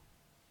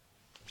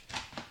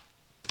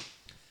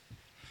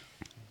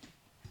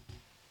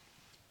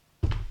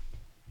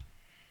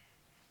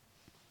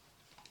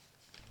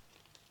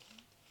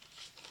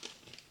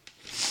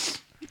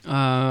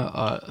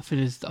 I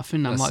think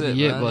that might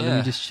be it, but let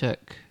me just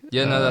check.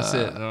 Yeah, no, that's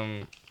it.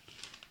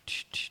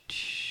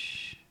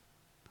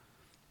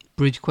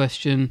 Bridge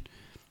question.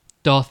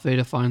 Darth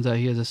Vader finds out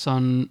he has a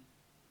son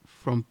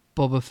from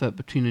Boba Fett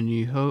between A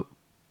New Hope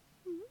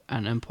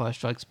and Empire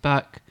Strikes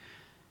Back.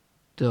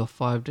 There are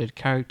 5 dead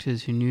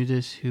characters who knew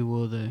this. Who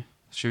were they?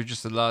 Should we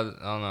just allow... I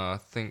don't know, I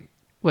think...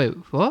 Wait,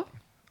 what?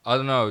 I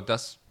don't know, I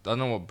don't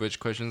know what bridge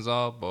questions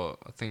are, but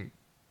I think...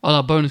 Oh,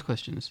 they're bonus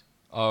questions.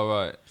 Oh,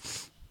 right.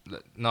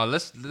 No,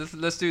 let's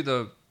do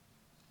the...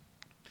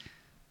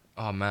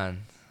 Oh,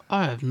 man.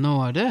 I have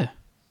no idea.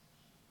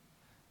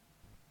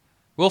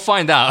 We'll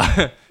find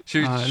out.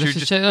 Check. I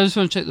just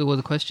want to check what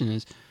the question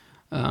is.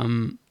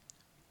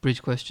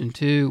 Bridge question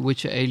 2.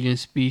 Which alien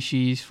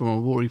species from a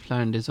watery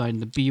planet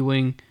designed the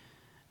B-Wing?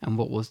 And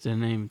what was their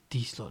name?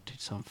 D-Slot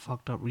did some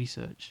fucked up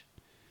research.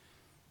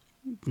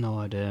 No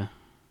idea.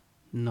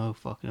 No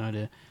fucking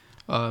idea.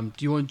 Do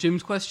you want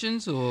Jim's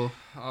questions or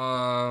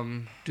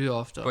do it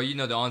after? But you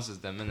know the answers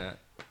then, innit?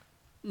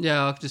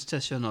 Yeah, I'll just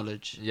test your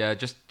knowledge. Yeah,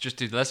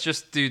 let's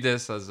just do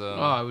this as a...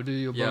 Alright, we'll do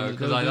your bonus. Yeah,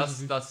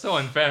 because that's so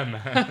unfair,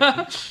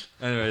 man.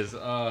 Anyways,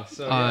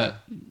 Alright,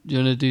 do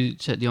you want to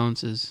check the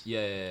answers?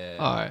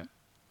 Yeah.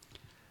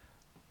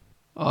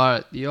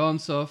 Alright, the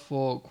answer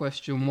for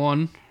question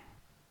 1.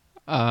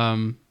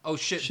 Oh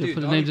shit, dude,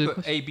 put the I names only of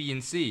put A, B,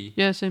 and C.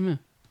 Yeah, same here.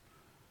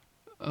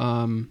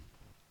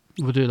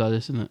 We'll do it like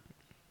this, innit?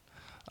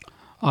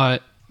 All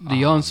right.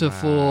 The Oh, answer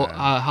for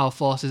man. how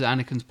fast is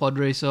Anakin's pod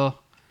racer?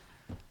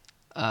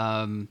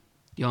 The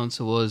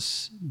answer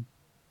was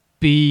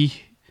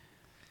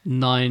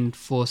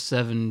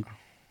B947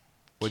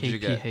 What'd you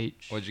get? kph.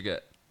 What'd you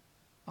get?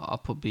 I'll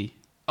put B.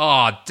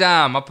 Oh,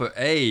 damn. I put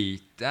A.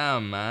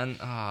 Damn, man.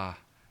 Ah.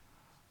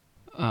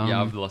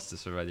 Yeah, I've lost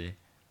this already.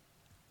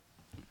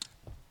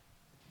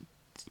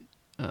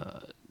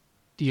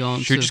 The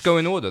answer. Should we just go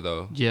in order,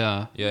 though?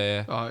 Yeah.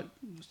 Yeah. All right.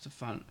 What's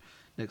the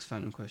next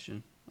Phantom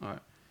question? All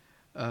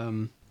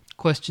right.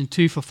 Question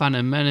 2 for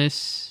Phantom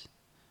Menace.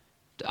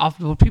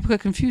 Would people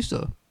get confused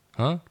though?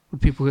 Huh?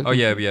 Would people get? Oh,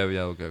 yeah, confused?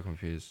 we'll get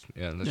confused.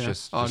 Yeah, let's Yeah.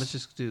 just... Let's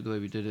just do it the way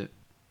we did it.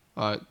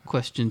 All right.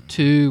 Question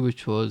 2,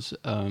 which was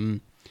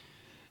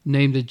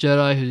name the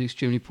Jedi who's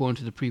extremely important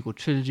to the prequel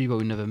trilogy, but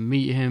we never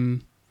meet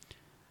him.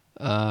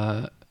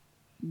 The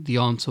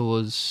answer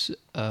was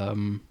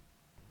Sifo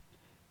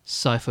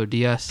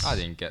Dyas. I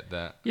didn't get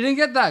that. You didn't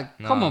get that?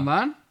 No. Come on,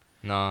 man.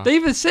 No. They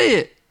even say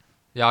it.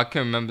 Yeah, I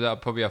couldn't remember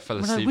that. Probably I fell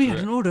asleep We for had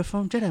it. an order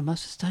from Jedi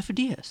Master Sifo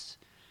Dyas.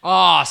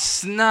 Oh,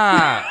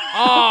 snap.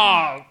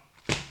 Oh.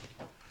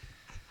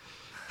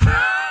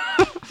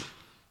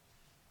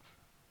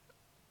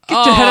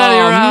 Get your head out of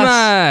your ass.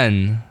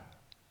 Man.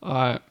 All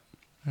right.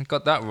 I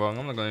got that wrong.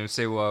 I'm not going to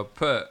say what I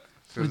put.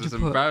 Because What'd it's you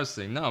put?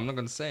 embarrassing. No, I'm not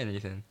going to say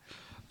anything.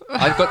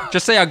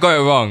 Just say I got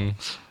it wrong.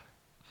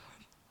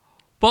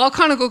 But I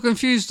kind of got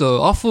confused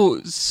though. I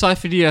thought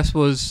Sifo Dyas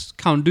was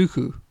Count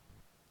Dooku.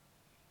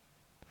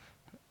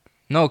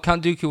 No,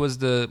 Count Dooku was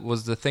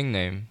the thing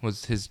name.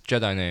 Was his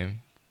Jedi name.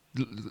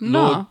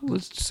 No,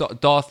 Lord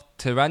Darth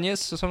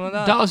Tyrannus or something like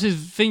that. That was his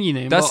thingy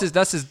name. That's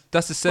but, his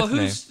Sith but name.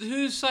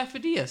 who's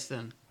Sifo Dyas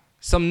then?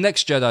 Some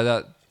next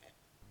Jedi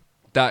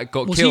that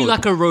got Was killed. he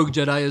like a rogue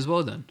Jedi as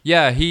well then?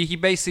 Yeah, he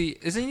basically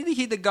isn't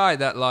he the guy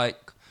that like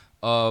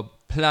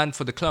planned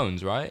for the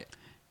clones, right?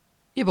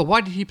 Yeah, but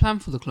why did he plan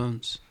for the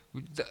clones?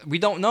 We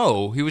don't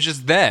know. He was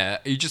just there.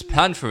 He just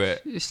planned for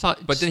it. It's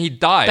like But then he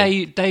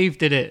died. Dave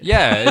did it.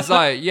 Yeah, it's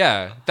like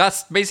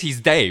that's basically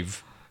he's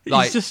Dave.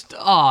 Like He's just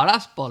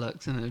that's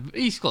bollocks, isn't it?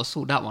 He's got to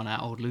sort that one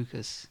out, old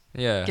Lucas.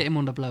 yeah, Get him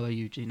on the blower,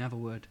 Eugene. Have a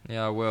word.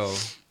 yeah, I will.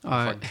 All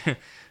right.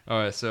 All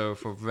right. So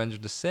for Revenge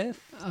of the Sith,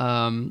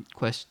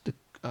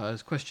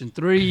 Question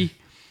 3: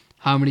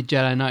 how many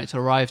Jedi Knights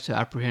arrived to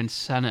apprehend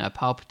Senator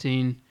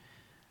Palpatine?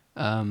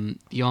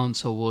 The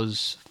answer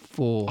was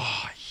 4.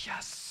 oh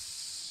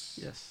yes,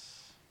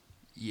 Yes.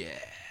 yeah,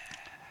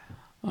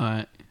 All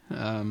right.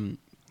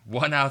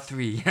 1 out of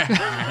 3.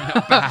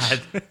 Not bad.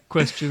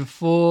 Question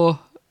 4: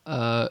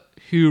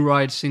 who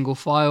rides single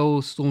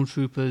file,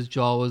 stormtroopers,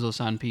 Jawas, or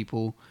Sand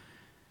People?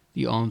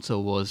 The answer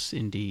was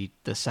indeed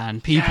the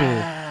Sand People.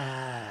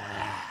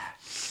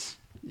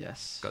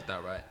 Yes. Got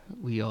that right.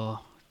 We are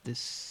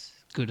this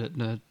good at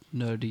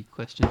nerdy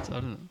questions. I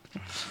don't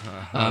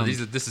know.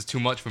 This is too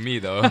much for me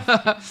though.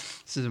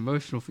 This is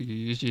emotional for you,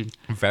 Eugene.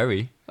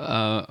 Very.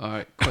 All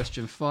right.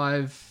 Question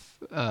 5: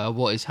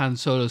 what is Han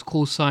Solo's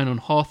call sign on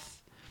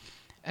Hoth?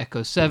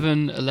 Echo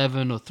 7,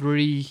 11, or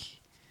 3?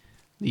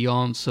 The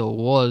answer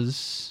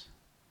was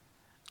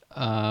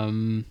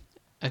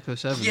Echo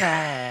 7.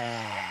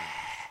 Yeah.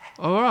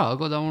 All right, I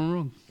got that one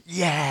wrong.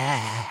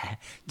 Yeah.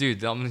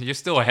 Dude, you're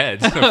still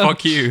ahead.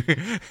 Fuck you.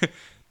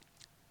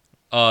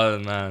 Oh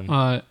man. All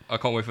right. I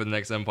can't wait for the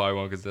next Empire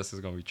one because this is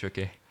gonna be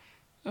tricky.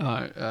 All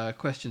right.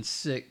 Question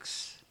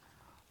 6.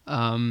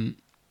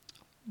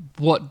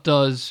 What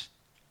does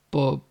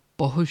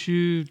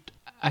Bohushu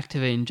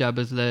activate in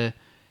Jabba's lair?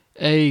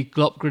 A.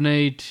 Glop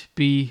grenade.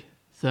 B.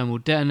 Thermal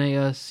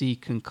detonator. C.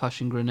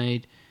 Concussion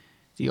grenade.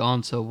 The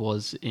answer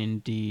was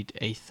indeed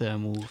a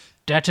thermal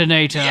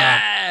detonator.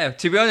 Yeah.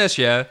 To be honest,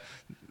 yeah.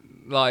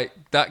 Like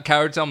that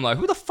character, I'm like,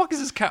 who the fuck is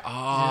this character?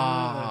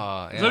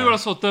 Ah. It's only when I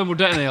saw thermal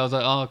detonator, I was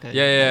like, oh, okay.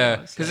 Yeah.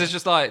 Because it's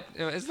just like,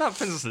 isn't that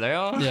Princess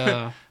Leia?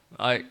 Yeah.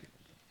 Like,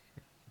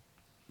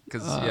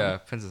 because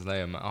Princess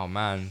Leia. Oh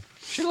man,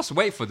 she lost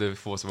weight for the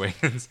Force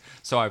Awakens,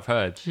 so I've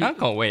heard. I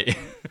can't wait.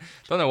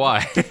 Don't know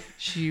why.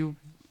 She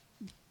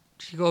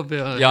got a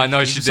bit. Yeah, I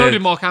know she So did.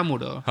 did Mark Hamill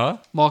though. Huh?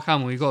 Mark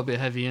Hamill, he got a bit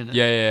heavy in it.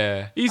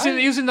 Yeah.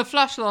 He was in the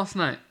Flash last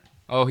night.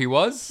 Oh, he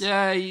was.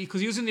 Yeah,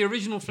 because he was in the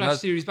original Flash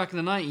series back in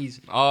the 90s,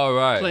 Oh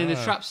right. playing the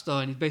Trap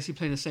Star, and he's basically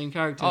playing the same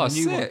character Oh, in the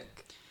new one.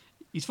 sick.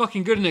 He's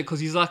fucking good in it because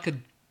he's like a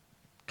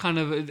kind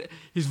of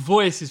his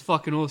voice is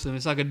fucking awesome.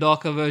 It's like a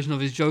darker version of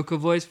his Joker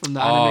voice from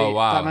the animated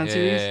Batman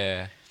series.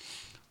 Yeah.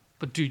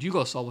 But dude, you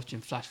gotta start watching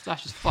Flash.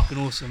 Flash is fucking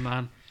awesome,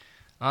 man.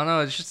 I don't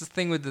know. It's just the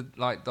thing with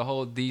the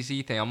whole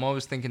DC thing. I'm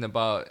always thinking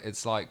about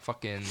it's like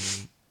fucking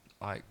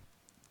like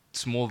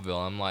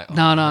Smallville. I'm like,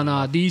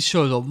 No. These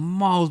shows are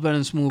miles better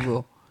than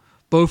Smallville.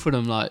 Both of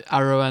them, like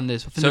Arrow and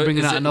this. I think they're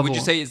bringing out another would you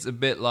one. say it's a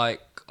bit like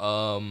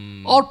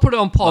I'd put it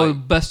on par like-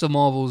 with Best of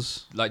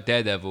Marvels. like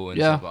Daredevil and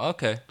Yeah. stuff?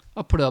 Okay.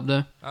 I'll put it up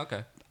there.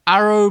 Okay.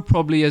 Arrow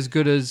probably as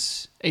good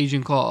as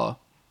Agent Carter,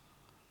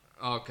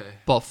 Okay.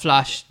 but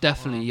Flash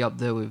definitely up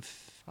there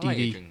with I like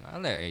DD.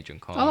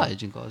 Agent Carter. I like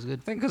Agent Carter. It's good.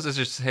 I think because it's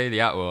just Haley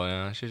Atwell, you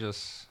know, she's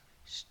just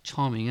It's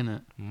charming, isn't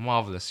it?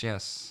 marvelous.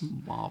 Yes,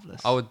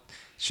 Marvelous.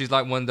 She's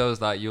like one of those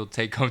that you'll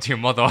take home to your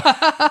mother.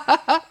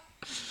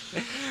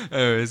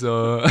 Anyway,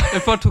 so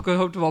If I took her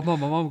home to my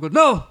mum would go,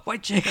 no,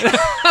 white chick.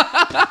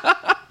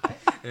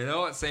 you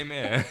know what? Same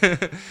here.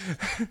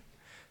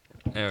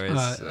 Anyways,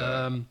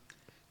 Right,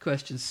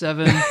 question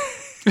 7.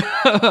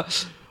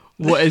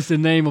 What is the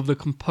name of the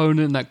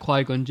component that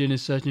Qui-Gon Jinn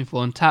is searching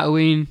for on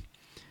Tatooine?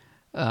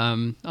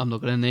 I'm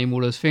not going to name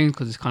all those things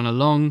because it's kind of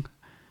long.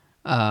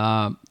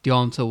 The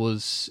answer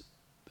was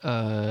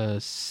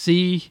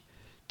C,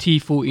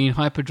 T14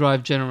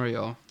 hyperdrive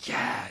generator.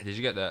 yeah, did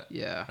you get that?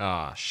 Yeah.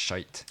 Ah,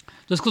 shite.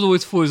 Just because I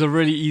always thought it was a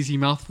really easy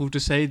mouthful to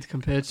say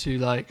compared to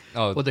like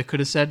Oh, what they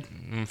could have said.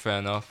 fair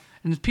enough.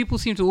 And people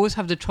seem to always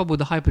have the trouble with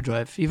the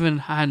hyperdrive. Even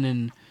Han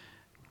in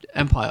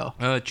Empire.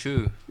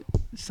 True.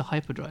 It's the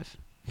hyperdrive.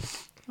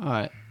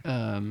 Alright.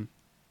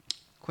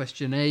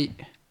 Question 8.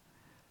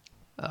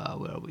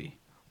 Where are we?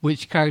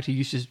 Which character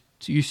used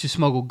to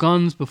smuggle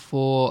guns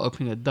before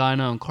opening a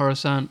diner on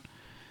Coruscant?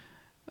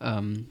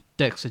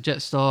 Dexter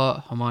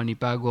Jetstar, Hermione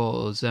Bagwell,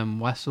 or Zem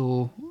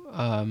Wassel?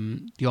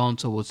 The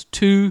answer was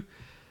 2.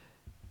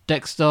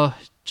 Dexter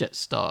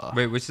Jetstar.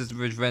 Wait, which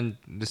when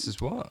this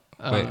is what?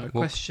 Wait, what?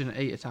 Question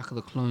 8, Attack of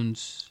the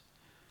Clones.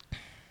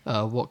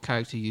 What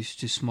character used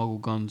to smuggle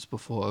guns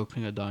before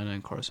opening a diner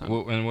in Coruscant?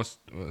 And what's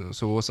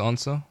the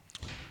answer?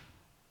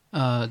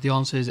 The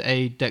answer is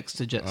A,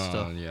 Dexter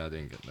Jetstar. Oh, yeah, I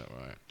didn't get that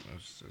right. That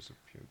was a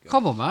pure guess.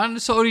 Come on, man.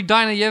 It's the only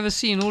diner you ever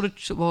seen.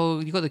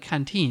 Well, you got the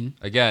canteen.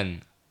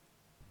 Again,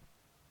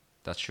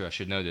 that's true. I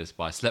should know this,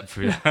 but I slept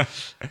through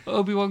that.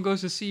 Obi-Wan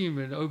goes to see him,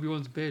 and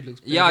Obi-Wan's beard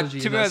looks Yeah, dodgy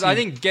to in be that honest, I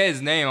scene. didn't get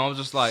his name. I was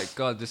just like,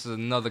 God, this is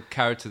another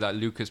character that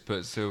Lucas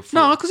put so full.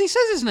 No, because he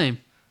says his name.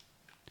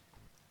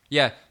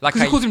 Yeah, like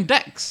Because he calls him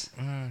Dex.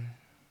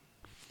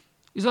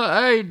 He's like,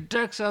 hey,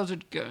 Dex, how's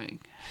it going?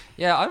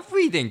 Yeah, I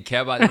really didn't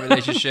care about the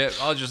relationship.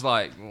 I was just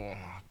like, oh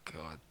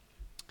God,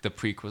 the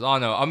prequels. Oh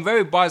no, I'm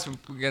very biased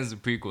against the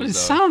prequels. But it though.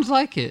 sounds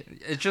like it.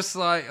 It's just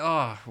like,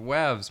 oh,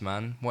 whatevs,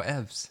 man,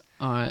 whatevs.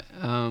 All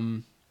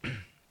right.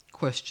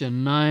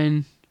 Question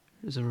 9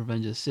 is a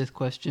Revenge of the Sith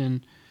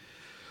question.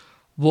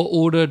 What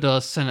order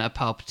does Senator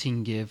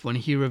Palpatine give when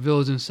he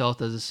reveals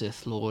himself as a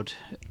Sith Lord?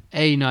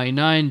 A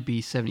 99,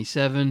 B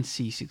 77,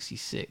 C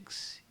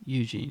 66.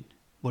 Eugene,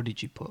 what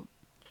did you put?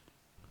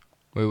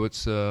 Wait,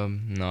 what's no,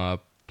 I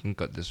think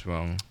I got this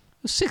wrong. It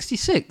was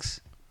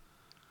 66.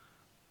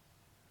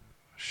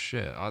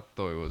 Shit, I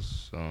thought it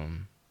was no,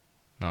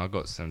 I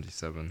got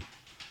 77.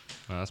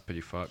 Oh, that's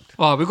pretty fucked.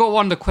 Well, we got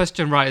one of the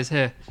question writers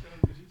here.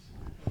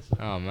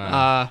 Oh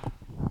man.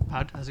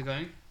 Pad, how's it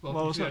going?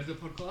 Welcome Well, to the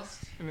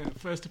podcast.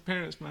 First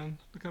appearance, man.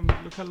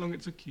 Look how long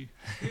it took you.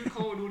 Who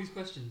come up with all these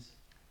questions?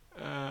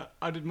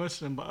 I did most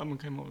of them, but Amun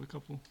came up with a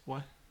couple.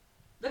 Why?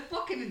 They're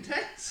fucking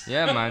intense.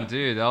 Yeah, man,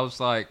 dude. I was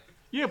like,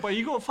 Yeah, but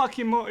you got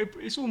fucking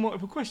it's all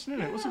multiple question,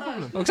 isn't it? What's the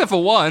problem? except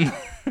for one.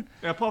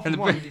 Yeah, apart And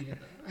from the one.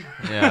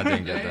 Yeah, I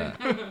didn't get that.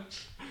 I got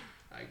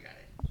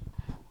it.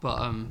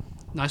 But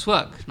nice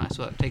work.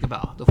 Take a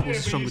bow. The Yeah, force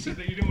is but strong you with you. said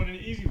that you didn't want any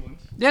easy ones.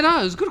 Yeah,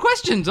 no, it's good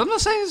questions. I'm not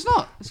saying it's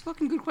not. It's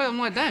fucking good question. I'm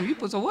like, damn, you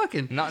put are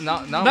working. No.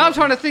 Now I'm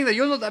trying to think that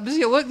you're not that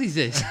busy at work these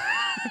days.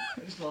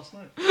 Just last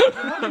night. You're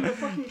having the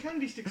fucking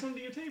candy sticks under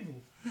your table.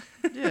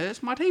 Yeah,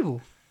 it's my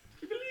table.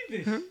 Do you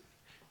believe this?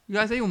 You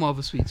guys ate all my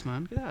other sweets,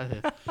 man. Get out of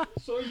here.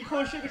 So you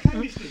can't shake the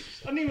candy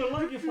sticks. I don't even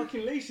like your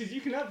fucking laces.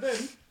 You can have them.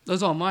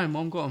 Those aren't mine.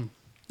 Mom got them.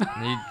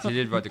 He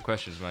did write the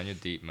questions, man. You're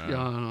deep, man.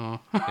 Yeah, I know.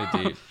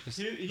 You're deep.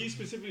 He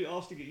specifically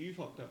asked to get you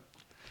fucked up.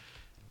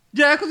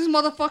 Yeah, because this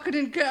motherfucker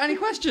didn't get any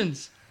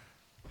questions.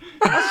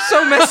 That's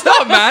so messed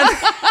up, man.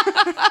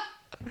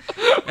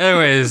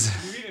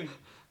 Anyways, You eating?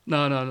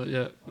 No, not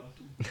yet.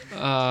 You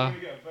want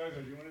to get a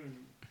burger? Do you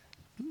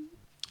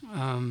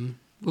want to?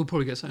 We'll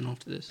probably get something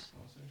after this.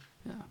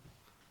 Yeah.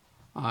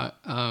 Alright,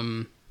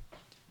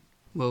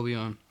 where are we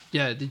on?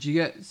 Yeah, did you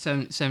get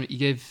 7? You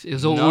gave, it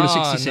was all order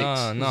 66. No, was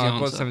I the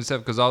got answer.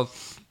 77 because I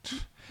was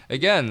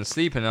again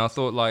sleeping. And I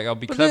thought like I'll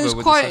be But clever then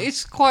with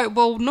it's quite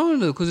well known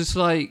though, because it's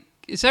like,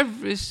 it's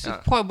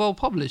quite well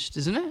published,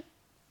 isn't it?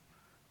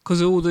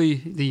 Because all the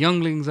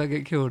younglings that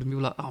get killed, and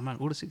people are like, oh man,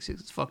 order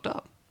 66 is fucked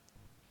up.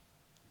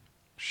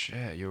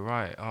 Shit, you're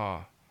right.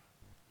 Oh,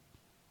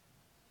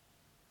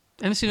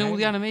 And seen all the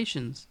Maybe.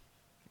 animations.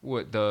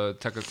 what the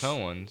Attack of the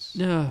Clone ones?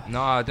 Yeah.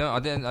 No, I don't. I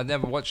didn't. I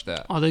never watched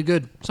that. Are they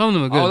good? Some of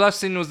them are good. All I've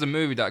seen was the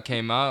movie that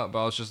came out,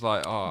 but I was just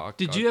like, oh.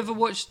 Did you ever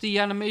watch the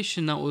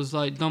animation that was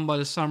like done by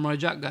the Samurai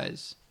Jack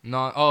guys?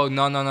 No. Oh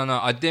no.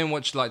 I didn't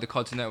watch like the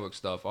Cartoon Network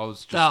stuff. I was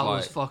just That like,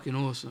 was fucking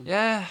awesome.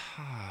 yeah.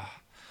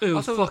 It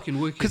was thought- fucking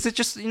wicked. Because it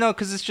just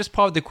because it's just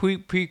part of the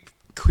prequels.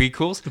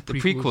 The prequels.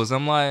 prequels.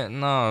 I'm like,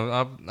 no,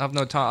 I have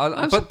no time.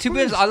 I'm But to be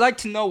honest, surprised. I like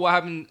to know what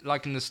happened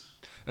like in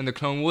the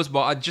Clone Wars,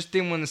 but I just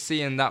didn't want to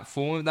see it in that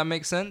form. If that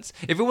makes sense.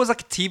 If it was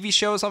like a TV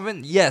show or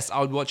something, yes,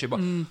 I would watch it. But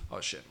oh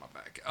shit, my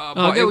back. I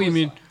but get it what you was-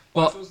 mean.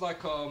 But But if it was like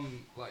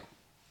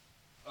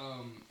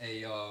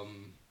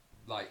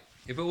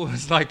if it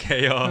was like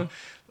a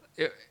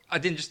I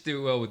didn't just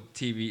do well with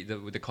TV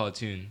with the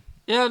cartoon.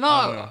 yeah, I don't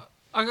no, know.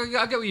 I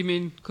get what you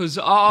mean because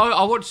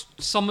I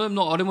watched some of them.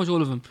 Not I didn't watch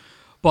all of them,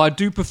 but I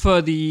do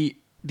prefer the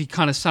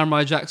kind of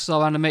Samurai Jack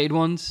style animated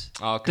ones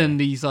Oh, okay. than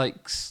these like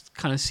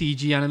kind of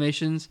CG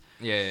animations.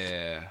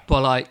 Yeah.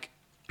 but like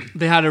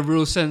they had a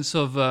real sense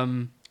of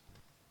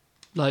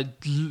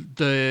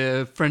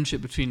the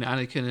friendship between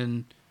Anakin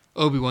and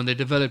Obi-Wan. They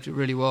developed it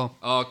really well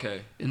Oh,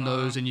 okay. in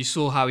those, and you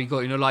saw how he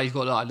got, like he's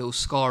got like a little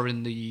scar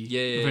in the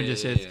Revenge of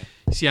the Sith.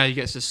 You see how he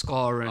gets the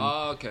scar, and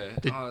Oh, okay.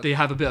 they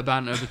have a bit of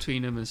banter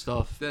between them and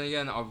stuff. Then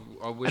again,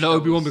 I wish. And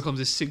Obi-Wan becomes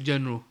this sick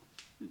general,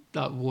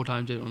 that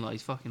wartime general. Like,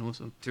 he's fucking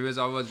awesome. To us,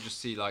 I would just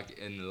see like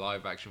in the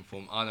live action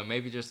form. I don't know,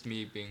 maybe just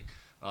me being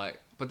like.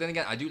 But then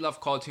again, I do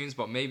love cartoons.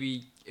 But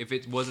maybe if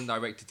it wasn't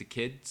directed to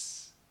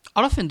kids,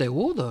 I don't think they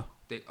were though.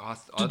 I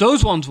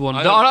Those ones won.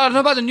 I don't know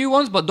about the new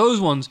ones, but those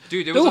ones,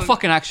 dude, they were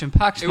fucking action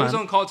packed. It was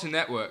on Cartoon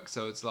Network,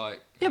 so it's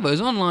like. Yeah, but it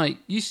was on like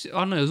I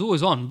don't know, it was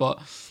always on, but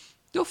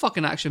they were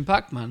fucking action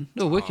packed, man.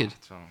 They were wicked.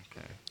 Oh,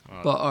 okay.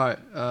 Right. But all right,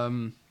 I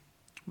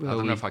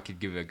don't know if I could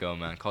give it a go,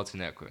 man.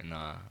 Cartoon Network,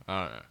 nah.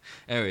 I don't know.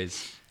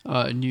 Anyways.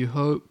 New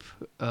Hope.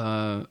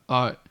 All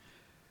right.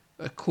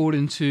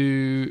 According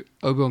to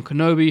Obi-Wan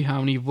Kenobi, how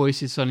many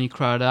voices suddenly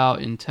cried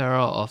out in terror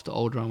after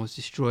Alderaan was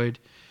destroyed?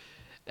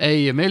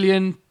 A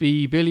million,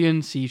 B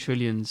billion, C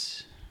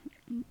trillions.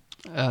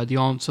 The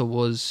answer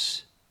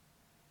was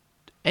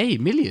A,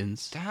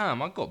 millions.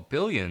 Damn, I got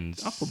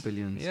billions. I got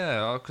billions.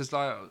 Yeah, because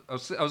like I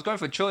was going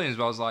for trillions,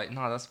 but I was like,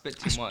 no, that's a bit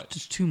too much.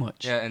 Just too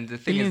much. Yeah, and the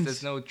thing Billions.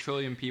 is, there's no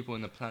trillion people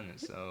in the planet,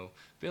 so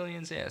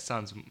billions, yeah, it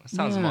sounds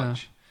Yeah.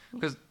 much.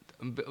 Because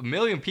a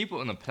million people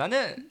on the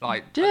planet,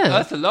 like Yeah.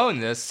 Earth alone,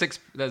 it's rising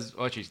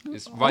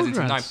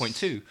to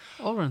 9.2.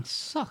 Alderaan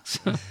sucks.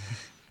 Shit.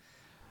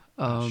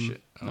 All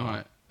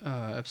right.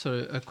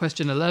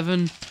 Question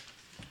 11.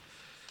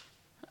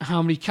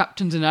 How many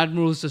captains and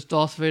admirals does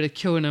Darth Vader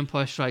kill in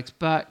Empire Strikes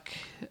Back?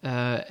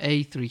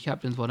 A, 3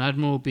 captains, 1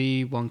 admiral.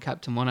 B, 1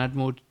 captain, 1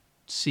 admiral.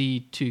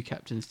 C, 2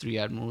 captains, 3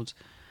 admirals.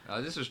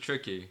 This was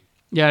tricky.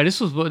 Yeah, this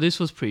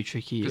was pretty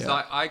tricky. Because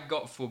Yeah. I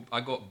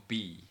got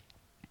B.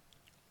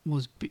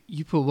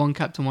 You put 1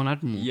 captain, 1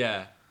 admiral?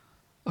 Yeah.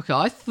 Okay,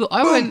 I thought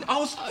I Boom! went. I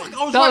was that right.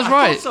 was I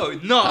right. thought so.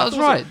 No, That was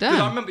right. 'Cause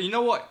Damn. I remember. You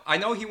know what? I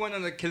know he went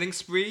on a killing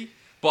spree,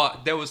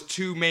 but there was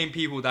 2 main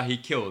people that he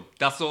killed.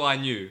 That's all I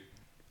knew.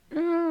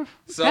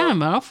 So, Damn,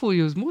 man, I thought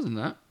it was more than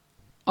that.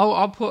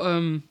 I'll put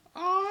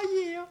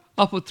Oh yeah.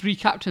 I'll put 3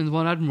 captains,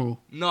 1 admiral.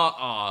 No.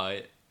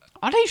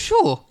 Are they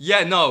sure?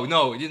 Yeah. No.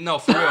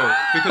 For real.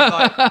 Because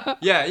like.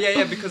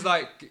 Yeah. Because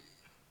like.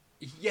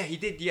 Yeah, he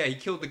did. Yeah, he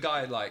killed the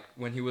guy like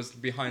when he was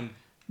behind.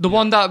 The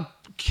one that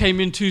came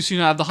in too soon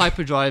out of the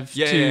hyperdrive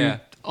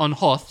on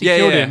Hoth. He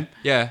killed him.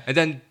 Yeah, and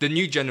then the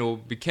new general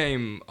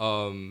became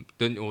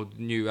the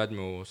new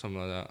admiral or something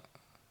like that.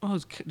 Oh,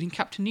 didn't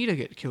Captain Needa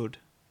get killed?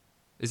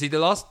 Is he the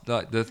last?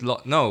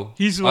 No.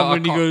 He's the one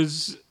when he can't-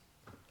 goes,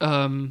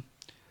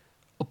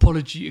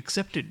 apology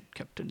accepted,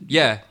 Captain.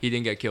 Yeah, he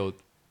didn't get killed.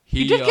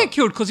 He did get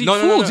killed because he no,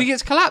 falls. no. He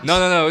gets collapsed.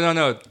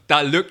 No.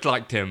 That looked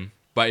like him,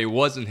 but it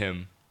wasn't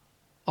him.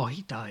 Oh,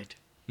 he died.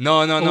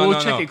 No. We'll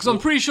check it because I'm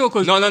pretty sure.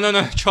 Because No.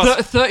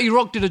 Trust. 30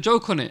 Rock did a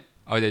joke on it.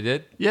 Oh, they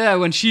did. Yeah,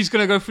 when she's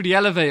gonna go through the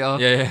elevator.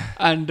 Yeah.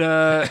 And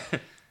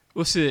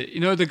what's it? You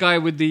know the guy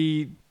with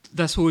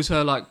that's always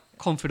her like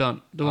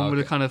confidant, the one with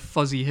the kind of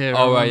fuzzy hair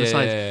Oh, around right, the yeah,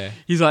 sides. yeah.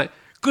 He's like,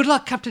 "Good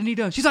luck, Captain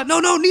Needa." She's like, "No,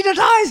 Needa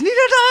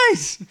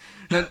dies.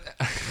 No,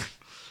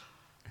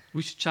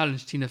 We should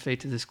challenge Tina Fey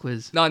to this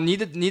quiz. no,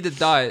 neither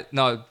died.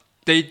 No,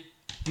 they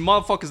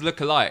motherfuckers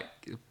look alike.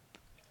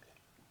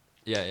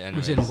 Yeah.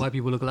 I'm saying white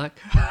people look alike.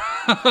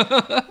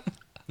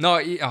 No,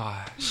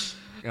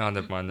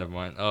 never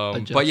mind.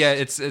 But yeah,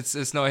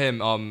 it's not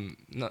him.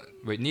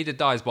 Neither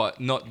dies, but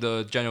not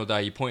the general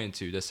that he pointed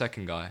to, the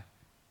second guy,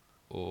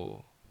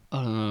 or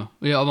I don't know.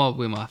 Yeah,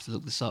 we might have to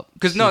look this up.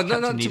 because See no, if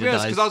Captain to Needa be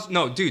honest,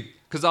 dies.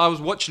 because I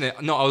was watching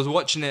it. No, I was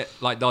watching it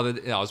like the other.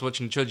 I was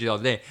watching the trilogy the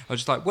other day. I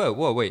was just like,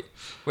 wait.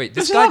 This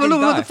Let's guy have a didn't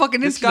look at die. the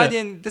fucking This guy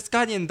internet.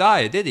 didn't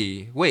die, did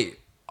he? Wait.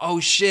 Oh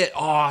shit.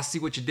 Oh, I see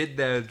what you did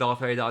there, Darth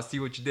Vader. I see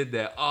what you did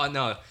there. Oh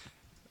no,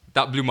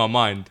 that blew my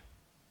mind.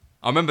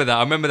 I remember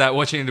that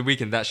watching in the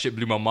weekend. That shit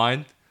blew my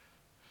mind.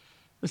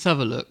 Let's have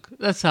a look.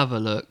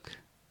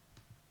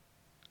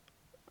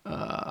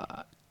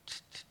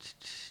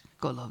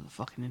 Gotta love the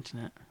fucking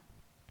internet.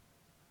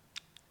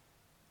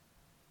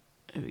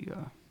 There we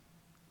go.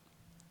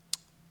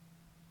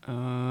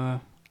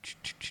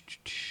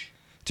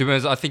 To be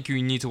honest, I think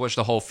you need to watch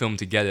the whole film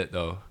to get it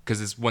though,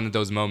 because it's one of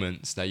those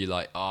moments that you're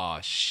like, oh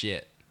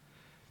shit.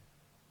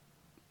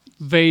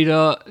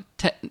 Vader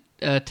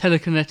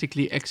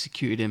telekinetically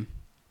executed him.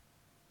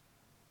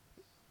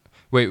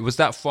 Wait, was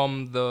that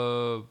from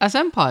the? As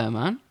Empire,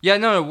 man. Yeah,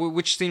 no.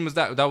 Which scene was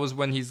that? That was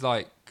when he's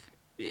like,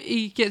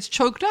 He gets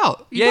choked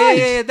out. He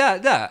yeah,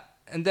 dies. that,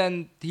 and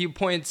then he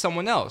pointed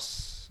someone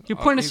else. He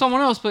pointed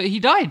someone else, but he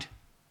died.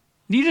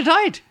 Neither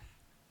died.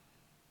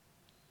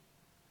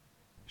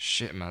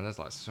 Shit, man, there's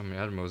like so many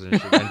admirals and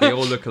shit, and they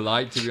all look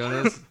alike, to be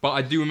honest. But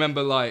I do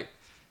remember like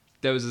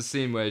there was a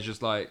scene where it's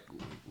just like,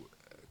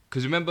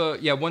 because remember,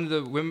 yeah, one of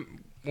the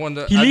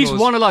He leaves admirals-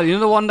 one alive. You know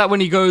the one that when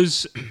he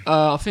goes,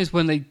 I think it's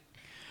when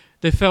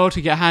they fail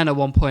to get Han at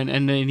one point,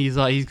 and then he's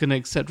like he's gonna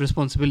accept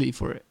responsibility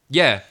for it.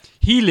 Yeah,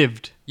 He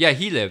lived,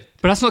 he lived.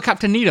 but that's not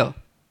Captain Needa.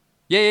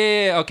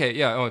 Yeah. Okay,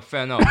 yeah. Oh,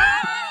 fair enough.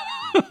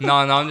 no,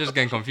 I'm just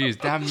getting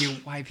confused. Damn you,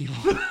 white people.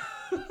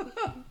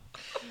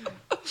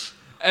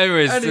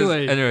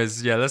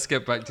 Anyways, yeah. Let's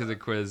get back to the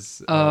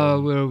quiz. Where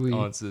are we?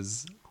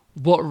 Answers.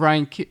 What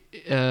rank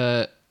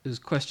is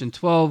question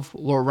 12?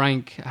 What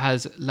rank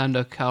has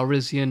Lando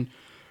Calrissian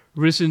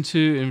risen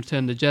to in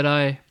Return of the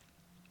Jedi?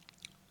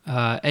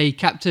 A,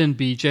 Captain.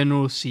 B,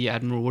 General. C,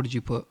 Admiral. What did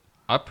you put?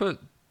 I put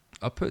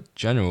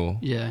General.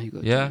 Yeah, you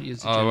got Yeah. you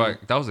was a Oh, General.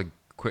 right. That was a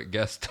quick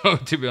guess, though.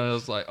 To be honest, I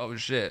was like, oh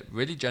shit,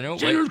 really, General?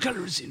 General Wait.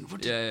 Calrissian.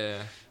 What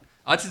Yeah.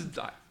 I had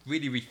to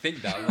really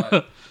rethink that. I'm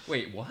like,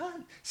 wait, what?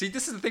 See,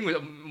 this is the thing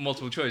with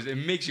multiple choice. It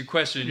makes you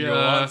question your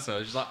Yeah. answer.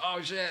 It's just like, oh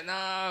shit,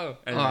 no.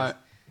 Anyways, Alright.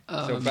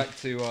 so back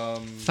to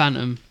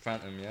Phantom.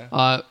 Phantom,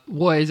 yeah.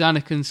 What is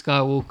Anakin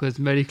Skywalker's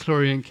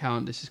Midi-chlorian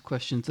count? This is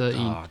question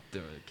 13. Oh, I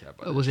don't really care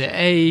about Was this it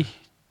shit. A,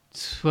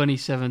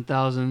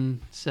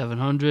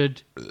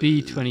 27,700,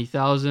 B,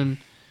 20,000,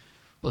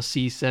 or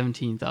C,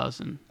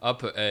 17,000? I'll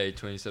put A,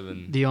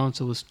 27. The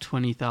answer was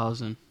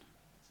 20,000,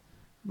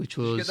 which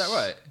was Did you get that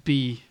right?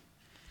 B.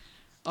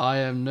 I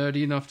am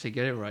nerdy enough to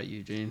get it right,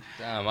 Eugene.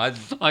 Damn, I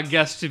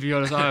guess, to be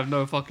honest, I have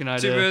no fucking to be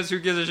idea. honest, who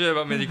gives a shit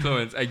about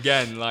midi-chlorians?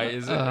 Again, like,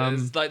 it's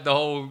like the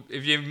whole,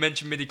 if you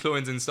mention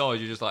midi-chlorians in Star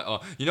Wars, you're just like,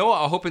 oh, you know what,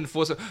 I hope in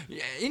Force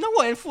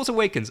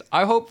Awakens,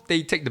 I hope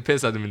they take the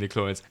piss out of the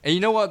midi-chlorians. And you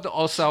know what,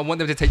 also, I want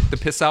them to take the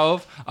piss out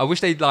of? I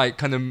wish they'd, like,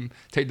 kind of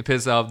take the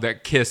piss out of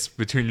that kiss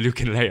between Luke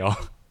and Leia.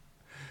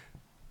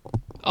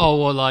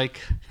 Oh, well,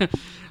 like,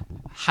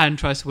 Han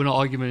tries to win an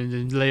argument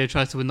and then Leia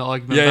tries to win the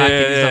argument Yeah, back, yeah,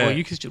 and he's like, yeah. well,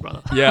 you kissed your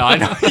brother. Yeah, I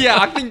know. Yeah,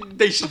 I think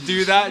they should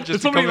do that. Just It's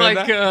to something comment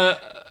like on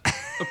that.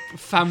 a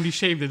family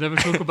shame they never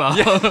talk about.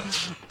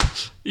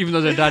 Even though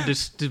their dad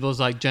just was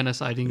like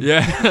genociding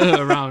Yeah.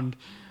 around.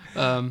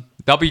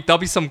 That'll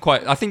be some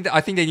quite. I think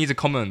they need to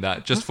comment on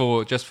that just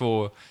for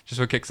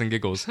kicks and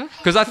giggles.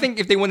 Because I think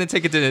if they want to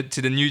take it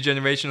to the new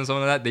generation or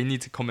something like that, they need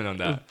to comment on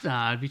that.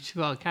 Nah, it'd be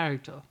too out of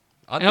character.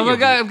 I And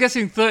think I'm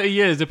guessing 30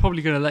 years, they're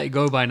probably going to let it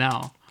go by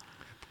now.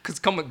 because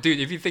come on, dude,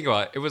 if you think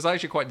about it, it was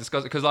actually quite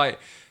disgusting. Because like,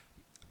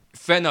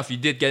 fair enough, you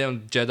did get on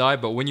Jedi,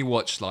 but when you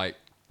watch like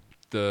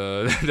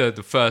the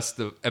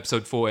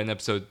episode 4 and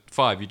episode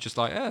 5, you're just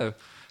like, oh,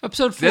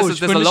 Episode 4,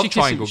 There's a love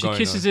triangle she going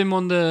kisses on. him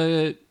on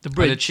the bridge.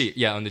 on the cheek,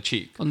 yeah, on the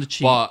cheek. On the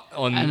cheek. But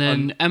And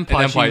then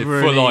Empire, she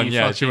really full on,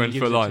 yeah, she fucking went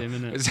gives full it on. to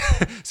him,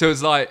 innit? So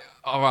it's like,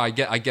 all right,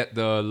 I get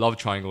the love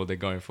triangle they're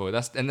going for.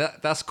 That's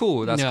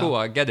cool. That's Yeah. cool.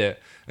 I get it.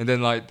 And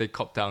then like they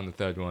copped out on the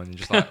third one, and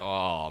just like,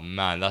 oh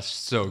man, that's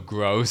so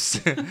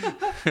gross.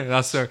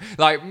 That's so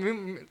like.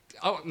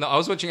 I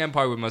was watching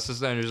Empire with my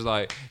sister, and it was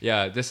like,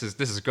 yeah, this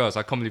is gross.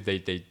 I can't believe they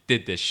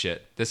did this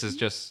shit. This is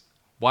just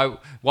why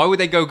would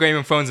they go Game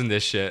of Thrones in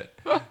this shit?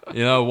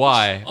 You know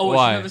why? Oh,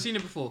 why? she's never seen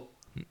it before.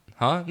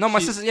 Huh? No, my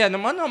sister. Yeah, no,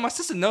 my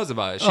sister knows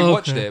about it. She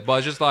watched it, but I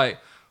was just like,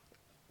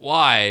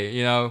 why?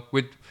 You know,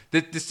 with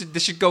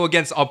this should go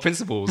against our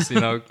principles. You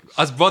know,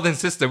 as brother and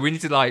sister, we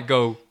need to like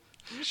go.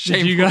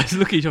 Did you guys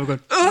look at each other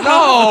going,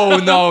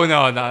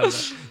 No.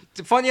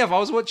 Funny enough, I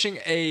was watching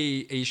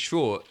a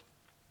short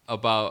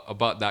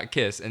about that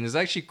kiss, and it's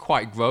actually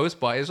quite gross,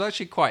 but it's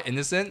actually quite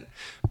innocent.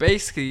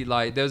 Basically,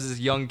 like there was this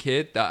young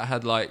kid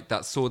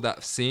that saw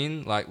that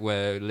scene, like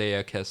where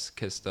Leia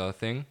kissed the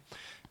thing,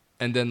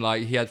 and then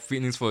like he had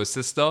feelings for his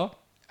sister.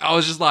 I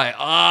was just like,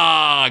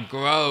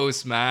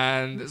 gross,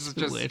 man. This is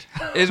just weird.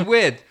 It's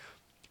weird,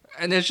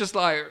 and it's just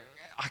like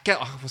I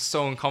was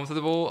so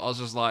uncomfortable. I was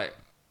just like,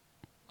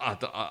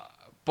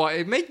 but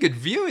it made good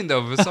viewing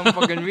though for some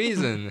fucking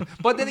reason.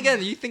 But then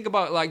again, you think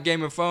about like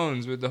Game of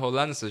Thrones with the whole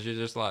Lannisters, you're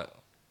just like,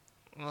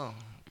 oh,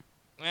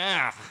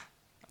 yeah.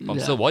 I'm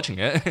Yeah. still watching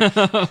it.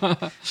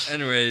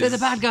 Anyways, they're the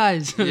bad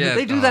guys. Yeah,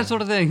 they do that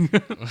sort of thing.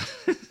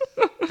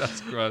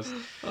 that's gross.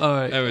 All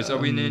right. Anyways, are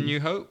we in A New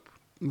Hope?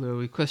 Where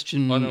we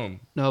question? Oh no.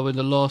 No, we're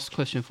the last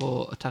question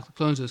for Attack of the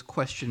Clones is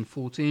question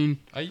 14.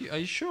 Are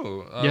you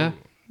sure? Yeah.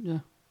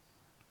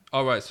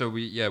 All right. So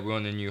we're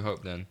on A New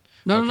Hope then.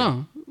 No, Okay.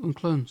 no, on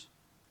clones.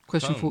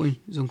 Question Clones? 14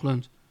 is on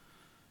clones.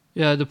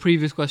 Yeah, the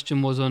previous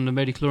question was on the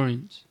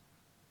Midi-chlorians.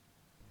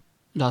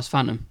 That's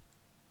Phantom.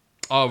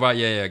 Oh right.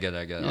 Yeah. I get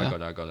it. Yeah.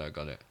 I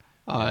got it.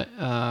 All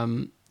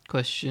right.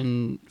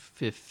 Question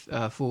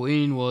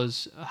 14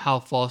 was how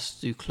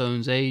fast do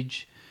clones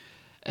age?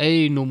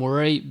 A, normal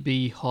rate.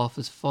 B, half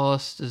as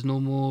fast as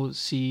normal.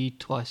 C,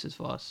 twice as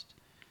fast.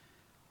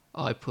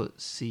 I put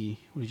C.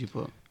 What did you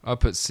put? I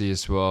put C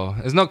as well.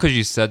 It's not because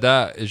you said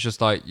that. It's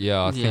just like,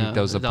 I think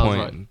there was a that was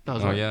point. right. That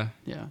was oh right. yeah.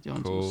 Yeah, the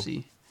answer Cool. was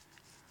C.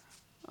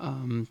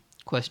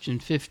 Question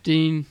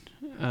 15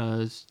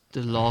 is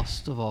the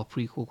last of our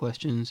prequel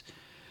questions.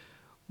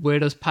 Where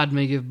does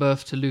Padme give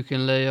birth to Luke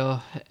and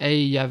Leia?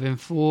 A, Yavin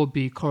 4,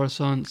 B,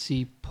 Coruscant,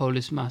 C,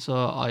 Polis Massa.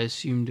 I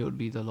assumed it would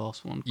be the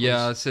last one. 'cause-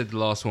 Yeah, I said the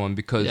last one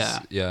because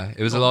it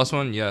was the Well, last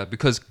one. Yeah,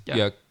 because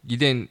yeah. you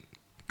didn't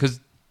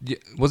because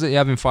was it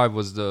Yavin 5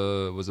 was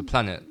the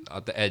planet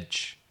at the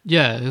edge.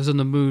 Yeah, it was on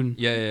the moon.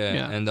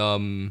 Yeah.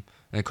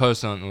 And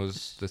Coruscant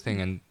was the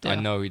thing, and I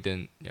Yeah. know he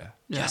didn't. Yeah.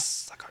 Yeah.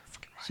 Yes, I got it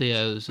fucking right. So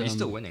yeah, it was But he's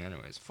still winning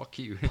anyways. Fuck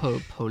you.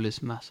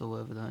 Polis Massa,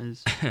 whatever that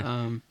is.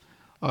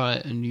 All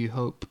right, A New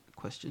Hope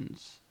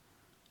questions.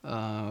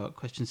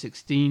 Question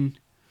 16.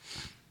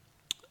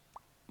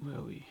 Where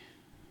are we?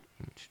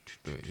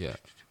 Yeah.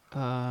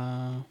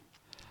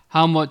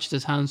 How much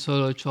does Han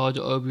Solo charge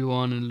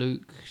Obi-Wan and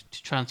Luke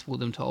to transport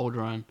them to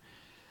Alderaan?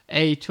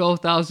 A,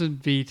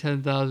 12,000. B,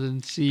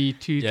 10,000. C,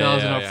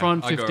 2,000 Yeah, up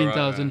front. I got it right,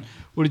 15,000. man.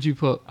 What did you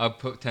put? I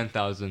put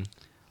 10,000.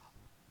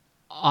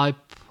 I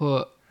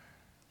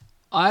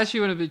actually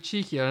went a bit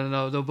cheeky. I don't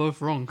know. They're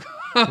both wrong.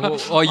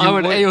 Oh, I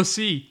went A or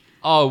C.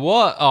 Oh,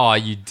 what? Oh,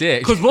 you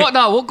dick. Because what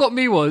got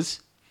me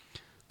was,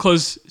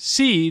 because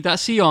C, that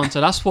C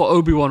answer, that's what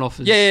Obi-Wan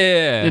offers.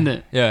 Yeah. Isn't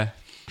it? Yeah.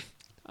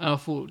 And I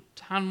thought,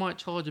 Han might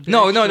charge a bit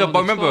No. extra on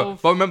But the remember,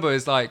 12.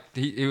 it's like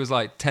he was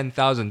like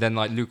 10,000. Then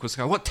like Luke was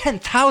like, "What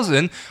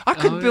 10,000? I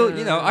could build.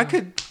 I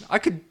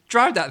could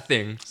drive that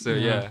thing." So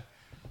yeah.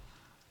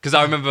 Because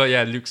I remember,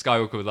 Luke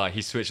Skywalker was like,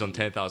 he switched on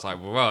 10,000. I was like,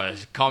 bro,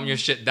 calm your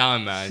shit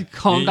down, man.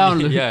 Calm down,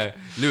 Luke. Yeah,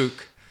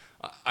 Luke.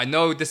 I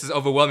know this is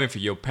overwhelming for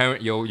you.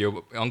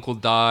 Your uncle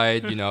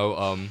died.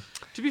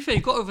 To be fair,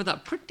 he got over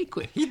that pretty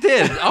quick. He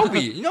did.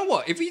 You know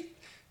what? If it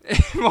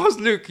was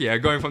Luke,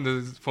 going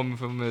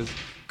from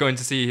going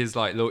to see his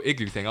like little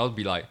igloo thing, I'll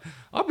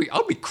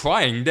be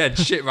crying dead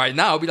shit right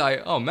now. I'll be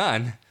like, oh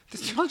man.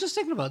 I was just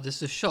thinking about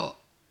this, the shot.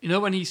 You know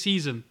when he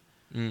sees him,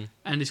 and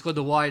it's got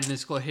the wide, and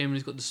it's got him, and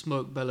it's got the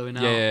smoke bellowing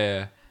out.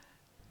 Yeah.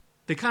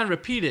 They kind of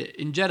repeat it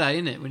in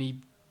Jedi, innit? When he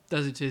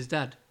does it to his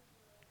dad.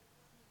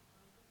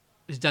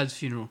 His dad's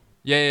funeral.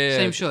 Yeah.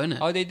 Same shot, innit?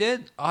 Oh, they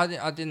did. I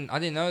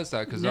didn't notice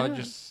that because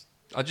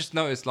I just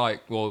noticed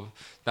like,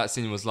 that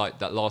scene was like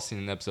that last scene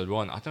in episode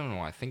 1. I don't know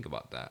why I think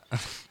about that.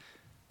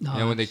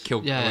 No, when they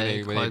killed,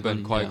 when they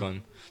burned Qui-Gon. Yeah.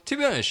 To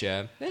be honest,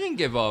 they didn't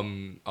give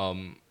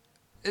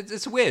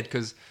it's weird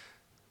because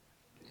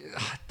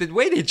the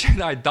way the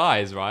Jedi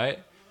dies, right,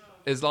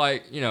 is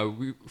like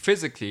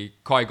physically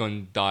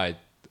Qui-Gon died,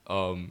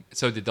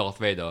 so did Darth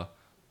Vader,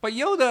 but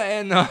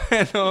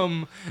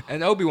Yoda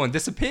and Obi-Wan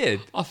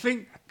disappeared. I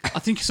think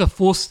it's a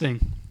Force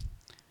thing.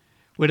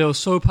 Where they were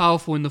so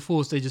powerful in the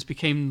Force, they just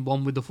became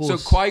one with the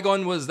Force. So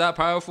Qui-Gon was that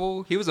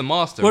powerful? He was a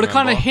master. Well, they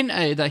kind of hint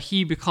at it that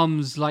he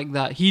becomes like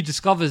that. He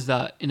discovers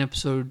that in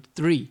episode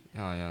 3.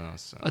 Oh yeah,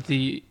 at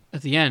the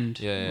end.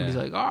 Yeah. When he's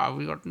like,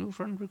 we got a new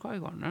friend with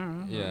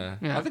Qui-Gon. Yeah.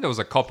 I think it was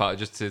a cop out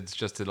just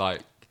to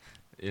like,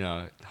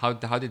 how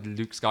did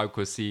Luke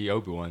Skywalker see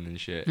Obi-Wan and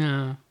shit?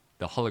 Yeah.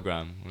 The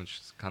hologram, which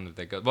is kind of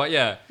they got. But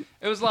yeah,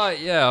 it was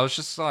like, I was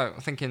just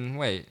like thinking,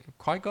 wait,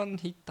 Qui-Gon,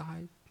 he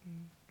died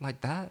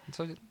like that?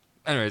 So,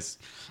 anyways.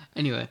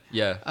 Anyway.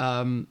 Yeah.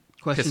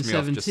 Question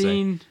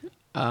 17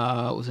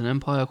 was an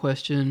Empire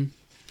question.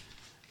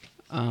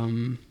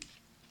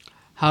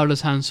 How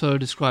does Han Solo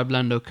describe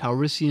Lando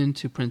Calrissian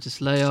to Princess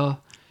Leia?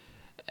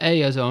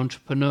 A, as an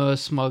entrepreneur,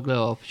 smuggler,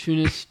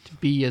 opportunist.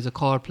 B, as a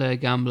card player,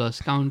 gambler,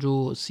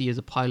 scoundrel. Or C, as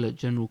a pilot,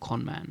 general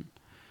conman.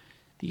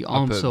 The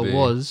answer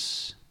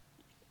was...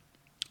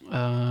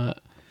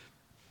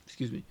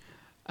 excuse me.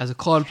 As a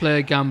card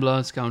player,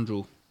 gambler,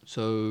 scoundrel.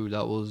 So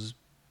that was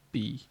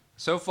B.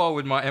 So far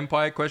with my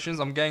Empire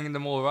questions, I'm getting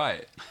them all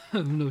right.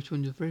 Know which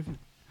one's your favourite?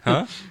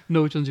 Huh?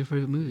 Know which one's your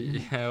favourite movie?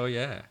 Hell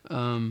yeah.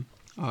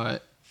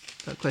 Alright.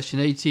 Question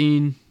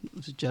 18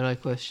 was a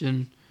Jedi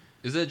question.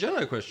 Is it a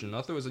Jedi question? I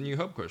thought it was a New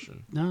Hope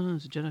question. No,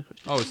 it's a Jedi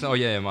question. Oh,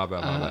 yeah, my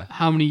bad.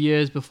 How many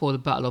years before the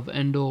Battle of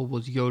Endor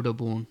was Yoda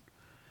born?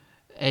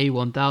 A,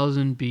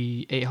 1000,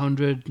 B,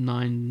 800,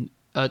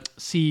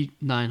 C,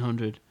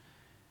 900.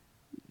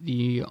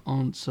 The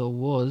answer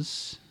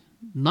was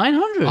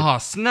 900. Oh,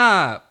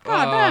 snap.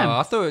 God damn.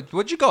 I thought,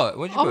 what'd you got?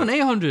 I'm an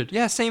 800.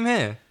 Yeah, same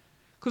here.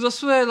 Because I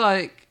swear,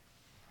 like,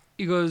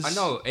 he goes... I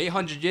know,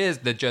 800 years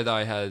the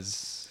Jedi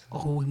has...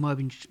 Oh, he might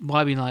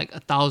have been like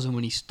 1,000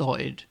 when he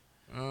started.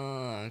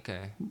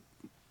 Okay.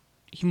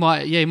 He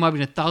might have been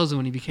 1,000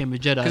 when he became a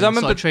Jedi. Because I remember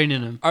started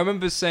training him. I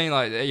remember saying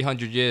like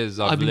 800 years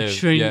I've been lived.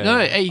 training. Yeah.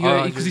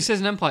 No, because he says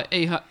in Empire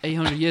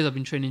 800 years I've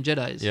been training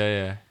Jedis.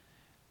 Yeah.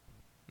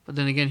 But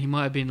then again, he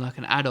might have been like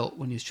an adult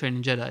when he was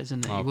training Jedis,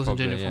 isn't it? He wasn't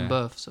doing it from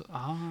birth. So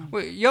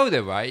Wait,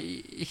 Yoda, right?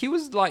 He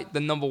was like the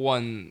number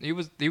one. He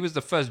was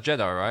the first Jedi,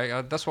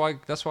 right? That's why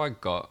I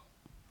got.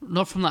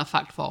 Not from that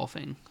fact file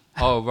thing.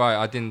 Oh right,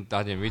 I didn't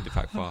read the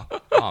fact file.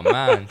 Oh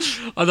man.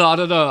 I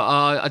don't know.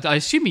 I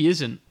assume he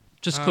isn't,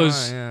 just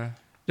because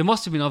there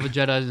must have been other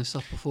Jedis and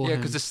stuff before. Yeah,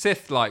 because the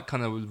Sith like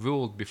kind of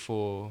ruled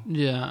before.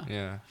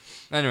 Yeah.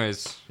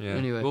 Anyways,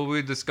 Anyway,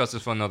 we'll discuss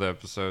this for another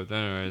episode.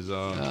 Anyways,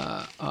 all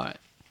right.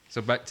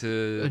 So back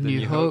to A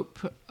New Hope.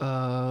 Where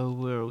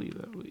are we?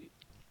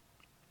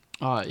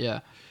 All right, yeah.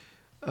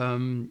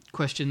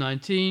 Question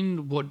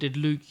 19. What did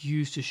Luke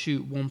use to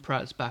shoot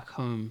Womprats back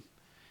home?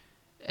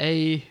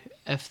 A,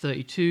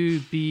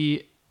 F-32,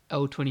 B,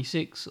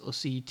 L-26, or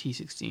C,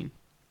 T-16?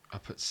 I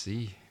put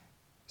C.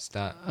 Is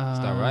that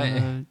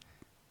right?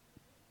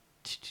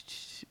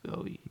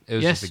 It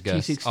was just a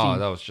guess. T-16. Oh,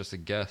 that was just a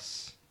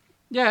guess.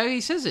 Yeah, he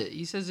says it.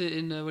 He says it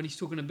in when he's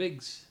talking to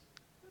Biggs.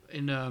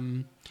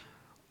 In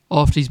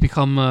after he's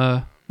become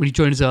when he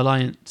joins the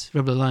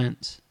Rebel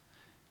Alliance,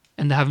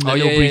 and they're having that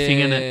little briefing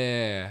in it.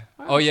 Yeah.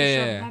 Oh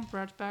yeah.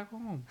 Brats back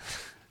home.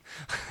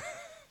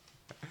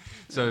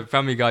 So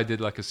Family Guy did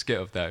like a skit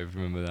of that. If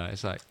you remember that,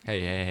 it's like,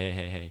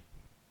 hey,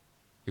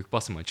 you're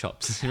busting my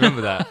chops.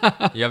 Remember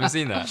that? You haven't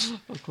seen that?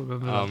 I can't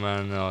remember. Oh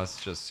man, no,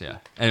 it's just yeah.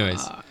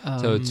 Anyways,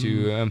 so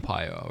to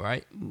Empire, all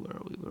right? Where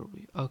are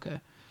we? Okay.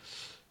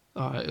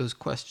 All right. It was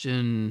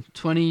question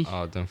 20.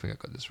 Oh, I don't think I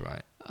got this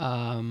right.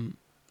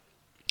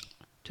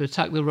 To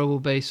attack the rebel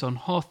base on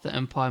Hoth, the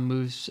Empire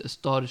moves a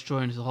Star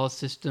Destroyer into the Hoth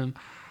system.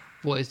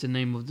 What is the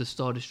name of the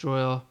Star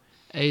Destroyer?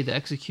 A, the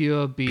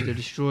Executor. B, the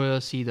Destroyer.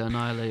 C, the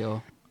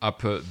Annihilator. I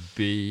put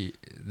B,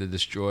 the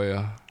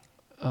Destroyer.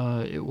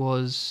 It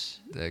was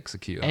The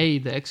Executor. A,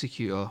 the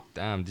Executor.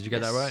 Damn, did you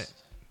get that Yes. right?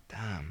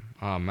 Damn.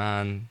 Oh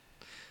man.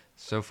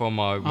 So far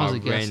my was a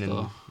guess,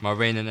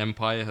 reign in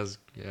Empire has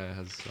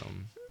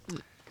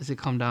Does it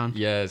come down?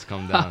 yeah, it's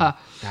come down.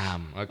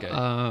 Damn. Okay.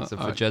 So for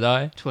alright.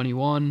 Jedi,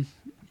 21.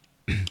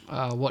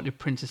 What did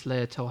Princess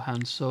Leia tell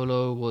Han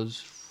Solo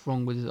was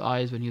wrong with his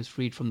eyes when he was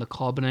freed from the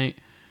carbonate?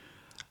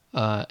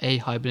 A,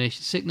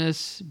 hibernation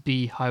sickness.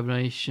 B,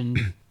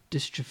 hibernation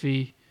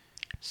dystrophy.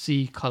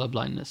 C, color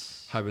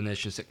blindness.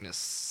 hibernation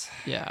sickness.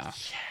 Yeah.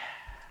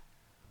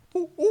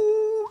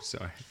 Ooh.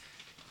 Sorry.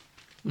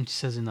 When she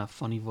says in that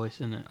funny voice,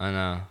 isn't it? I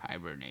know.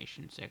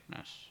 Hibernation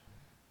sickness.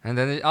 And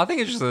then I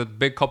think it's just a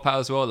big cop out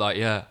as well. Like,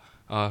 yeah,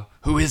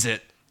 who is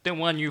it? The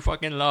one you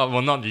fucking love.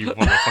 Well, not you want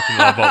to fucking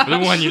love, but the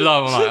one you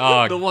love. I'm like,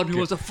 oh, The one who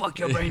wants to fuck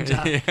your brains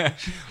out. yeah.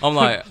 I'm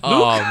like,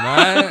 oh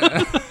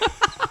man.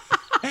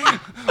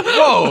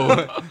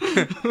 Whoa.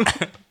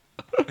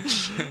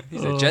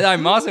 He's a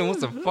Jedi Master and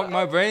wants to fuck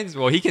my brains.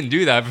 Well, he can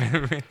do that.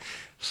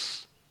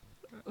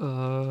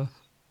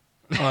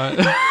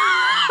 Alright.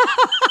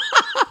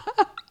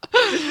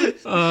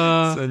 It's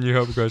a New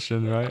Hope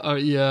question,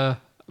 right? Yeah.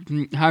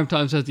 How many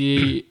times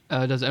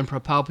does Emperor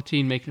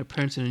Palpatine make an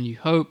appearance in A New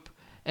Hope?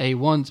 A,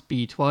 once.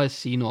 B, twice.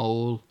 C, not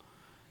all.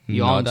 The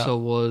Not answer at-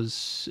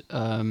 was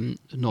not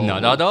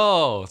Not all. at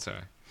all.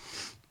 Sorry.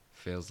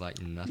 Feels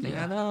like nothing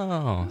Yeah. at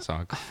all.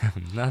 Sorry,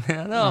 nothing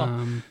at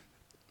all.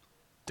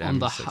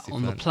 Damn, on sexy the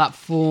planet.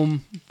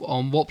 platform,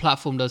 on what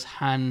platform does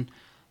Han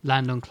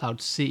land on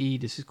Cloud City?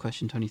 This is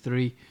question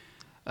 23.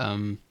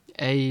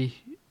 A,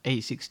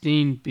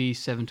 816, B,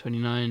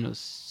 729, or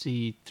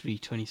C,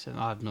 327.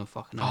 I have no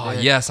fucking Oh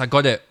idea. yes, I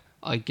got it.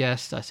 I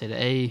guessed. I said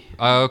A.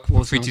 What's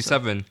the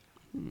 327.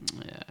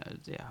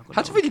 Yeah, I got Had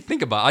that to really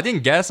think about it. I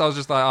didn't guess. I was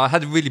just like, I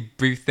had a really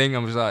brief thing. I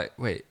was like,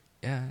 wait,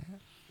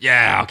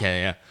 yeah,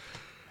 okay,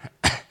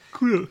 yeah.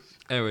 Cool.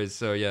 Anyways,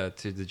 so yeah,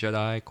 to the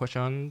Jedi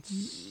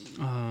questions.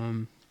 What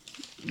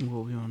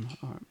are we on?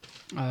 All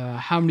right.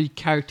 How many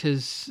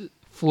characters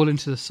fall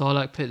into the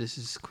Sarlacc pit? This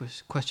is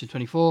question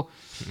 24.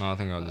 No, I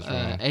think I got this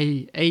wrong.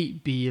 A,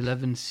 8, B,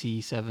 11,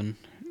 C, 7.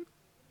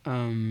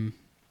 The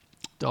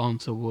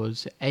answer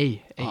was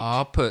A, 8.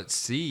 I'll put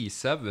C,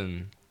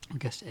 7. I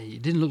guess 8.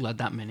 It didn't look like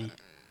that many.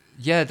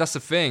 Yeah, that's the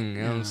thing.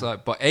 And I was Yeah.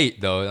 like, but 8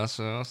 though. I was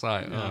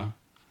like, Yeah.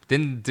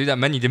 didn't do that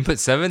many. Didn't put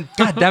 7.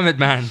 God damn it,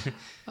 man.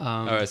 Um,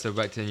 All right, so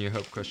back to the New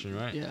Hope question,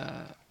 right?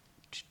 Yeah.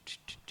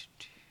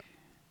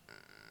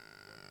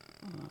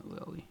 Where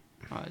are we?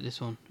 All right,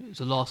 this one. It's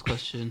the last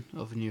question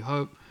of A New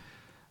Hope.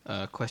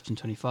 Question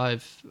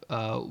 25.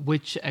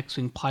 Which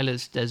X-Wing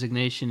pilot's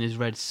designation is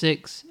Red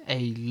 6? A,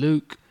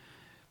 Luke.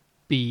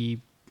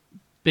 B,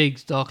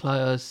 Biggs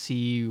Darklighter.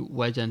 C,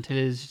 Wedge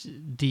Antilles.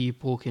 D,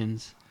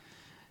 Porkins.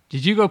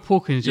 Did you go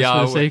Porkins just Yeah, for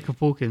I the sake of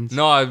Porkins?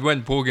 No, I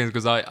went Porkins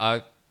because no,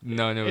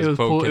 it was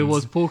Porkins. It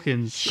was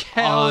Porkins.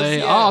 Hells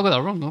yeah. Oh, I got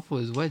that wrong. I thought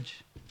it was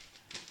Wedge.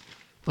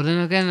 But then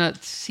again,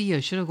 at C, I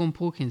should have gone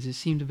Porkins. It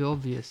seemed a bit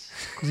obvious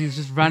because he was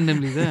just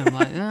randomly there. I'm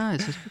like,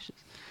 it's suspicious.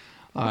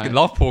 All I right.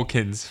 love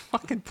Porkins.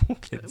 Fucking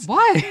Porkins.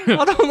 Why?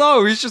 I don't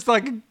know. He's just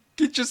like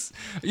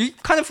you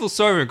kind of feel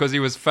sorry for him because he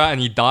was fat and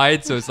he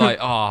died. So it's like,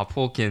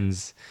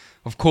 Porkins.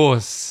 Of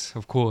course.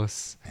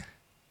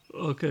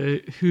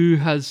 Okay. Who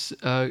has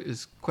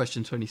is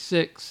question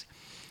 26?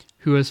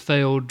 Who has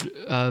failed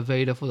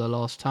Vader for the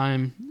last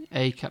time?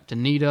 A,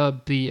 Captain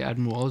Needa. B,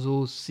 Admiral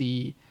Ozzel.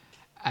 C,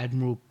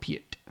 Admiral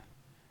Piet.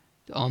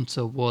 The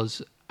answer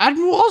was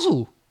Admiral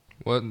Ozzel.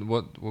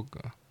 What?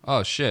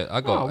 Oh shit!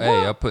 I got Oh, A.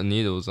 what? I put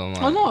needles on.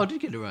 Oh no, I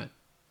did get it right.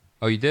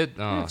 Oh, you did?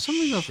 Oh, Yeah, for some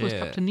reason I thought it was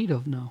shit. Captain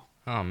Needa now.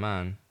 Oh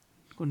man.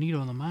 Got Needa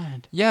on the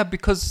mind. Yeah,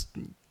 because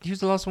he was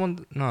the last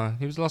one. No,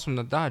 he was the last one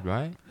that died,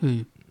 right?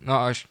 Who? No,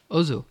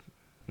 Ozil.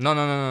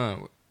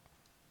 No.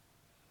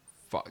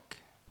 Fuck.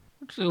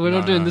 So we're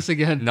not doing this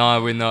again.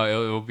 No, we're not.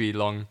 It'll be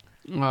long.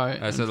 All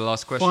right. So the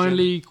last question.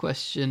 Finally,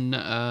 question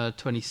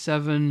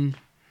 27.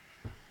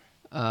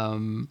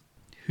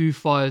 Who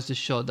fires the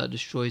shot that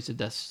destroys the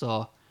Death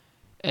Star?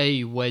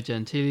 A, Wedge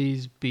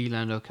Antilles. B,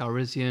 Lando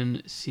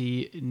Calrissian.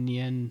 C,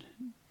 Nien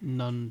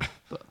Nunb.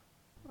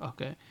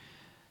 Okay.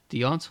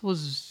 The answer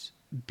was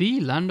B,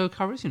 Lando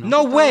Calrissian. I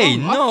No got that way!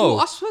 wrong. No,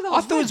 I swear that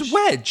I thought it was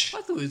Wedge.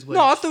 I thought it was Wedge.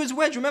 No, I thought it was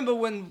Wedge. Remember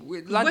when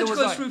Lando Wedge was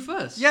goes like, through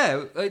first.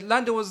 Yeah,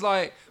 Lando was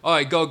like, "All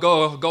right,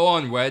 go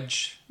on,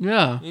 Wedge."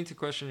 Yeah. You need to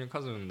question your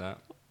cousin on that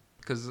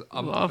because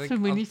I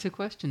think we need to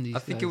question these I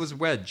think guys. it was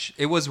Wedge.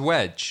 It was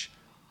Wedge.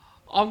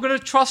 I'm going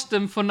to trust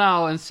them for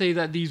now and say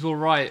that these were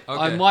right.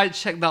 I Okay. might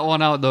check that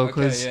one out though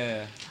because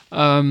yeah.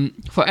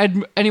 For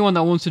anyone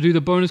that wants to do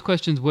the bonus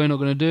questions, we're not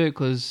going to do it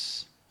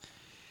because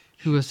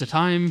who has the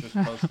time? Just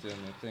post it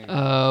on the thing.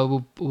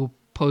 We'll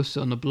post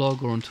it on the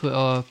blog or on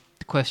Twitter.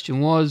 The question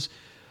was: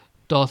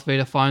 Darth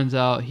Vader finds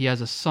out he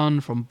has a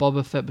son from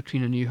Boba Fett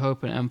between A New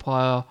Hope and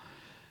Empire.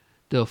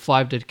 There were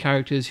 5 dead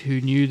characters. Who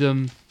knew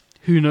them?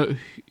 Who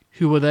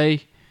were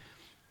they?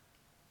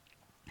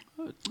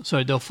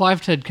 Sorry, there were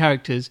 5 dead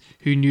characters.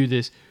 Who knew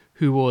this?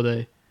 Who were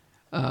they?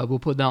 We'll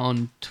put that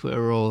on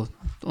Twitter or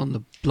on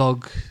the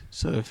blog.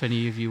 So if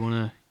any of you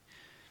want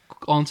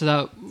to answer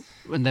that,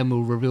 and then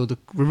we'll reveal the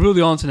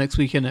answer next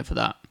week, innit, for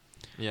that.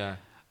 Yeah.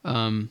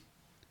 And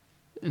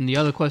the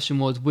other question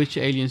was, which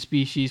alien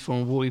species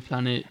from a watery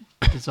planet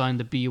designed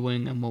the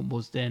B-Wing and what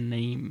was their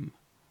name?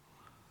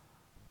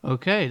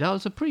 Okay, that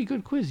was a pretty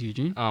good quiz,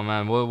 Eugene. Oh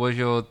man, what was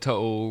your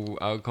total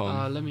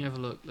outcome? Let me have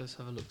a look. Let's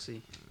have a look.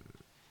 See.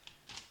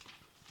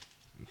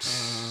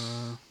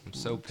 I'm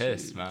so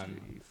pissed, man.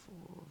 3,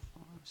 4,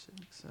 5,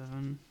 6,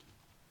 7,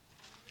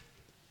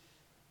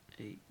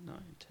 8, 9,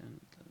 10,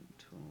 11,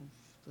 12,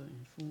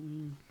 13,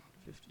 14,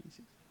 15,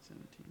 16,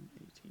 17,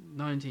 18,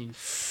 19.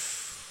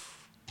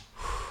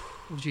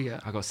 What did you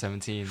get? I got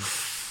 17.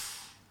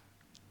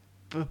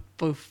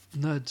 Both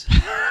nerds.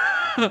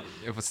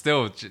 Yeah, but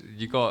still,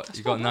 you got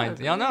 9.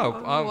 Yeah,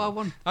 no. I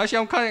won.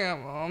 Actually,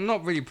 I'm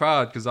not really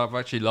proud because I've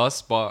actually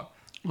lost, but.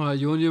 Alright,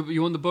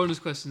 you want the bonus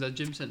questions that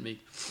Jim sent me?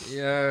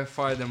 Yeah,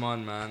 fire them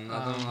on, man.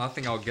 I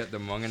think I'll get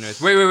them wrong anyways.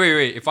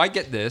 Wait. If I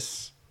get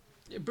this,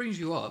 it brings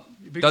you up.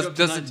 does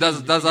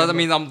that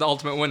mean I'm the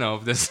ultimate winner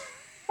of this?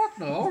 Fuck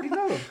no, I already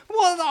know them.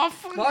 What the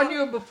fuck? But I knew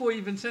them before you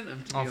even sent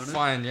them. To be honest.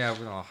 Fine,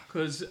 yeah.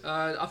 Because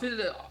I feel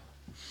that.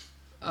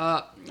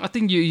 I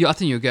think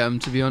you'll get them,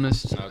 to be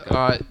honest. Okay.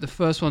 All right, the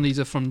first one. These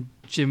are from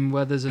Jim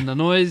Weathers and the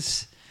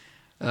Noise.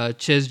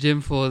 Cheers,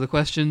 Jim, for the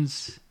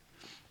questions.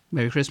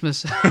 Merry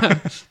Christmas.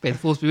 May the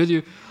Force be with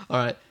you. All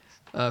right.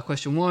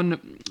 Question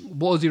 1.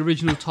 What was the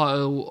original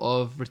title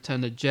of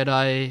Return of the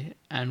Jedi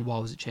and why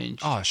was it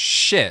changed? Oh,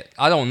 shit.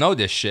 I don't know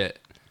this shit.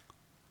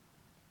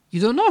 You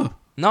don't know?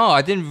 No,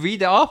 I didn't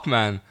read it up,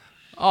 man.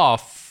 Oh,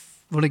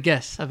 Want to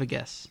guess? Have a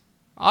guess.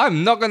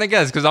 I'm not going to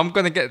guess because I'm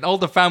going to get... All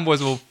the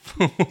fanboys will...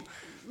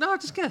 No,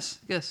 just guess.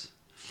 Guess.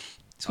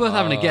 It's worth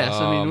having a guess.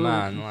 I mean,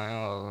 man.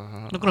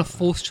 I'm not going to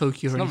force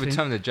choke you or It's not anything.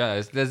 Return of the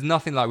Jedi. There's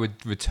nothing like with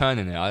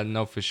returning it. I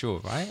know for sure,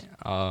 right?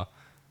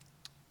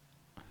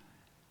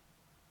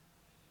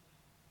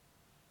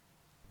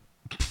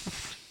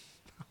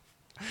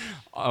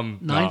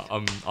 Ninth?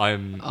 No,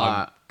 I'm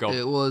go.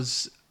 It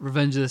was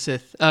Revenge of the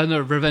Sith. No,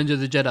 Revenge of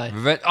the Jedi.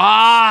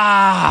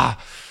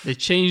 They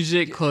changed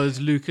it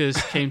because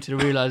Lucas came to the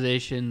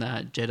realization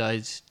that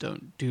Jedis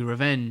don't do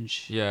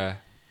revenge. Yeah.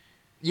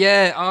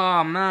 Yeah,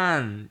 oh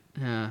man.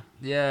 Yeah.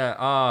 Yeah,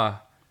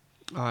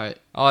 Alright.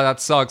 Oh, that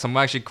sucks. I'm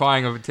actually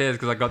crying over tears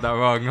because I got that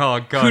wrong. Oh,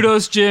 God.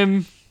 Kudos,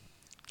 Jim.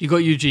 You got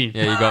Eugene.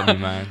 Yeah, you got me,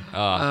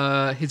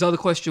 man. His other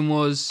question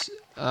was,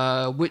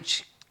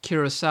 which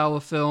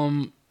Kurosawa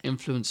film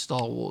influenced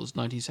Star Wars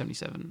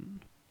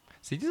 1977?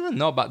 See, he doesn't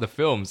know about the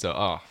film,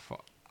 so,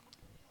 fuck.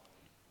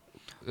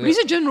 But these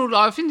are general,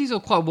 I think these are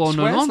quite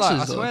well-known answers,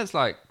 I though. swear it's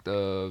like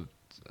the...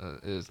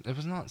 it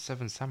was not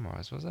Seven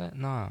Samurais, was it?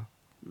 No.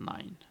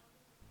 9.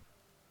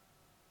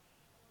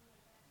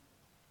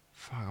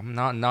 Fuck,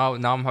 now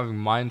I'm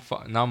having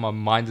now my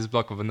mind is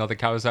blocked with another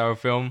Kurosawa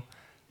film.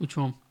 Which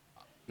one?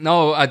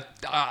 No,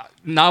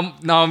 now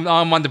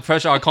I'm under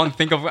pressure. I can't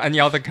think of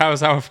any other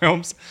Kurosawa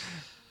films.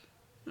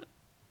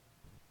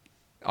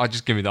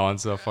 Just give me the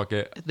answer. Fuck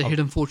it. The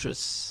Hidden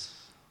Fortress,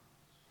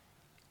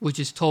 which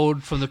is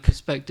told from the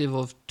perspective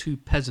of 2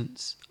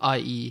 peasants,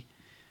 i.e.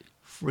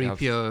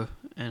 3PO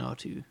and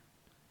R2.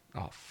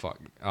 Oh, fuck.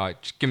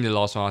 Alright, just give me the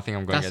last one. I think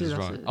I'm going to get this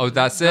wrong. It. Oh,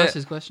 that's it? That's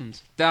his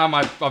questions. Damn,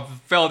 I've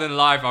failed in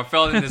life. I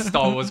failed in this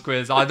Star Wars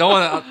quiz. I don't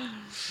want to...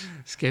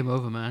 It's game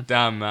over, man.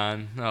 Damn,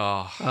 man.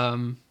 Oh.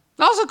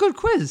 That was a good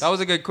quiz. That was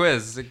a good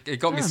quiz. It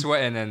got me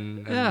sweating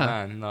and Yeah.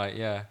 man, like,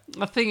 yeah.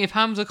 I think if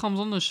Hamza comes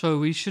on the show,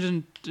 we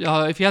shouldn't...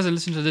 if he hasn't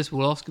listened to this,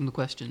 we'll ask him the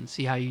question,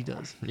 see how he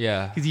does.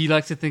 Yeah. Because he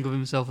likes to think of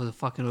himself as a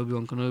fucking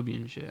Obi-Wan Kenobi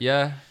and shit.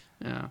 Yeah?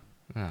 Yeah.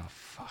 Oh,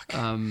 fuck.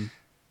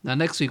 Now,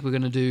 next week, we're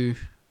going to do...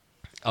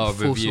 Oh,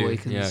 Force review.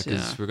 Awakens, Yeah,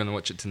 because we're going to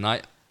watch it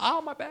tonight.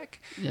 Oh, my back.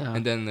 Yeah.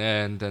 And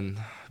then...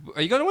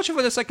 Are you going to watch it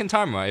for the second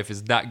time, right? If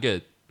it's that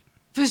good?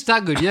 If it's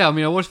that good, yeah. I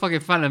mean, I watched fucking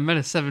Phantom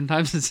Menace 7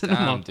 times in cinema.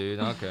 Damn, dude.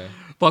 Okay.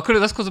 But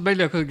that's because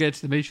mainly I couldn't get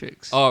to the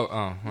Matrix. Oh,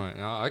 right.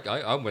 No,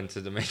 I went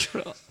to the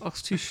Matrix. I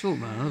was too short,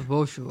 man. I was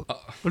well short.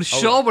 But it's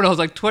short when I was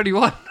like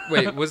 21.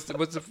 Wait, was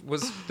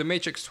the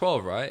Matrix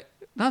 12, right?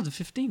 No, it was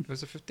 15. It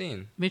was a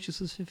 15. Matrix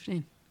was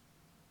 15.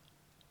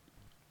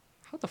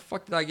 How the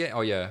fuck did I get?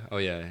 Oh yeah.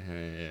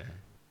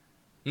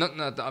 No,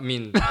 I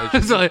mean,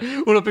 Sorry,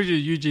 all I picture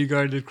is Eugene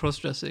going to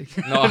cross-dressing.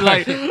 No,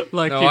 like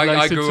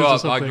I grew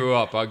up.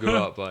 I grew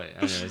up. Like,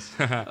 anyways.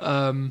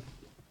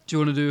 Do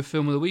you want to do a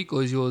film of the week,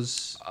 or is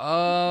yours?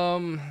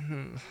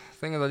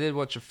 Thing is, I did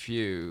watch a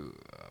few,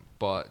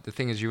 but the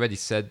thing is, you already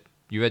said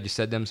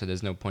them, so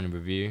there's no point of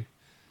review.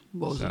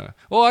 What was it?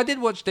 Well, I did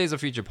watch Days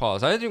of Future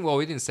Past.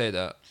 We didn't say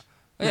that.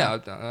 Yeah.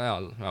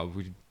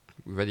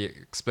 already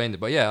explained it.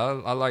 But yeah,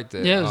 I liked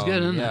it. Yeah, it was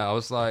good, isn't it? I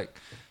was like,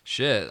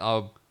 shit.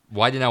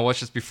 Why didn't I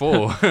watch this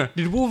before?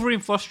 Did Wolverine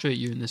frustrate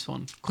you in this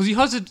one? Because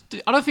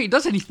I don't think he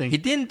does anything. He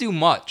didn't do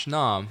much.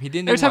 No, he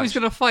didn't. Every do time much. he's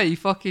gonna fight, he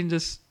fucking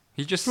just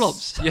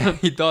flops. Yeah,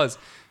 he does.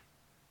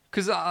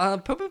 Because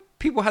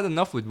people had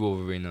enough with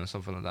Wolverine or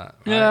something like that.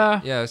 Right?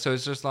 Yeah. Yeah, so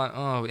it's just like,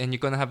 oh, and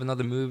you're going to have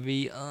another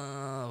movie?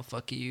 Oh,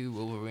 fuck you,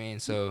 Wolverine.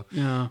 So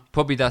Yeah.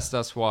 probably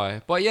that's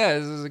why. But yeah,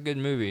 this is a good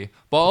movie.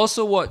 But I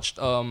also watched,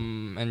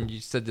 and you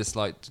said this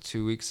like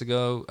 2 weeks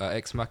ago,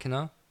 Ex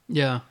Machina.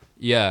 Yeah.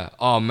 Yeah.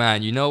 Oh,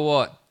 man, you know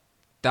what?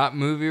 That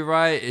movie,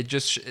 right? It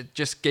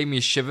just gave me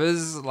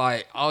shivers.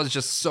 Like, I was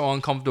just so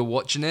uncomfortable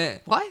watching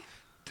it. Why?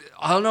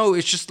 I don't know.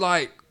 It's just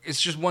like, it's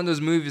just one of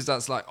those movies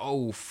that's like,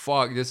 oh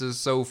fuck, this is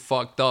so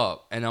fucked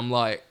up, and I'm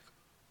like,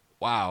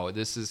 wow,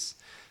 this is,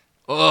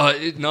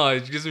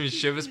 it gives me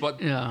shivers.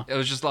 But Yeah. it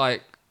was just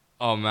like,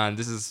 oh man,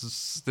 this is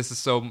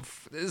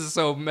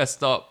so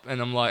messed up, and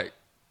I'm like,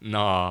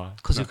 nah,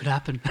 Because it could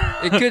happen.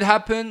 it could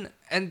happen,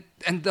 and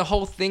the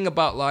whole thing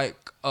about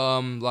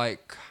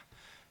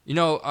you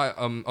know,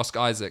 Oscar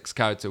Isaac's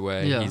character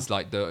where Yeah. he's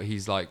like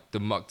the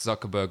Mark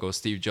Zuckerberg or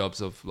Steve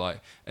Jobs of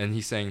like, and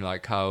he's saying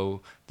like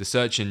how the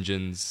search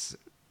engines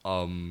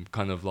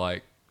kind of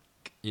like,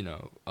 you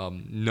know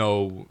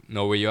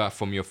where you're at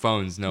from your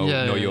phones, know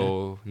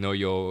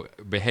your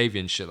behavior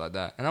and shit like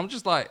that. And I'm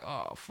just like,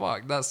 oh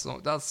fuck, that's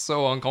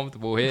so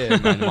uncomfortable here,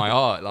 man, in my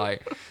heart.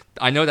 Like,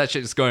 I know that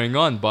shit is going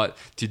on, but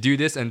to do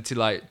this and to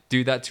like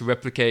do that to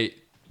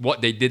replicate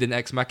what they did in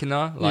Ex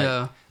Machina, like,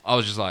 Yeah. I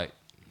was just like,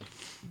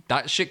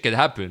 that shit could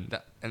happen.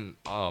 And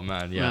oh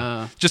man, yeah.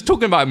 Yeah. Just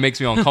talking about it makes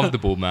me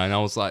uncomfortable, man. I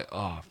was like,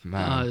 oh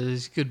man,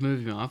 It's a good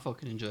movie, man. I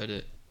fucking enjoyed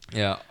it.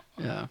 yeah.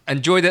 Yeah.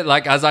 Enjoyed it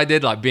like as I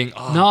did, like being.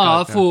 Oh, No,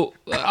 God, I thought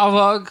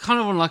I kind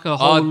of on like a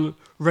whole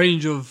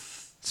range of.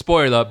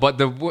 Spoiler, but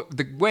the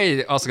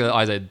way Oscar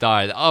Isaac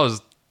died, I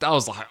was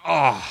like,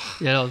 oh,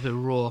 Yeah, that was a bit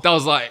raw. that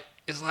was like,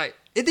 it's like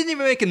it didn't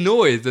even make a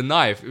noise. The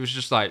knife, it was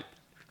just like,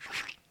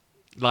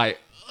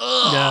 Yeah.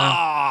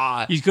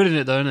 ah. He's good in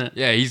it, though, isn't it?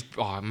 Yeah, he's.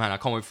 Oh man, I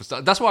can't wait for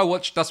stuff. That's why I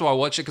watched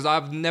it because I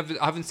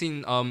haven't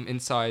seen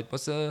Inside.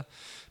 What's the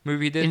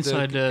movie he did?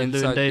 Inside Llewyn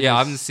Davis. Yeah, I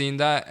haven't seen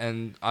that,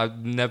 and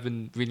I've never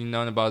really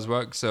known about his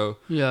work. So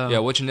Yeah.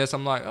 watching this,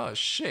 I'm like, oh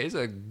shit, he's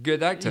a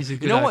good actor. He's a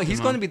good you know what? actor, He's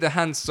man. going to be the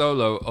Han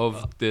Solo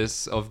of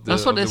this.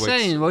 That's what they're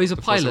saying. Well, he's a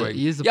pilot.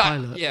 He is the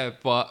pilot. Yeah,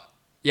 but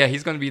yeah,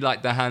 he's going to be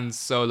like the Han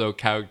Solo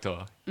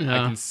character.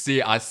 Yeah. I can see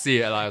it. I see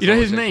it. Like, You know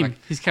his it's name?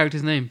 like- His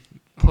character's name?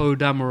 Poe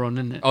Dameron,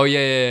 isn't it? oh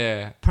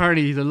yeah.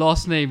 Apparently, the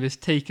last name is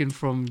taken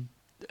from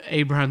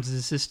Abraham's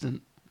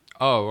assistant.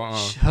 Oh,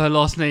 wow. Her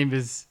last name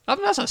is. I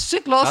mean, that's a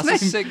sick last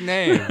That's name. a sick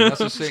name.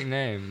 That's a sick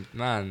name,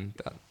 man.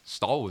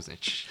 Star Wars,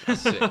 that's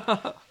sick.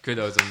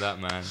 Kudos on that,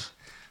 man.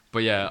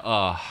 But yeah,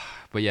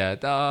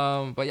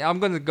 I'm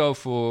gonna go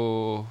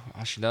for.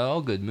 Actually, they're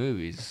all good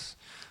movies.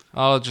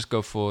 I'll just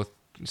go for.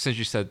 Since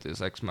you said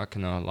this, Ex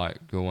Machina, like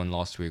your one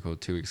last week or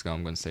 2 weeks ago,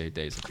 I'm gonna say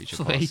Days of Future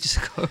For Past. ages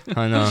ago.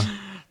 I know,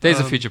 Days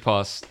of Future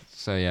Past.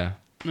 So yeah,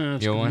 No,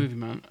 it's a Your good one? movie,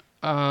 man.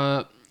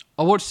 I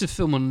watched a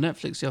film on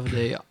Netflix the other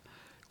day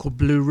called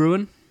Blue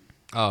Ruin.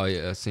 oh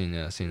yeah, I've seen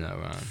that,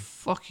 man.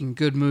 Fucking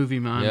good movie,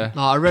 man. Yeah. Like,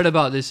 I read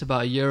about this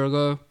about a year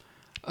ago.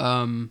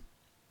 And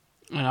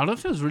I don't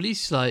think it was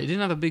released, like, it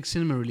didn't have a big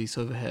cinema release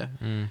over here.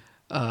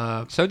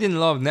 So didn't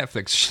love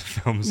Netflix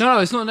films. No,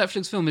 it's not a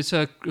Netflix film. It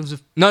was a,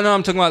 No,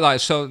 I'm talking about like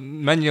so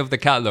many of the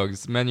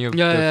catalogs, many of the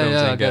films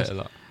I I get guess. a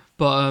lot.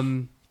 but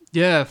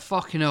yeah,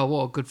 fucking hell,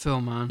 what a good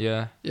film, man.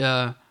 Yeah.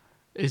 Yeah.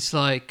 It's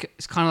like,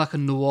 it's kind of like a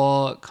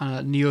noir, kind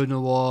of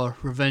neo-noir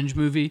revenge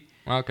movie.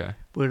 Okay.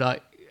 Where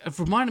like, it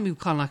reminded me of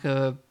kind of like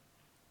a,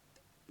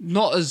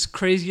 not as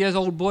crazy as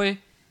Old Boy,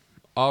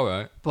 All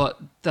right. but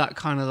that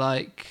kind of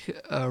like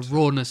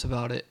rawness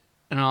about it.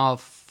 And I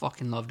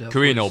fucking loved it.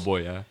 Korean Old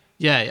Boy, yeah.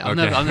 Yeah, I've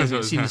Okay. never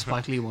even seen the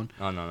Spike Lee one.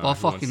 Oh no. But I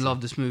fucking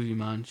love this movie,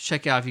 man.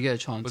 Check it out if you get a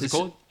chance. What's it It's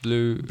called?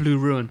 Blue. Blue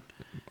Ruin.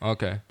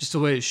 Okay. Just the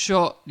way it's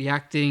shot, the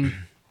acting,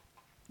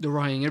 the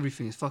writing,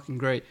 everything is fucking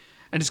great.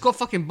 And it's got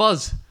fucking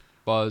buzz.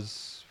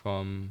 Buzz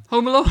from.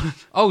 Home Alone.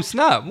 Oh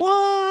snap! What?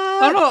 I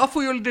don't know. I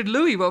thought you only did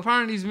Louis, but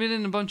apparently he's been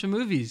in a bunch of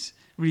movies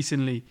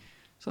recently.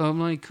 So I'm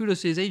like,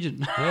 kudos to his agent.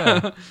 Yeah.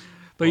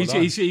 But Well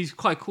done. he's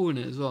quite cool in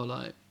it as well.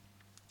 Like,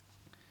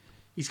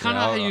 he's kind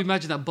of Yeah, how you I'll-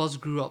 imagine that Buzz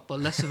grew up, but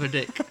less of a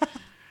dick.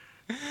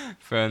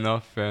 Fair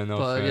enough. But fair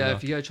yeah, enough.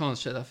 if you get a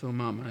chance, check that film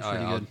out, man. It's really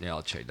I'll, good. yeah,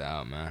 I'll check that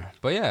out, man.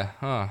 But yeah,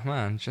 oh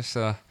man, just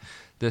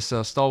this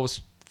Star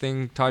Wars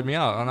thing tied me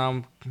out, and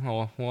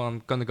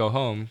I'm gonna go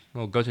home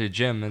or go to the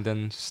gym and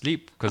then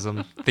sleep because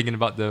I'm thinking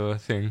about the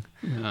thing.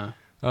 Yeah.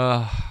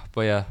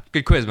 But yeah,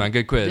 good quiz, man.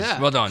 Good quiz.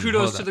 Yeah. Well done.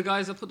 Kudos well to done. the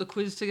guys that put the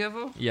quiz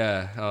together.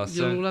 Yeah.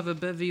 You'll all have a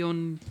bevy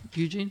on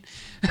Eugene.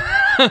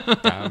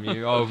 Damn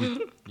you. Oh,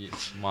 yeah,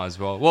 might as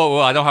well. Whoa,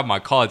 I don't have my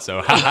card,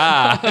 so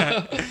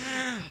haha.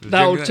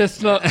 That old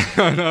chestnut.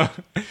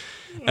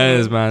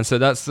 Anyways, man. So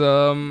that's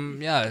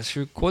should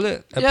we call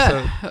it episode?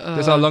 Yeah.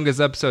 This is our longest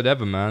episode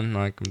ever, man.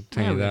 Like I'm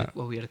telling you that.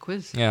 Well, we had a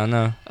quiz. Yeah, I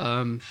know.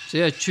 So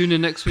yeah, tune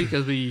in next week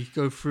as we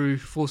go through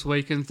Force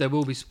Awakens. There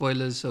will be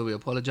spoilers, so we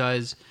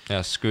apologize.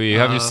 Yeah, screw you.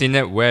 Have you seen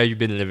it? Where you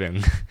been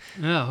living?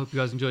 Yeah, I hope you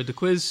guys enjoyed the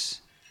quiz.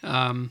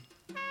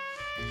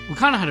 We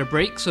kind of had a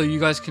break, so you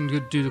guys can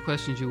do the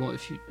questions you want.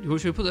 Should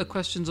we put the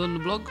questions on the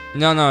blog?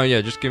 No,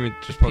 yeah. Just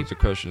pop the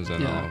questions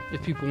and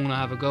if people want to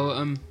have a go at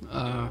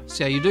them,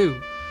 see how you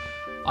do.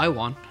 I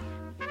won.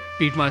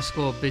 Beat my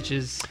score,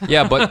 bitches.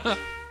 Yeah, but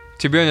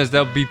to be honest,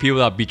 there'll be people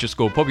that beat your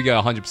score, probably get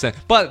 100%.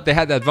 But they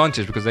had the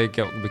advantage because they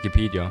get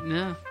Wikipedia.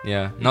 Yeah.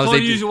 Yeah. You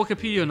can't use your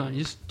Wikipedia now. You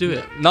just do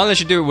it. Now they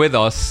should do it with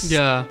us.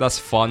 Yeah. That's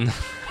fun.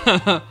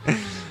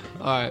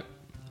 Alright.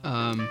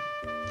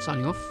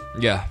 Signing off.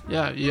 Yeah.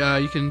 Yeah.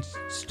 You can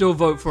still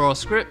vote for our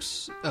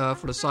scripts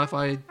for the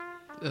sci-fi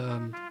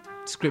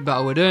script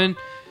battle we're doing.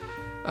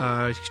 You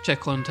can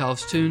check on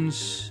Taos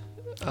Tunes.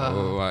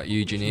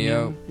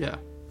 Eugenio. Yeah.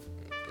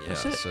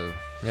 That's it. So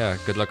yeah,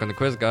 good luck on the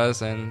quiz,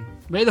 guys, and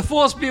May the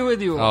Force be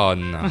with you. oh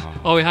no.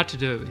 Oh, we had to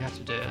do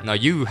it. No,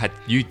 you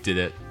did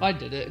it. I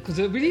did it because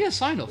we need a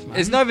sign off, man.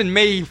 It's not even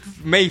May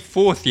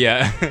 4th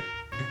yet.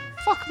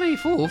 Fuck May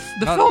 4th.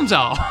 The film's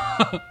out.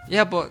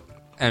 Yeah, but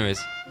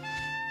anyways,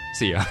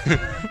 see ya.